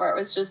like that, where it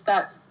was just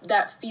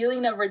that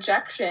feeling of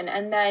rejection.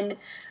 And then,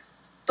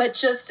 but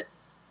just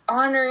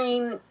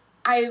honoring,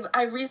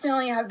 I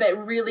recently have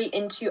been really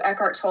into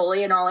Eckhart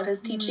Tolle and all of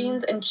his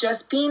teachings, and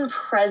just being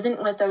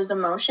present with those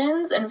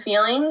emotions and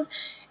feelings.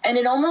 And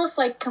it almost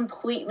like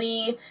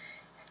it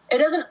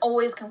doesn't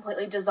always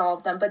completely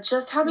dissolve them, but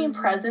just having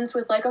presence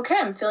with like, okay,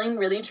 I'm feeling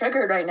really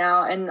triggered right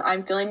now and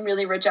I'm feeling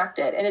really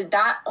rejected. And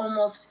that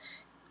almost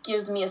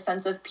gives me a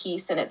sense of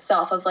peace in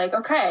itself of like,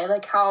 okay,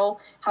 like how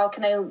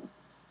can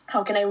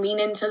I lean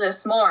into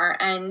this more?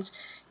 And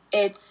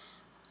it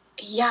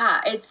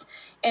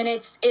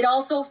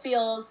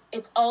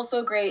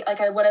also great. Like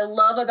what I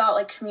love about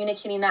like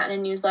communicating that in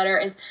a newsletter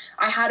is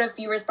I had a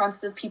few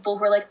responses of people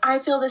who are like, I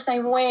feel the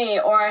same way.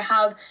 Or I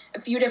have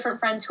a few different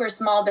friends who are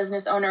small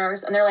business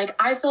owners and they're like,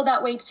 I feel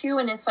that way too.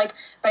 And it's like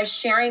by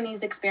sharing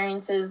these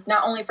experiences,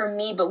 not only for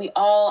me, but we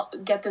all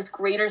get this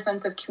greater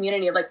sense of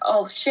community of like,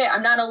 oh shit,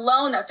 I'm not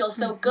alone. That feels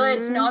so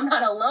good to know I'm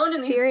not alone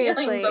in these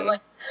feelings of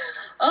like,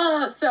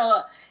 oh,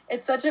 so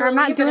it's such a relief. I'm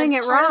not doing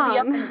it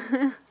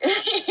wrong.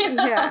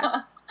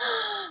 Yeah.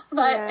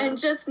 But and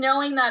just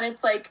knowing that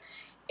it's like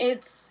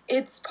it's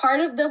part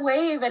of the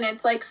wave, and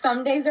it's like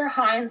some days are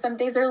high and some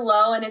days are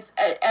low, and it's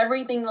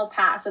everything will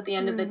pass at the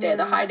end of the day.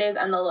 The high days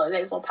and the low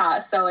days will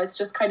pass. So it's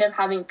just kind of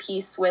having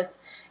peace with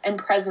and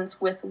presence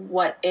with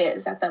what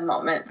is at the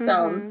moment.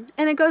 So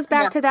and it goes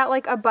back to that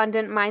like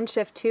abundant mind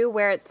shift too,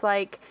 where it's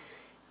like,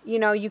 you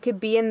know, you could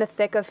be in the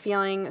thick of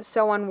feeling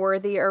so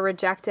unworthy or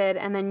rejected,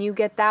 and then you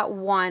get that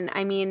one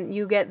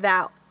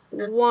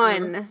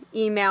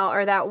email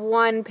or that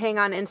one ping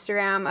on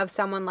Instagram of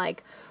someone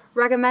like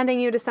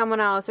recommending you to someone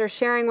else or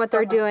sharing what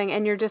they're doing,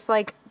 and you're just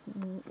like,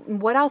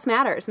 what else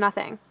matters?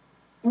 Nothing.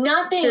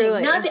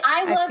 Truly.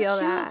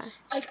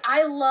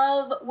 I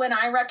love when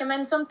I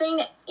recommend something,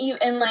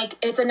 and like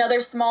it's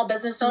another small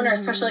business owner,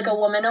 especially like a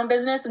woman-owned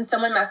business, and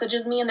someone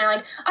messages me and they're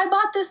like, I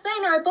bought this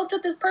thing or I booked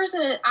with this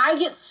person, and I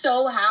get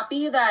so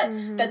happy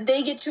that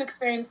they get to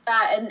experience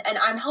that, and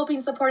I'm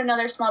helping support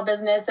another small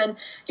business. And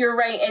you're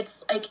right,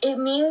 it's like it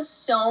means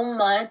so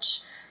much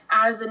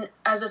as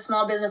a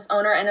small business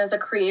owner and as a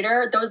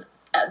creator, those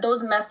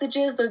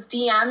messages, those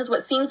DMs,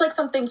 what seems like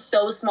something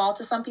so small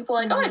to some people,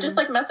 like, oh, I just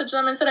like messaged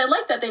them and said I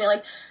like that thing. You're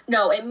like,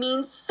 no, it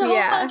means so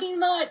fucking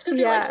much, because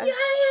you're like, yay,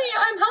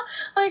 I'm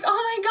like,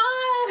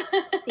 oh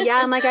my God.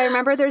 Yeah, and like I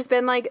remember there was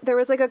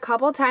like a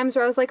couple times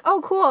where I was like, oh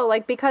cool,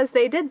 like because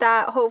they did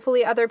that,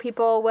 hopefully other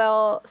people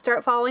will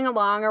start following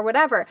along or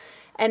whatever.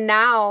 And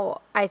now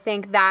I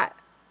think that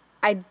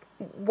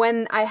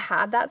when I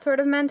had that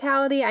sort of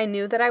mentality, I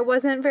knew that I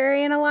wasn't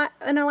very in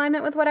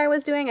alignment with what I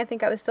was doing. I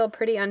think I was still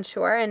pretty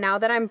unsure. And now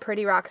that I'm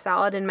pretty rock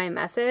solid in my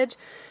message,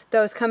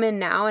 those come in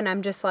now, and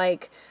I'm just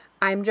like,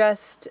 I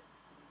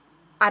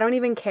don't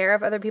even care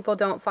if other people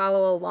don't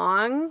follow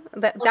along.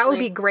 That would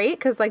be great,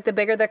 because like the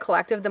bigger the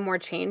collective, the more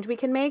change we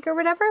can make or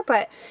whatever.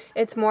 But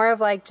it's more of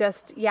like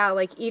just,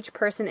 like each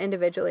person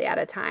individually at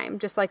a time,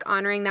 just like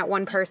honoring that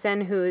one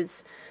person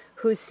who's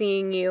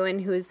seeing you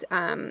and who's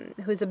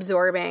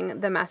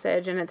absorbing the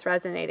message and it's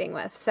resonating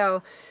with.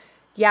 So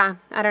yeah,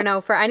 I don't know,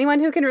 for anyone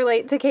who can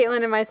relate to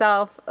Caitlin and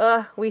myself,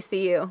 we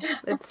see you.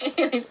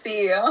 We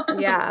see you.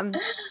 Yeah.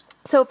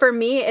 So for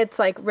me, it's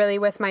like really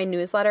with my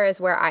newsletter is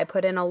where I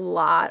put in a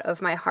lot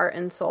of my heart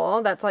and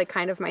soul. That's like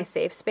kind of my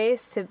safe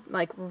space to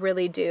like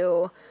really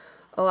do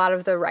a lot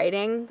of the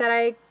writing that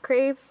I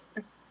crave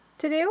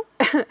to do.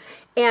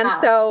 And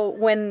so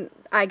when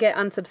I get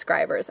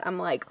unsubscribers, I'm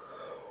like,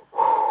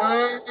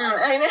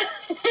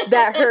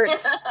 that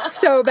hurts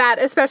so bad,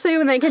 especially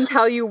when they can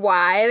tell you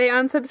why they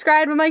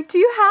unsubscribed. I'm like, do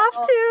you have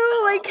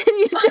to? Like, can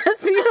you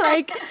just be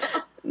like,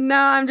 no,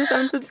 I'm just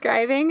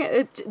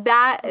unsubscribing?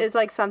 That is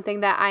like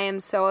something that I am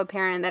so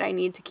apparent that I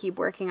need to keep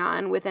working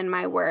on within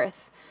my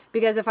worth,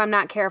 because if I'm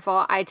not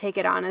careful, I take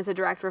it on as a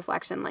direct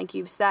reflection, like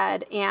you've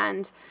said,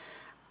 and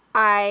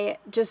I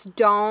just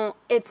don't,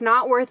 it's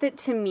not worth it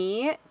to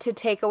me to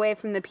take away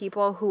from the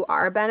people who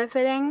are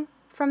benefiting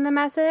from the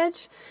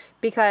message,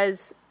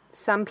 because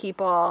some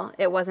people,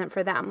 it wasn't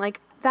for them.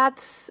 Like,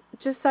 that's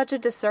just such a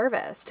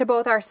disservice to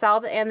both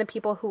ourselves and the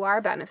people who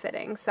are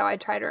benefiting. So I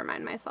try to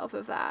remind myself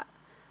of that.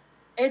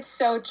 It's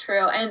so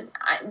true. And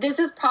this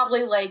is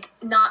probably like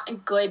not a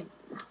good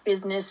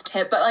business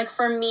tip, but like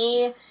for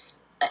me,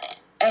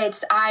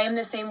 I am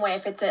the same way.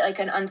 If it's like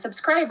an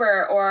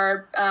unsubscriber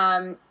or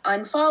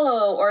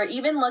unfollow, or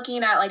even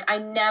looking at, like, I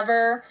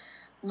never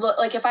look,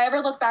 like, if I ever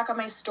look back on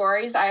my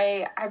stories,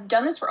 I've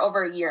done this for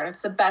over a year, and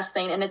it's the best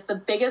thing, and it's the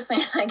biggest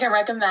thing I can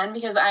recommend,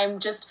 because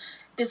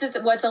this is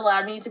what's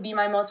allowed me to be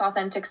my most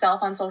authentic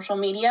self on social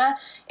media.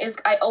 Is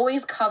I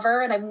always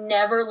cover, and I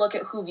never look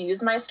at who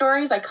views my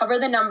stories. I cover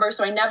the numbers,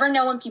 so I never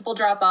know when people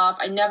drop off.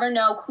 I never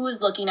know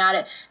who's looking at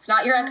it. It's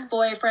not your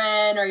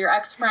ex-boyfriend or your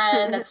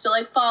ex-friend that's still,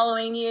 like,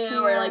 following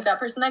you, or like that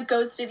person that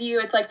ghosted you.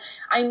 It's like,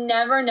 I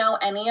never know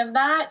any of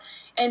that.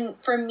 And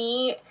for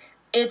me,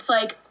 it's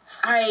like,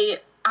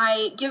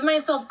 I give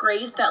myself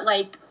grace that,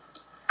 like,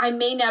 I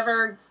may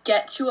never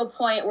get to a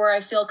point where I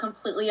feel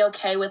completely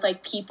okay with,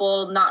 like,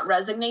 people not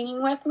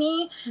resonating with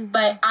me,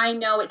 but I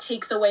know it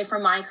takes away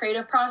from my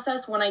creative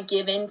process when I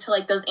give into,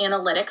 like, those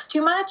analytics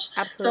too much.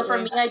 Absolutely. So for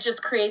me, I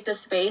just create this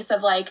space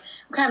of, like,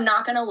 okay, I'm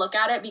not going to look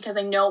at it, because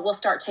I know it will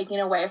start taking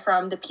away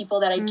from the people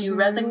that I do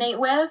resonate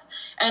with.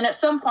 And at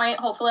some point,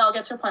 hopefully I'll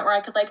get to a point where I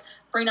could, like,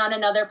 bring on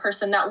another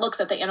person that looks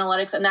at the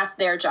analytics, and that's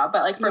their job.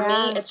 But, like, for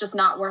me, it's just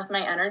not worth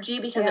my energy,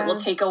 because it will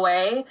take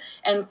away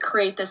and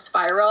create this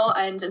spiral.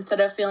 And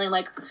instead of feeling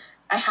like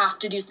I have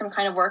to do some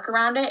kind of work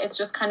around it, it's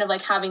just kind of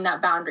like having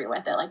that boundary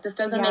with it. Like, this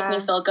doesn't make me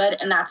feel good,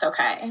 and that's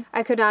okay.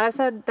 I could not have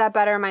said that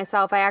better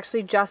myself. I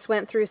actually just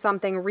went through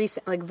something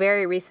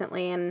very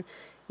recently. And,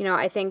 you know,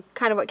 I think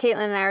kind of what Caitlin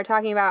and I are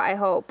talking about, I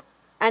hope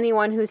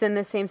anyone who's in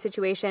the same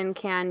situation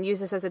can use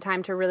this as a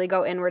time to really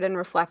go inward and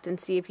reflect and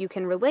see if you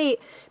can relate,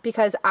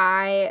 because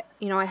I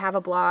have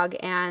a blog,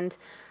 and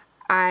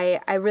I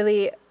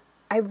really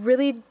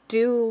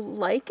do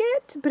like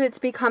it, but it's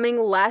becoming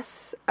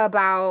less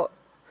about,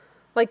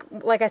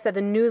 like I said,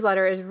 the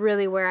newsletter is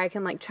really where I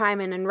can, like, chime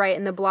in and write,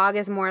 and the blog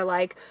is more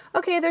like,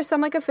 okay, there's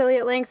some, like,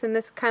 affiliate links, and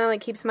this kind of,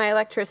 like, keeps my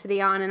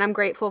electricity on, and I'm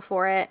grateful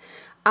for it.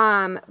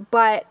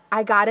 But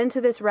I got into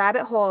this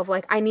rabbit hole of,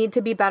 like, I need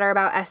to be better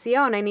about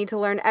SEO, and I need to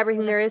learn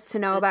everything there is to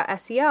know about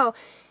SEO.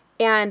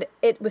 And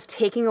it was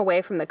taking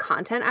away from the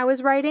content I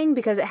was writing,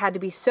 because it had to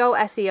be so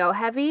SEO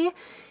heavy.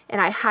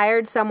 And I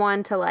hired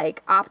someone to,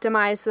 like,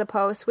 optimize the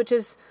post, which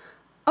is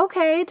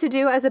okay to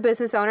do as a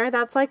business owner.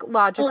 That's, like,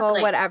 logical,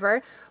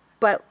 whatever.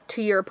 But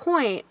to your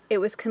point, it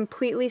was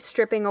completely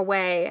stripping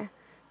away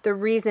the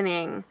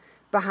reasoning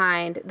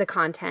behind the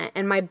content.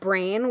 And my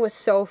brain was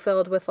so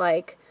filled with,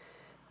 like,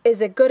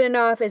 is it good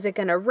enough? Is it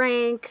going to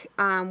rank?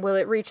 Will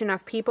it reach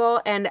enough people?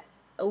 And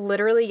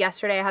literally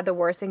yesterday I had the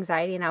worst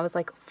anxiety, and I was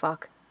like,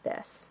 fuck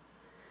this.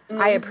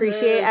 I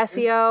appreciate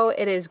SEO.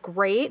 It is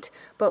great.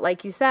 But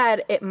like you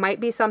said, it might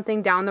be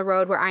something down the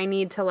road where I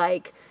need to,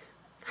 like,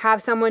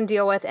 have someone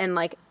deal with and,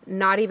 like,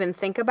 not even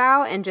think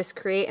about, and just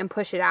create and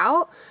push it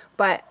out.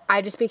 But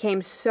I just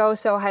became so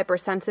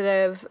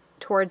hypersensitive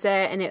towards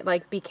it, and it,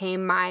 like,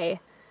 became my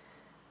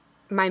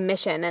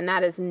mission, and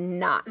that is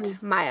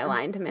not my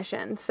aligned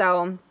mission.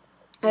 So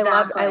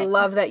I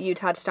love that you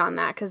touched on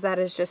that, because that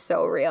is just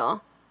so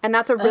real. And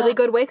that's a really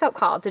good wake-up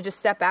call, to just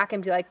step back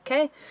and be like,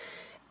 okay,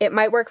 it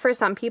might work for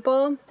some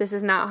people. This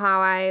is not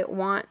how I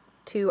want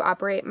to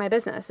operate my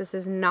business. This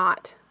is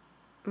not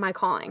my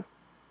calling.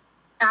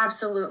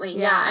 Absolutely.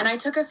 Yeah. And I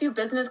took a few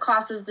business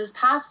classes this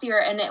past year,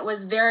 and it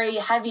was very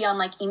heavy on,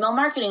 like, email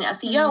marketing,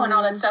 SEO, and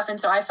all that stuff.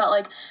 And so I felt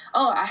like,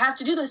 oh, I have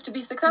to do this to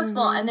be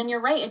successful. And then you're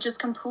right. It just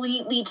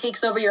completely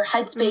takes over your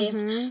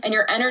headspace and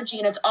your energy,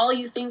 and it's all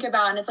you think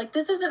about. And it's like,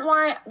 this is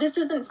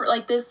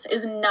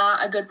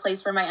not a good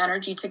place for my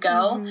energy to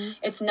go.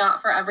 It's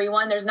not for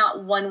everyone. There's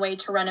not one way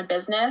to run a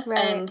business.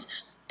 Right.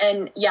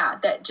 And yeah,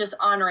 that just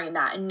honoring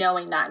that and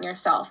knowing that in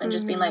yourself, and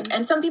just being like,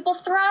 and some people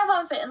thrive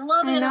off it and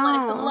love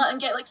analytics and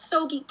get, like,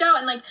 so geeked out,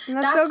 and, like,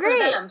 that's so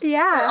great. For them.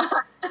 Yeah.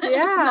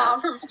 It's not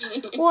for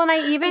me. Well, and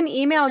I even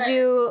emailed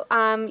you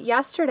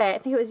yesterday. I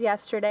think it was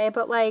yesterday,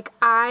 but, like,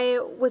 I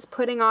was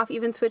putting off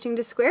even switching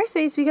to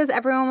Squarespace, because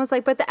everyone was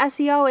like, but the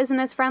SEO isn't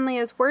as friendly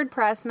as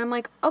WordPress. And I'm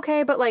like,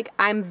 okay, but, like,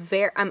 I'm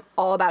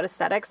all about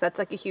aesthetics. That's,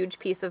 like, a huge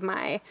piece of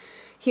my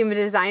human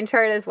design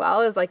chart as well,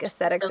 is, like,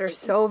 aesthetics are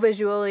so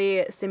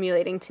visually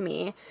stimulating to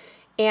me.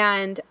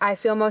 And I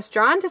feel most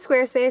drawn to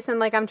Squarespace, and,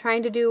 like, I'm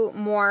trying to do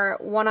more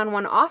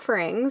one-on-one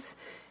offerings,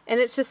 and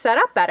it's just set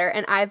up better.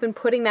 And I've been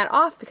putting that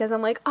off, because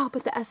I'm like, oh,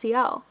 but the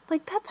SEO,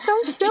 like, that's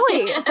so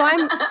silly. So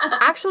I'm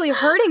actually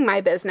hurting my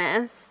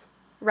business,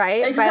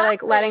 right? Exactly, by,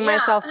 like, letting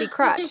myself be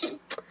crushed.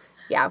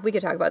 Yeah, we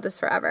could talk about this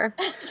forever.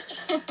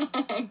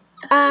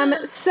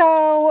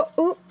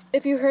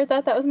 If you heard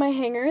that was my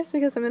hangers,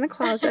 because I'm in a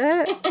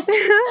closet.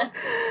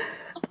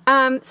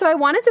 So I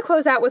wanted to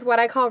close out with what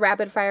I call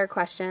rapid fire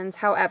questions.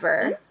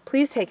 However,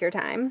 please take your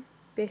time,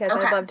 because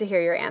I'd love to hear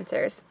your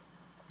answers.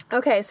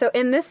 Okay, so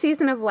in this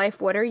season of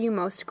life, what are you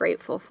most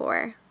grateful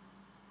for?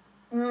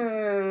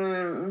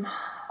 Oh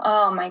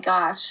my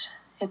gosh.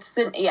 It's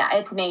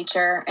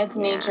nature. It's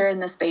nature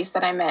in the space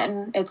that I'm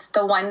in. It's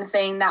the one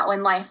thing that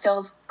when life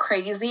feels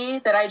crazy,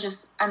 that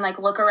I'm like,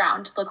 look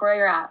around, look where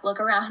you're at, look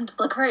around,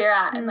 look where you're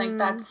at. And, like,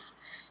 that's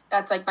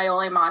like my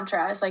only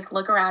mantra, is, like,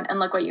 look around and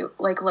look where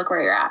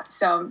you're at.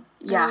 So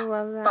yeah, I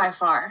love that. By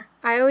far.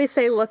 I always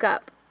say, look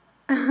up.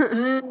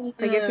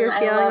 Like if you're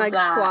feeling like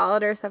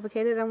swallowed or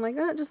suffocated, I'm like,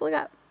 oh, just look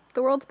up.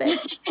 The world's big.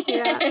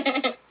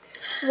 Yeah.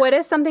 What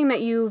is something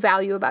that you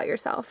value about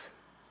yourself?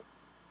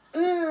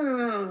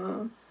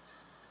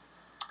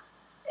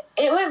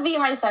 It would be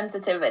my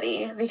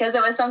sensitivity, because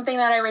it was something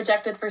that I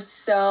rejected for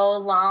so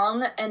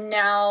long, and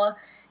now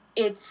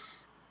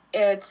it's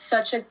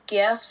such a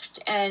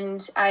gift,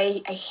 and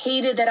I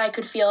hated that I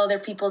could feel other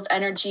people's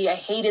energy. I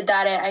hated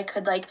that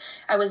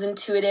I was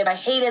intuitive. I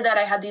hated that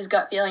I had these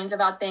gut feelings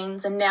about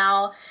things, and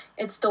now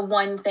it's the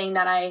one thing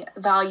that I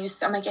value.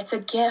 So I'm like, it's a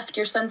gift.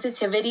 Your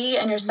sensitivity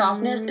and your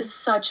softness is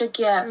such a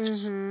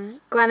gift.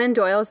 Glennon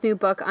Doyle's new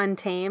book,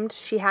 Untamed,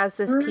 she has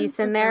this piece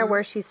in there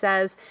where she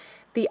says,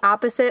 the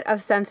opposite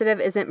of sensitive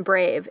isn't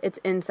brave, it's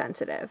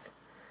insensitive.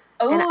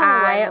 Ooh, and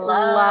I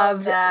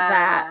loved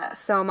that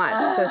so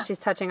much. So she's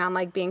touching on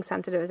like being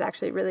sensitive is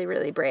actually really,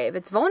 really brave.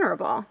 It's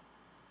vulnerable.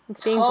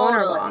 It's being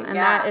vulnerable. And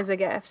that is a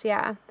gift.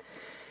 Yeah.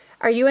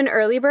 Are you an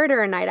early bird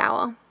or a night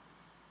owl?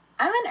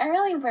 I'm an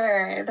early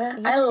bird.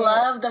 Okay. I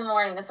love the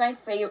morning. It's my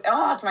favorite.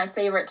 Oh, it's my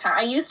favorite time.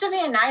 I used to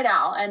be a night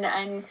owl,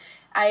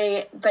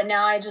 but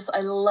now I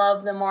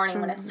love the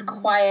morning when it's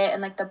quiet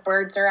and like the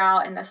birds are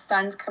out and the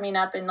sun's coming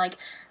up, and like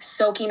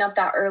soaking up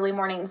that early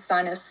morning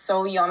sun is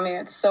so yummy.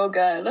 It's so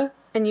good.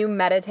 And you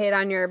meditate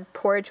on your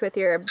porch with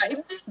your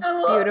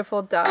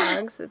beautiful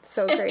dogs. It's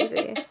so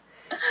crazy.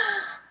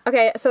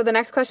 Okay, so the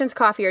next question is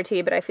coffee or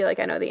tea, but I feel like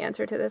I know the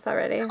answer to this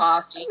already.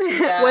 Coffee.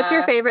 Yeah. What's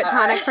your favorite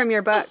tonic from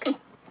your book?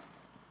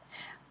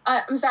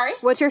 I'm sorry?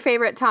 What's your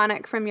favorite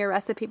tonic from your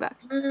recipe book?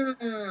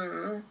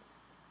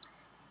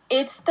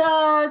 It's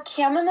the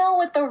chamomile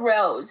with the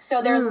rose.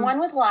 So there's one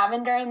with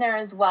lavender in there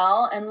as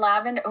well. And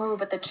lavender,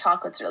 but the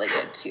chocolate's really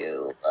good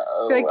too.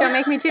 You're like, don't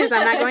make me choose.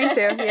 I'm not going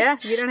to. Yeah,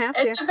 you don't have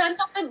to. It depends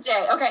on the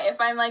day. Okay, if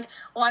I'm like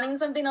wanting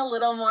something a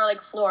little more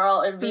like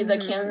floral, it'd be the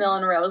chamomile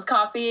and rose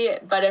coffee.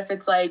 But if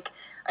it's like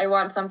I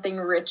want something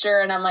richer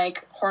and I'm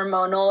like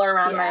hormonal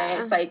around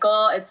my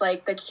cycle, it's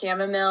like the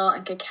chamomile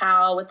and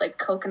cacao with like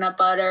coconut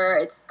butter.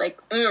 It's like,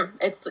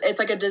 it's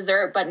like a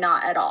dessert, but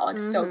not at all.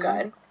 It's so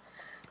good.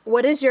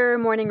 What is your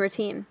morning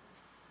routine?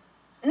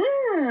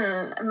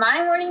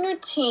 My morning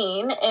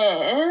routine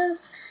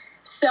is,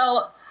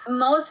 so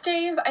most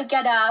days I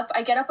get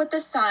up with the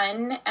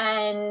sun,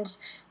 and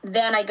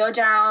then I go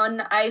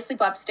down, I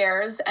sleep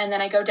upstairs, and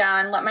then I go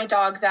down, let my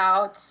dogs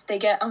out. They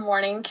get a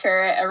morning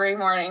carrot every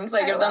morning, so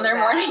I give them their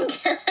morning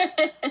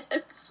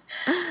carrots.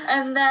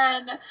 And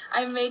then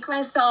I make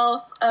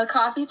myself a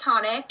coffee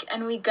tonic,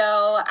 and we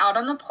go out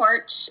on the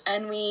porch,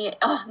 and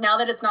now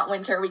that it's not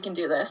winter, we can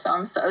do this.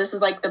 So this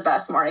is like the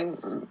best morning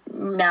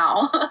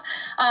now.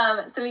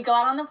 So we go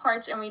out on the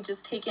porch, and we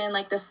just take in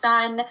like the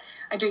sun.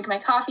 I drink my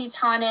coffee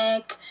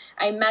tonic.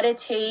 I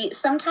meditate.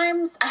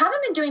 Sometimes I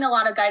haven't been doing a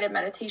lot of guided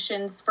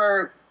meditations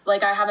for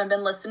like I haven't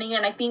been listening,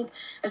 and I think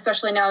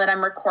especially now that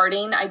I'm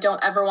recording, I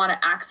don't ever want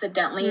to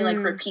accidentally like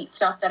repeat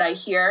stuff that I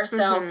hear.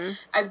 So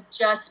I've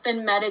just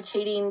been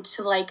meditating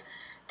to like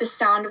the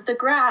sound of the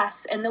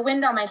grass and the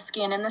wind on my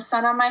skin and the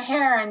sun on my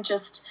hair, and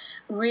just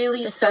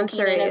really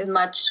soaking in as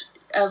much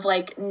of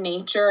like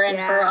nature and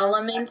her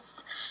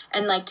elements,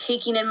 and like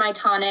taking in my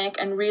tonic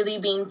and really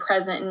being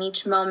present in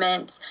each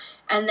moment.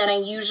 And then I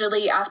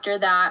usually, after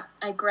that,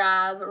 I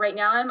grab, right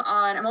now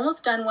I'm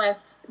almost done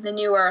with The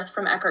New Earth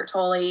from Eckhart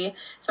Tolle.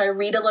 So I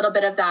read a little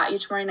bit of that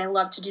each morning. I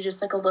love to do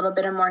just like a little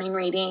bit of morning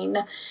reading.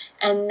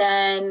 And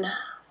then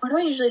what do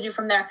I usually do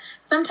from there?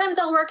 Sometimes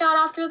I'll work out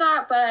after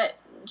that, but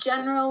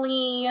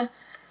generally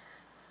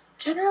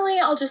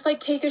I'll just like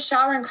take a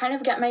shower and kind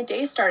of get my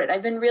day started.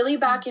 I've been really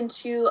back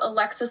into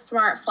Alexa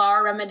Smart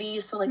flower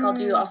remedies. So like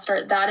I'll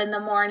start that in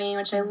the morning,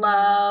 which I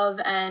love.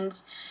 And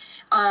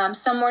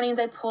some mornings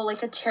I pull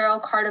like a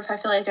tarot card if I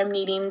feel like I'm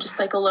needing just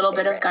like a little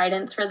bit of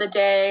guidance for the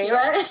day.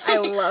 Yeah, I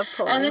love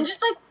pulling. And then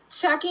just like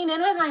checking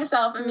in with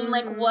myself. I mean,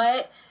 like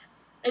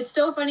it's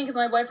so funny because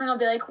my boyfriend will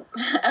be like,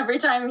 every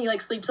time he like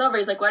sleeps over,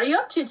 he's like, what are you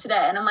up to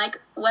today? And I'm like,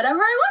 whatever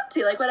I want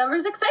to, like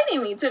whatever's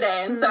exciting me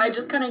today. And so I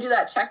just kind of do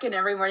that check-in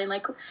every morning,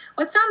 like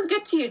what sounds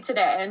good to you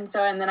today? And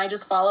then I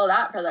just follow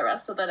that for the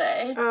rest of the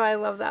day. Oh, I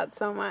love that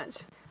so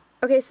much.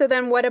 Okay, so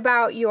then what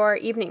about your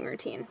evening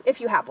routine,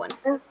 if you have one?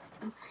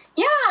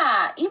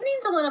 Yeah,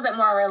 evening's a little bit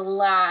more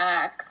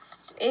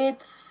relaxed. I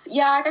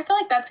feel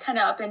like that's kind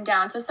of up and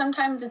down. So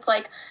sometimes it's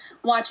like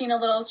watching a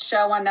little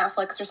show on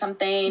Netflix or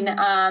something.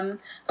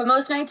 But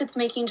most nights it's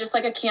making just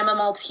like a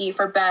chamomile tea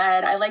for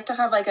bed. I like to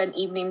have like an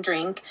evening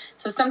drink.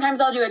 So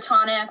sometimes I'll do a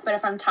tonic, but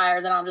if I'm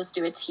tired, then I'll just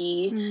do a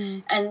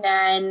tea. And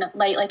then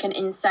light like an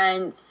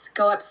incense,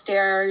 go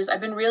upstairs.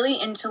 I've been really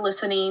into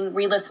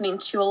re-listening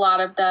to a lot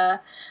of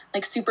the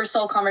like Super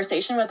Soul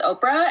Conversation with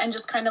Oprah, and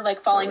just kind of like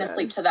falling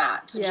asleep to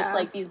that. So just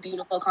like these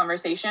beautiful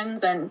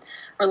conversations and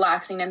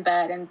relaxing in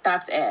bed, and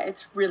that's it.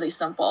 It's really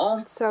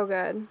simple. So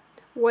good.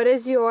 What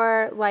is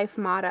your life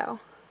motto?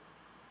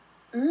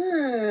 Do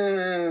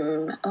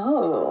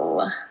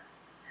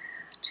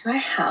I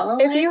have a life motto?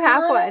 If you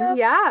have one,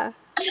 yeah.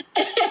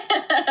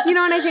 You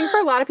know, and I think for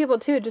a lot of people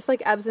too, just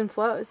like ebbs and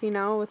flows, you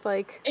know, with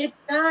like it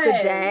does. the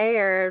day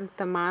or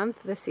the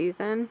month, the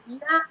season.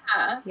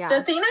 Yeah.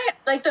 The thing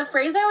the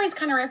phrase I always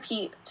kind of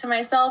repeat to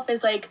myself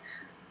is like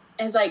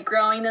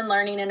growing and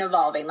learning and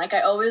evolving. Like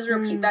I always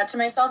repeat that to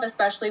myself,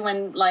 especially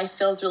when life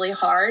feels really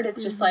hard.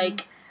 It's just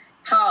like,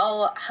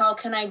 how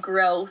can I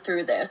grow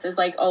through this is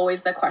like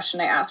always the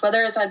question I ask,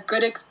 whether it's a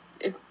good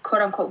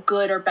quote unquote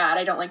good or bad.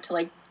 I don't like to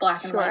like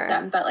black and white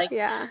them, but like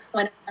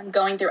when I'm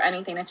going through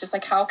anything, it's just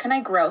like, how can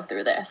I grow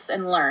through this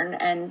and learn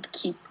and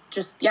keep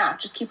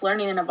keep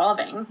learning and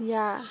evolving.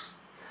 Yeah.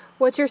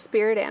 What's your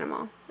spirit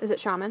animal? Is it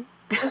shaman?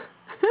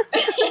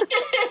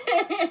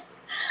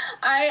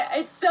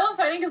 It's so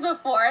funny because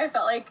before I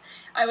felt like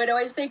I would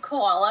always say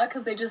koala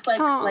because they just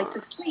like to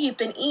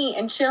sleep and eat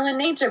and chill in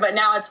nature, but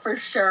now it's for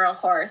sure a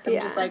horse. I'm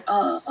just like,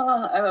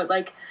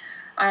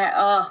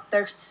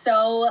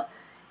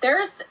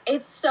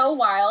 it's so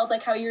wild,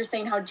 like how you were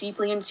saying how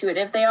deeply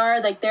intuitive they are.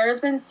 Like there's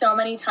been so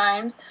many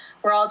times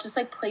where I'll just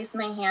like place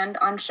my hand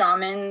on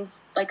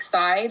shaman's like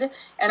side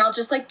and I'll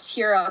just like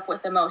tear up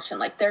with emotion.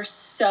 Like they're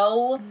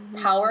so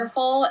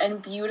powerful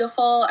and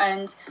beautiful,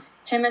 and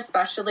him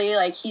especially,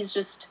 like he's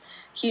just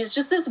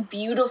this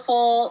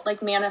beautiful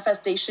like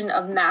manifestation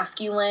of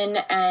masculine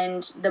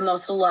and the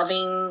most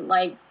loving,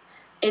 like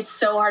it's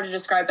so hard to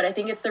describe, but I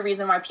think it's the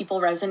reason why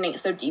people resonate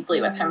so deeply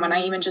with him. When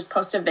I even just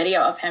post a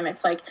video of him,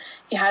 it's like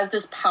he has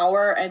this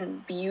power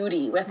and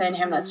beauty within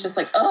him that's just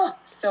like, oh,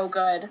 so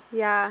good.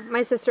 Yeah.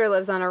 My sister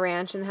lives on a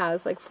ranch and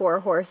has like 4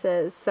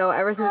 horses. So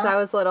ever since I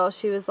was little,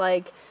 she was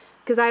like,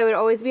 because I would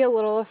always be a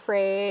little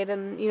afraid,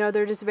 and, you know,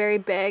 they're just very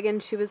big,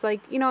 and she was like,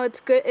 you know, it's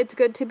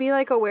good to be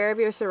like aware of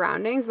your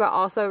surroundings, but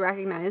also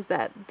recognize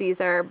that these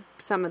are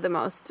some of the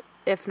most,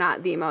 if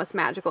not the most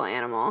magical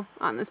animal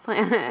on this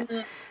planet.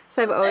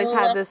 So I've always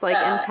had this like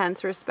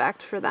intense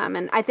respect for them.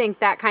 And I think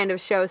that kind of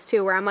shows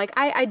too, where I'm like,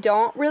 I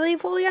don't really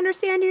fully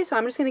understand you, so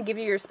I'm just going to give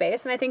you your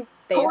space. And I think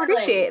they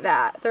appreciate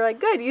that. They're like,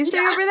 good, you stay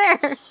over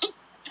there.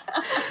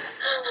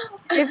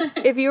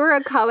 If you were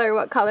a color,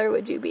 what color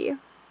would you be?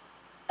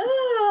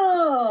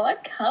 Oh,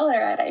 what color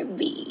would I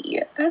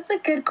be? That's a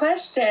good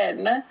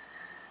question. I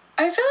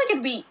feel like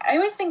I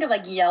always think of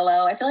like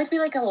yellow. I feel like it'd be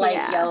like a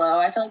light yellow.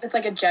 I feel like it's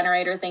like a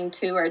generator thing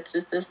too, where it's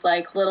just this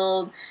like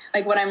little,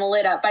 like when I'm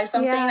lit up by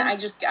something, I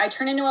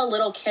turn into a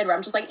little kid where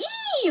I'm just like,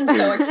 ee, and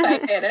so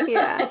excited. And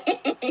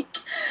like,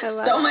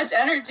 so much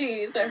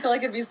energy. So I feel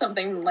like it'd be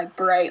something like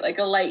bright, like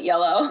a light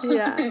yellow.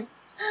 Yeah.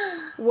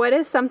 What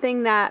is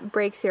something that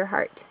breaks your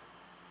heart?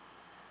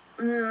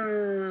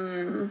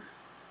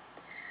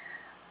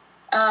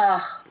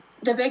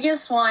 The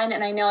biggest one,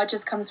 and I know it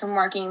just comes from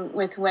working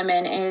with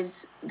women,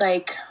 is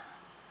like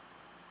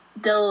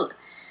the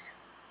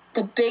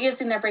biggest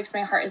thing that breaks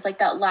my heart is like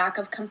that lack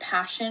of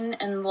compassion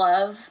and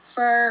love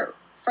for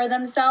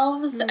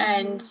themselves.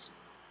 And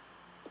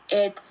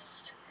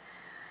it's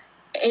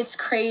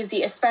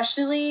crazy,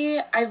 especially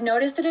I've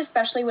noticed it,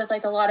 especially with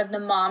like a lot of the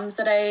moms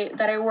that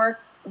I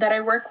work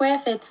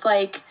with. It's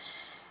like,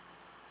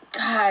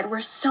 God,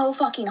 we're so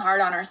fucking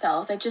hard on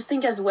ourselves. I just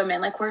think as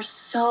women, like we're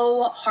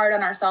so hard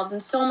on ourselves,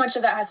 and so much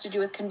of that has to do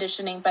with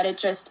conditioning, but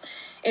it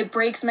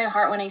breaks my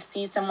heart when I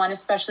see someone,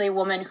 especially a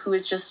woman, who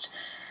is just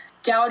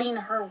doubting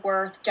her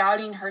worth,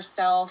 doubting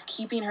herself,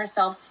 keeping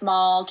herself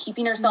small,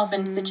 keeping herself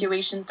in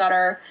situations that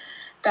are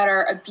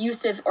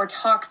abusive or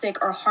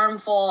toxic or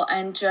harmful,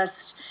 and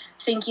just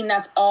thinking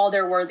that's all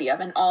they're worthy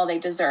of and all they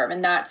deserve.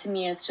 And that to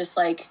me is just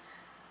like,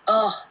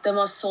 the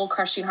most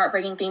soul-crushing,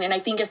 heartbreaking thing. And I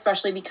think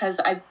especially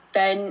because I've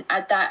been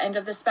at that end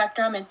of the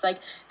spectrum, it's like,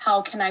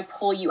 how can I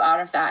pull you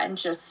out of that? And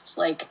just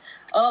like,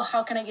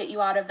 how can I get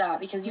you out of that?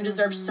 Because you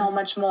deserve so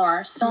much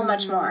more,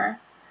 much more.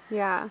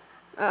 Yeah.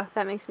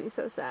 That makes me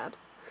so sad.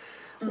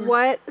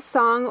 What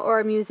song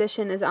or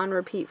musician is on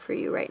repeat for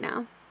you right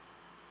now?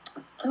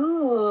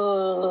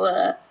 Ooh.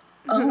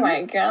 Oh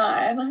my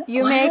God.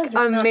 You make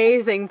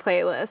amazing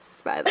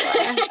playlists, by the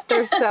way.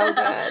 They're so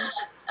good.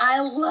 I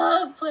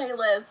love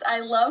playlists. I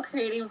love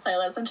creating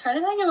playlists. I'm trying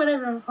to think of what I've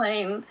been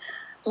playing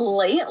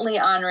lately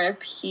on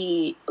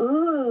repeat.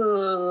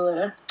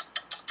 Ooh.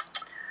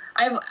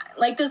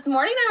 This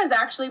morning I was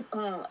actually,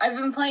 I've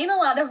been playing a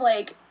lot of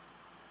like,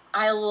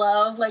 I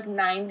love like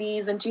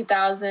 90s and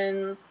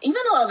 2000s,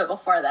 even a little bit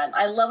before then.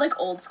 I love like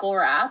old school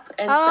rap.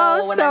 And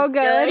so when I'm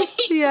good.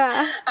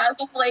 Feeling, as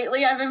of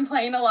lately, I've been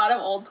playing a lot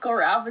of old school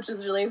rap, which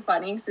is really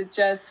funny. So it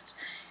just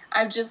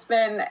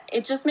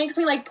makes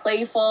me like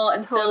playful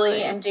and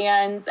silly and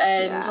dance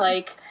and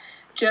like,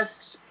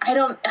 just, I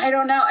don't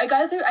know.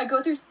 I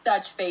go through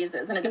such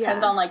phases, and it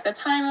depends on like the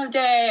time of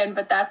day.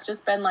 But that's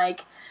just been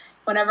like,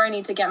 whenever I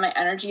need to get my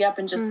energy up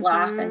and just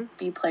laugh and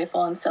be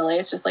playful and silly,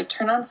 it's just like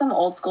turn on some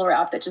old school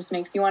rap that just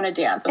makes you want to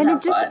dance and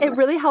have fun. It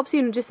really helps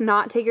you just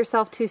not take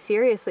yourself too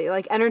seriously.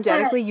 Like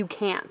energetically, you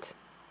can't.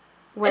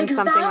 When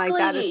something like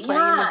that is playing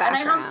in the background.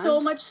 And I have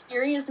so much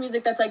serious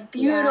music that's like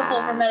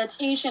beautiful for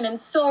meditation and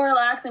so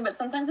relaxing, but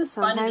sometimes it's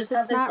fun to just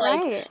have this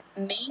like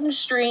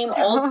mainstream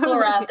old school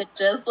rap that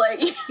just like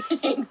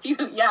makes you,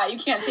 you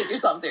can't take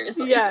yourself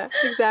seriously. Yeah,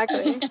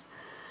 exactly.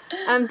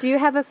 Do you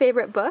have a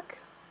favorite book?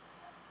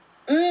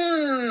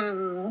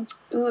 Ooh.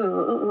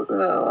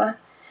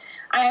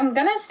 I'm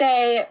gonna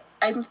say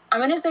I'm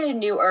gonna say A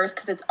New Earth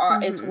because it's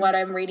what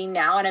I'm reading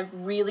now, and I've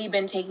really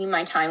been taking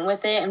my time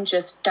with it and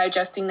just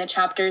digesting the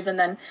chapters, and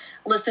then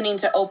listening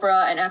to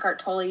Oprah and Eckhart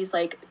Tolle's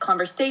like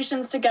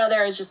conversations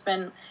together. It's just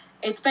been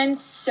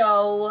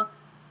so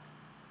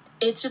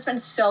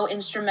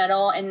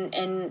instrumental,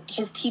 and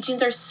his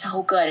teachings are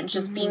so good, and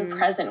just being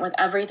present with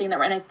everything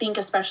and I think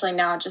especially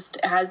now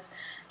just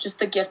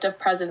the gift of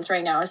presence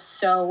right now is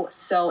so,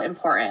 so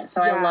important.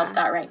 So I love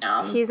that right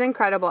now. He's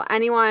incredible.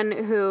 Anyone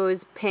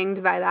who's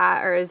pinged by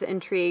that or is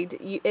intrigued,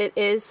 it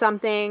is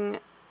something,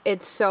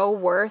 it's so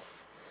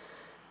worth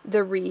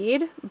the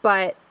read,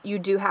 but you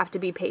do have to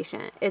be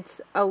patient.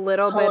 It's a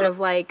little bit of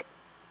like,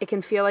 it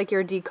can feel like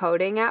you're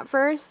decoding at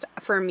first,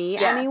 for me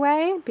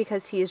anyway,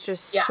 because he's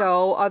just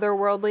so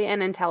otherworldly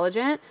and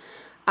intelligent.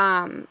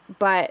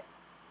 But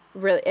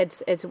really,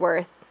 it's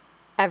worth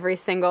every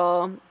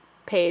single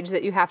page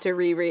that you have to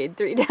reread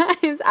 3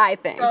 times, I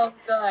think. So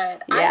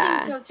good. I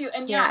think so too.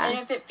 And and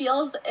if it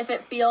feels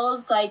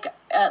like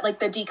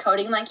the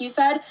decoding, like you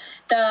said,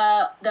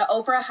 the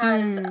Oprah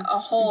has a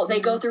whole, they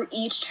go through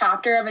each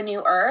chapter of A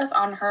New Earth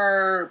on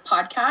her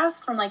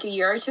podcast from like a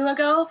year or two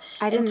ago.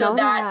 I didn't know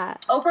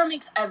that. Oprah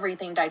makes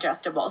everything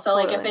digestible. So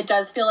like if it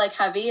does feel like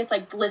heavy, it's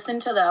like listen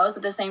to those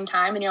at the same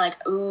time and you're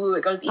like, ooh,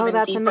 it goes even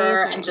deeper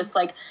amazing. And just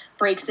like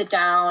breaks it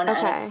down. And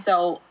it's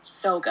so,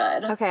 so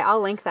good. Okay,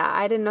 I'll link that.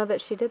 I didn't know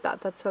that she did that.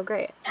 That's so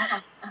great.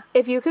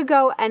 If you could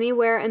go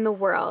anywhere in the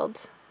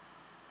world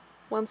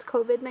once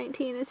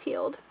COVID-19 is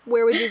healed,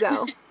 where would you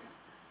go?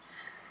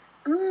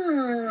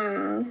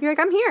 You're like,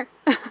 I'm here.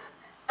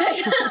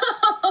 I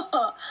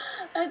know.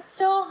 That's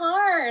so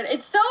hard.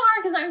 It's so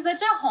hard because I'm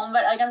such a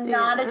homebody. Like, I'm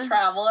not a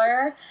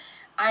traveler.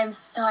 I'm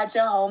such a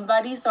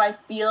homebody, so I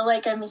feel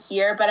like I'm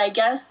here. But I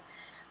guess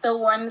the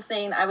one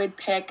thing I would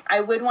pick, I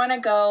would want to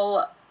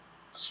go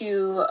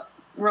to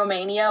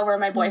Romania, where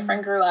my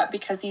boyfriend grew up,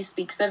 because he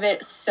speaks of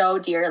it so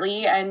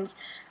dearly, and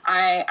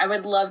I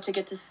would love to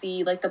get to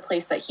see like the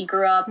place that he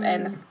grew up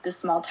and this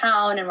small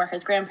town and where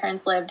his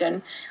grandparents lived.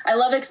 And I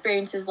love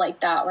experiences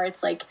like that where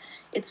it's like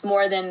it's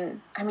more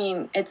than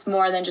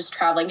just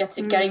traveling.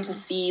 Getting to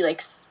see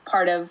like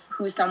part of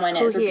who someone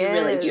is would be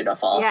really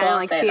beautiful. Yeah, so and I'll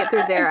like say see that. it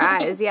through their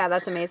eyes. Yeah,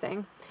 that's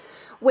amazing.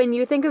 When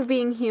you think of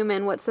being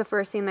human, what's the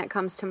first thing that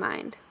comes to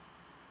mind?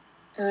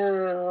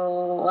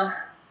 Ooh.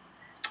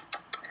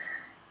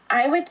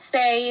 I would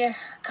say,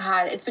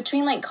 God, it's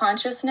between like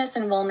consciousness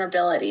and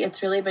vulnerability.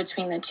 It's really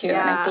between the two.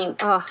 Yeah. And I think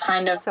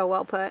kind of so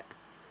well put.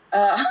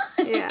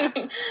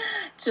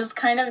 Just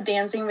kind of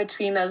dancing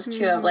between those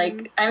two of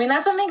like, I mean,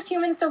 that's what makes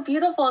humans so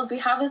beautiful is we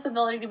have this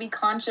ability to be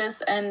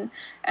conscious and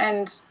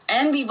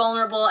be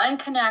vulnerable and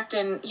connect.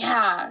 And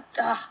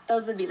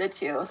those would be the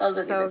two. Those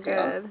would be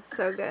the two.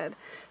 So good.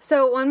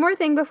 So one more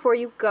thing before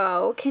you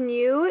go, can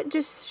you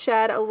just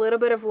shed a little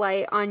bit of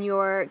light on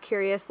your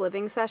Curious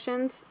Living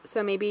sessions?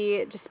 So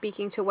maybe just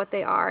speaking to what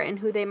they are and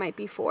who they might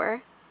be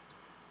for.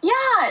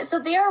 Yeah. So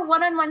they are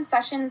one-on-one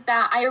sessions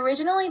that I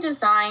originally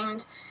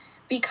designed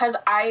because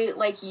I,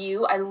 like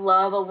you, I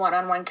love a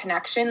one-on-one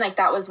connection. Like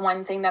that was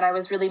one thing that I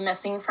was really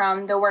missing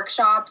from the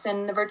workshops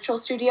and the virtual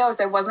studios.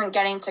 I wasn't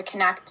getting to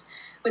connect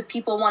with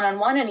people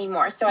one-on-one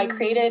anymore. So I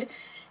created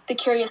the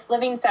Curious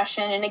Living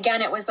session. And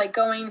again, it was like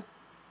going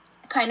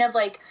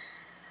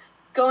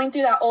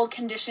through that old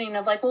conditioning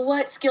of like, well,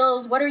 what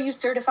skills, what are you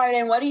certified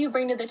in? What do you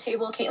bring to the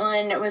table,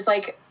 Caitlin? It was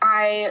like,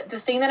 the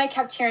thing that I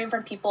kept hearing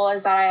from people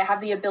is that I have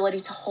the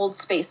ability to hold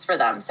space for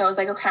them. So I was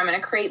like, okay, I'm going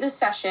to create this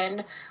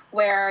session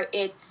where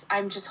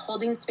I'm just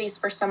holding space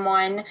for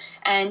someone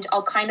and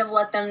I'll kind of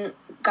let them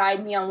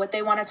guide me on what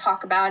they want to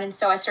talk about. And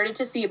so I started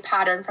to see a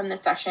pattern from the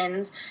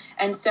sessions.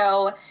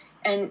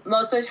 And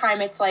most of the time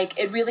it's like,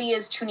 it really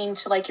is tuning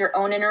to like your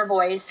own inner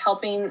voice,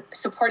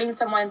 supporting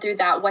someone through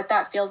that, what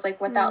that feels like,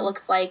 what that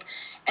looks like.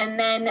 And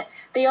then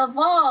they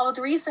evolved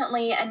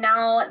recently and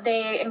now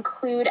they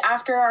include,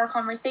 after our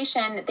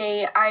conversation,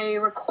 I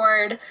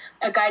record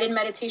a guided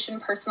meditation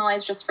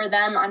personalized just for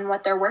them on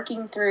what they're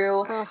working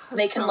through. So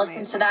they can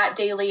listen to that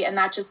daily. And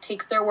that just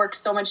takes their work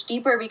so much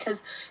deeper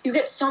because you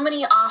get so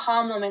many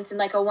aha moments in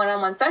like a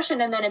one-on-one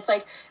session. And then it's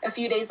like a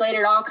few days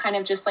later, it all kind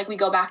of just like we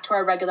go back to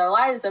our regular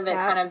lives of it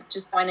kind of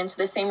just going into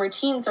the same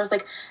routine. So I was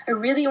like, I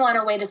really want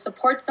a way to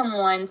support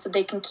someone so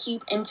they can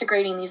keep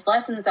integrating these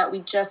lessons that we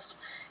just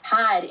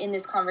had in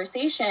this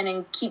conversation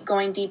and keep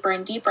going deeper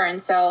and deeper.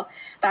 And so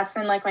that's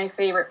been like my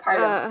favorite part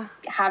of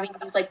having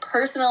these like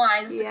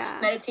personalized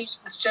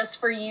meditations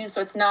just for you.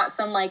 So it's not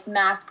some like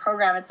mass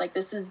program. It's like,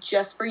 this is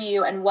just for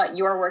you and what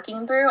you're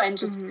working through and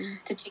just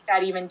to take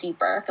that even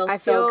deeper. It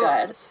feels so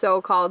good.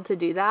 So called to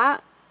do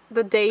that.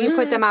 The day you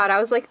put them out, I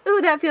was like,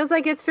 ooh, that feels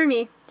like it's for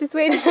me. Just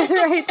waiting for the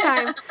right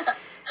time.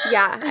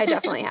 Yeah, I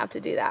definitely have to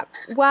do that.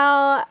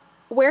 Well,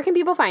 where can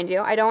people find you?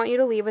 I don't want you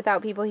to leave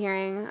without people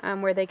hearing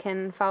where they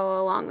can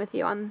follow along with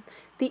you on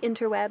the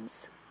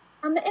interwebs.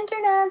 On the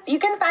internets. You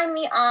can find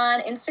me on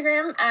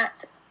Instagram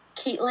at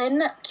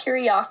Caitlin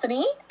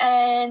Curiosity,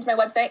 and my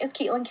website is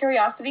Caitlin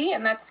Curiosity,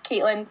 and that's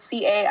Caitlin,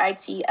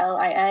 Caitlin.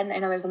 I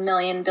know there's a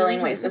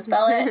billion ways to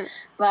spell it,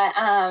 but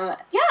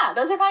yeah,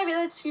 those are probably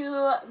the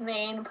two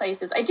main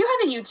places. I do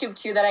have a YouTube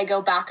too that I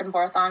go back and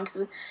forth on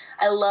because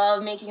I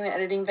love making and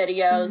editing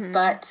videos,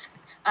 but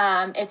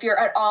if you're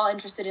at all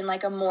interested in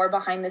like a more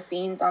behind the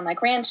scenes on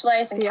like ranch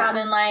life and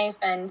cabin life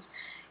and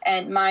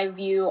my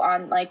view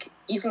on like,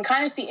 you can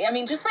kind of see, I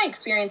mean, just my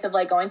experience of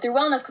like going through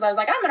wellness, because I was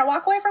like, I'm going to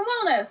walk away from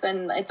wellness,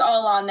 and it's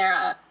all on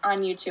there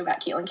on YouTube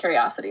at Caitlin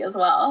Curiosity as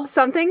well.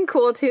 Something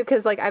cool too,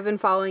 because like I've been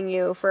following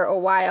you for a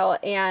while,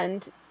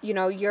 and you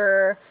know,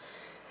 you're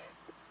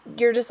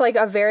just like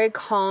a very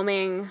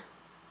calming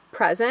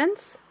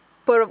presence.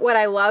 But what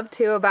I love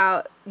too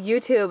about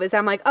YouTube is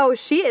I'm like, oh,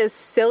 she is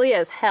silly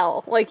as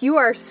hell. Like, you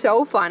are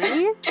so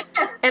funny.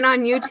 And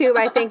on YouTube,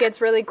 I think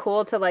it's really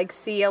cool to like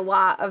see a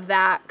lot of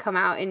that come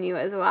out in you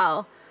as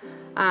well.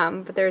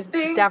 But there's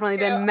definitely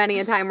been many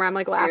a time where I'm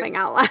like laughing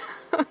out loud.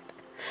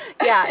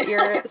 Yeah,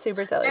 you're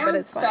super silly, but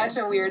it's funny. I was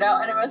such a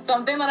weirdo, and it was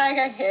something that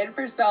I hid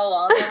for so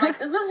long. I'm like,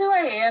 this is who I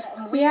am.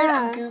 I'm weird,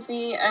 I'm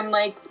goofy, and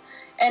like,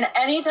 and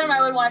anytime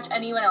I would watch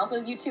anyone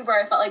else's YouTube where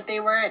I felt like they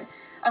weren't,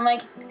 I'm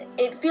like,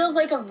 it feels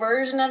like a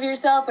version of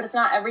yourself, but it's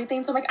not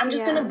everything. So I'm like, I'm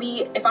just going to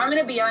be, if I'm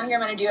going to be on here,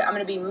 I'm going to do it. I'm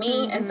going to be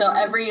me. And so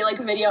every like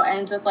video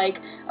ends with like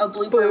a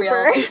blooper reel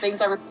of things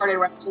I recorded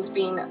where I'm just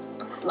being a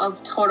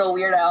total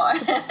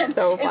weirdo. It's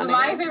so funny. It's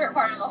my favorite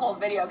part of the whole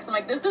video, because I'm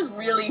like, this is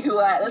really who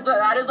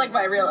that is like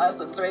my real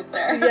essence right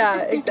there.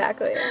 Yeah,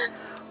 exactly.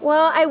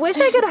 Well, I wish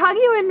I could hug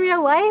you in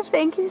real life.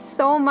 Thank you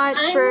so much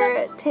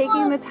for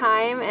taking the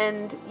time,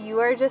 and you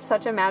are just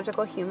such a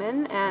magical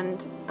human,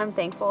 and I'm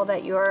thankful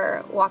that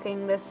you're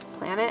walking this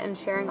planet and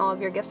sharing all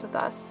of your gifts with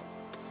us.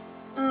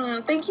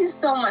 Thank you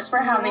so much for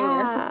having me.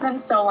 This has been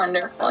so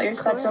wonderful. You're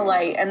such a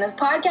light, and this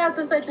podcast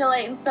is such a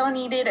light and so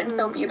needed and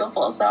so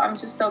beautiful, so I'm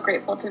just so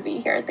grateful to be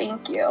here.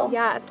 Thank you.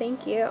 Yeah,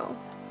 thank you.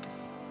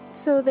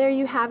 So there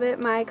you have it,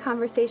 my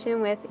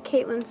conversation with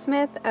Caitlin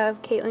Smith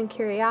of Caitlin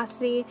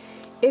Curiosity.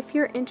 If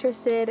you're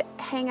interested,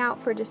 hang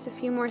out for just a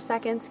few more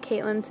seconds.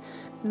 Caitlin's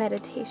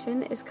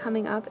meditation is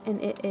coming up,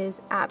 and it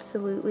is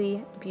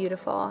absolutely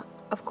beautiful.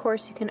 Of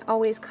course, you can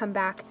always come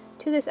back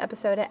to this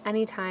episode at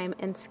any time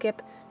and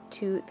skip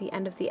to the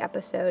end of the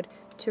episode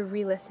to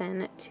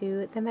re-listen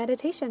to the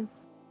meditation.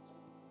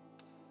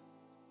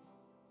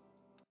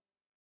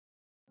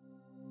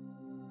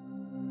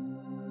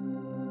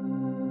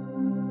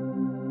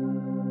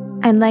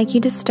 I'd like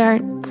you to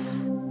start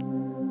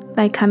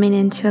by coming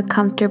into a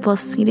comfortable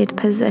seated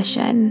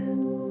position.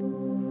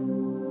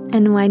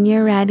 And when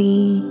you're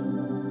ready,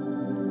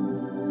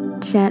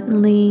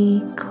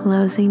 gently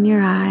closing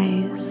your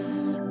eyes.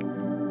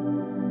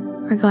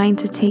 We're going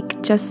to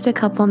take just a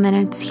couple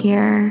minutes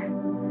here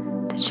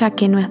to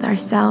check in with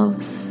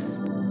ourselves.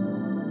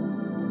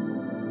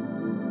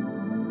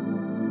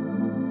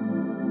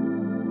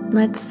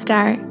 Let's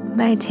start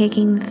by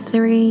taking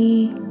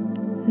 3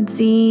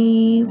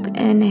 deep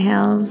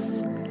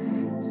inhales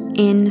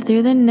in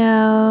through the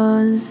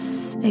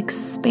nose,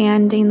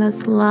 expanding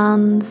those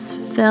lungs,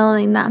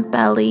 filling that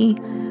belly,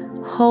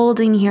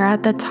 holding here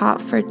at the top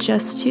for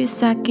just 2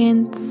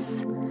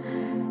 seconds.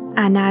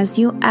 And as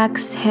you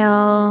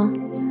exhale,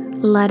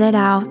 let it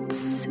out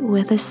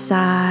with a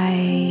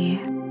sigh.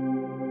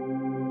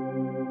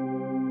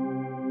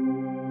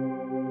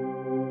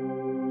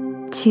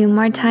 Two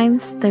more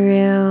times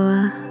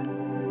through.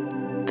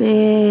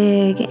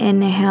 Big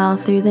inhale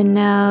through the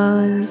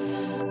nose,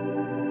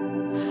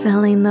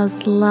 filling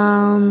those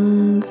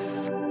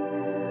lungs,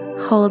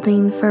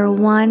 holding for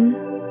 1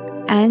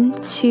 and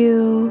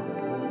 2,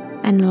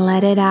 and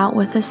let it out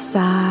with a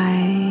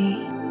sigh.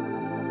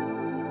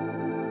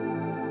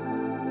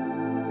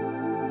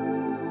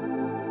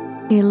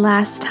 Your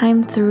last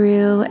time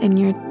through, and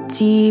your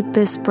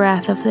deepest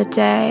breath of the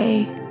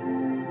day.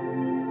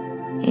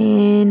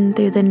 In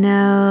through the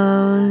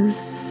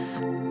nose,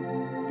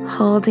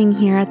 holding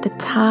here at the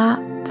top,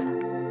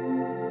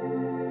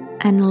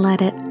 and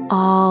let it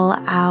all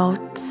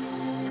out,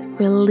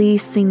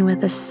 releasing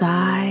with a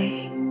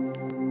sigh.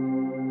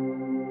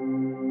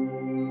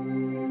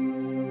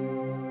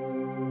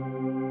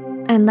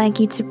 I'd like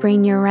you to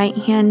bring your right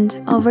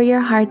hand over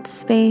your heart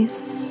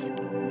space.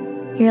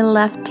 Your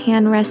left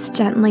hand rests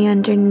gently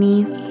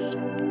underneath,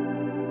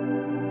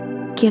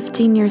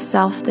 gifting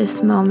yourself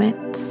this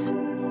moment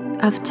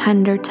of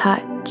tender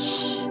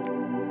touch.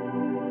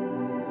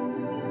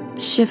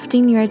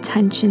 Shifting your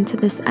attention to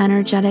this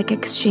energetic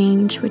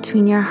exchange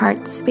between your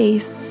heart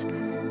space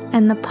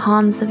and the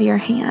palms of your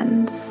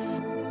hands.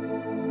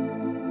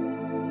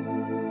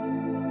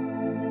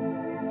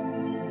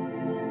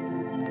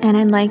 And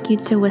I'd like you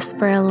to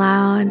whisper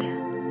aloud,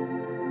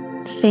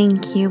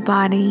 "Thank you,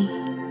 body."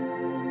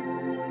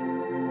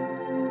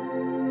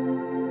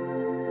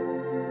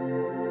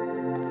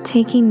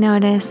 Taking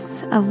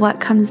notice of what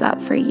comes up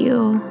for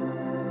you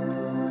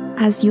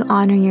as you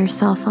honor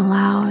yourself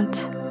aloud.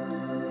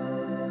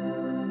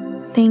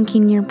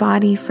 Thanking your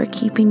body for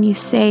keeping you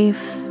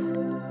safe.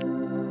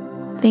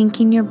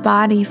 Thanking your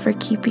body for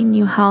keeping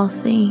you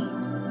healthy.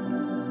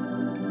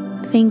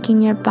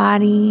 Thanking your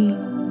body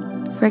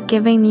for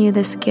giving you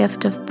this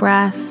gift of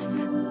breath,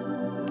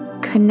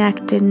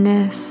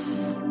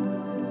 connectedness,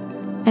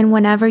 and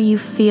whenever you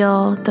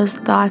feel those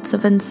thoughts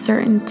of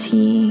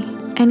uncertainty,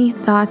 any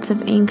thoughts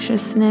of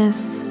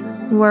anxiousness,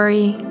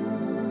 worry,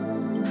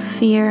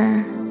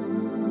 fear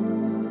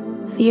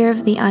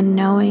of the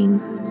unknowing,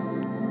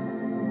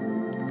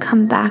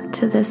 come back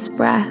to this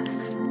breath.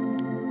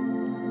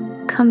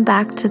 Come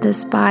back to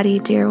this body,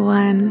 dear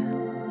one.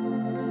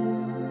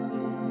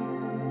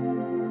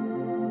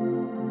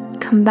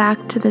 Come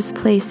back to this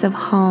place of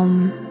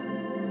home,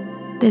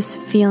 this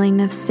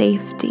feeling of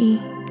safety,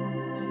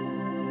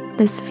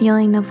 this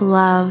feeling of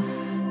love.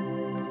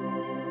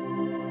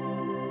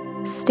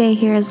 Stay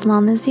here as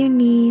long as you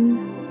need,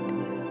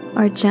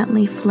 or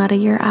gently flutter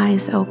your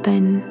eyes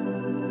open.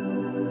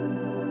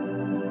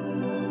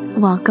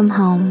 Welcome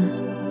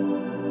home.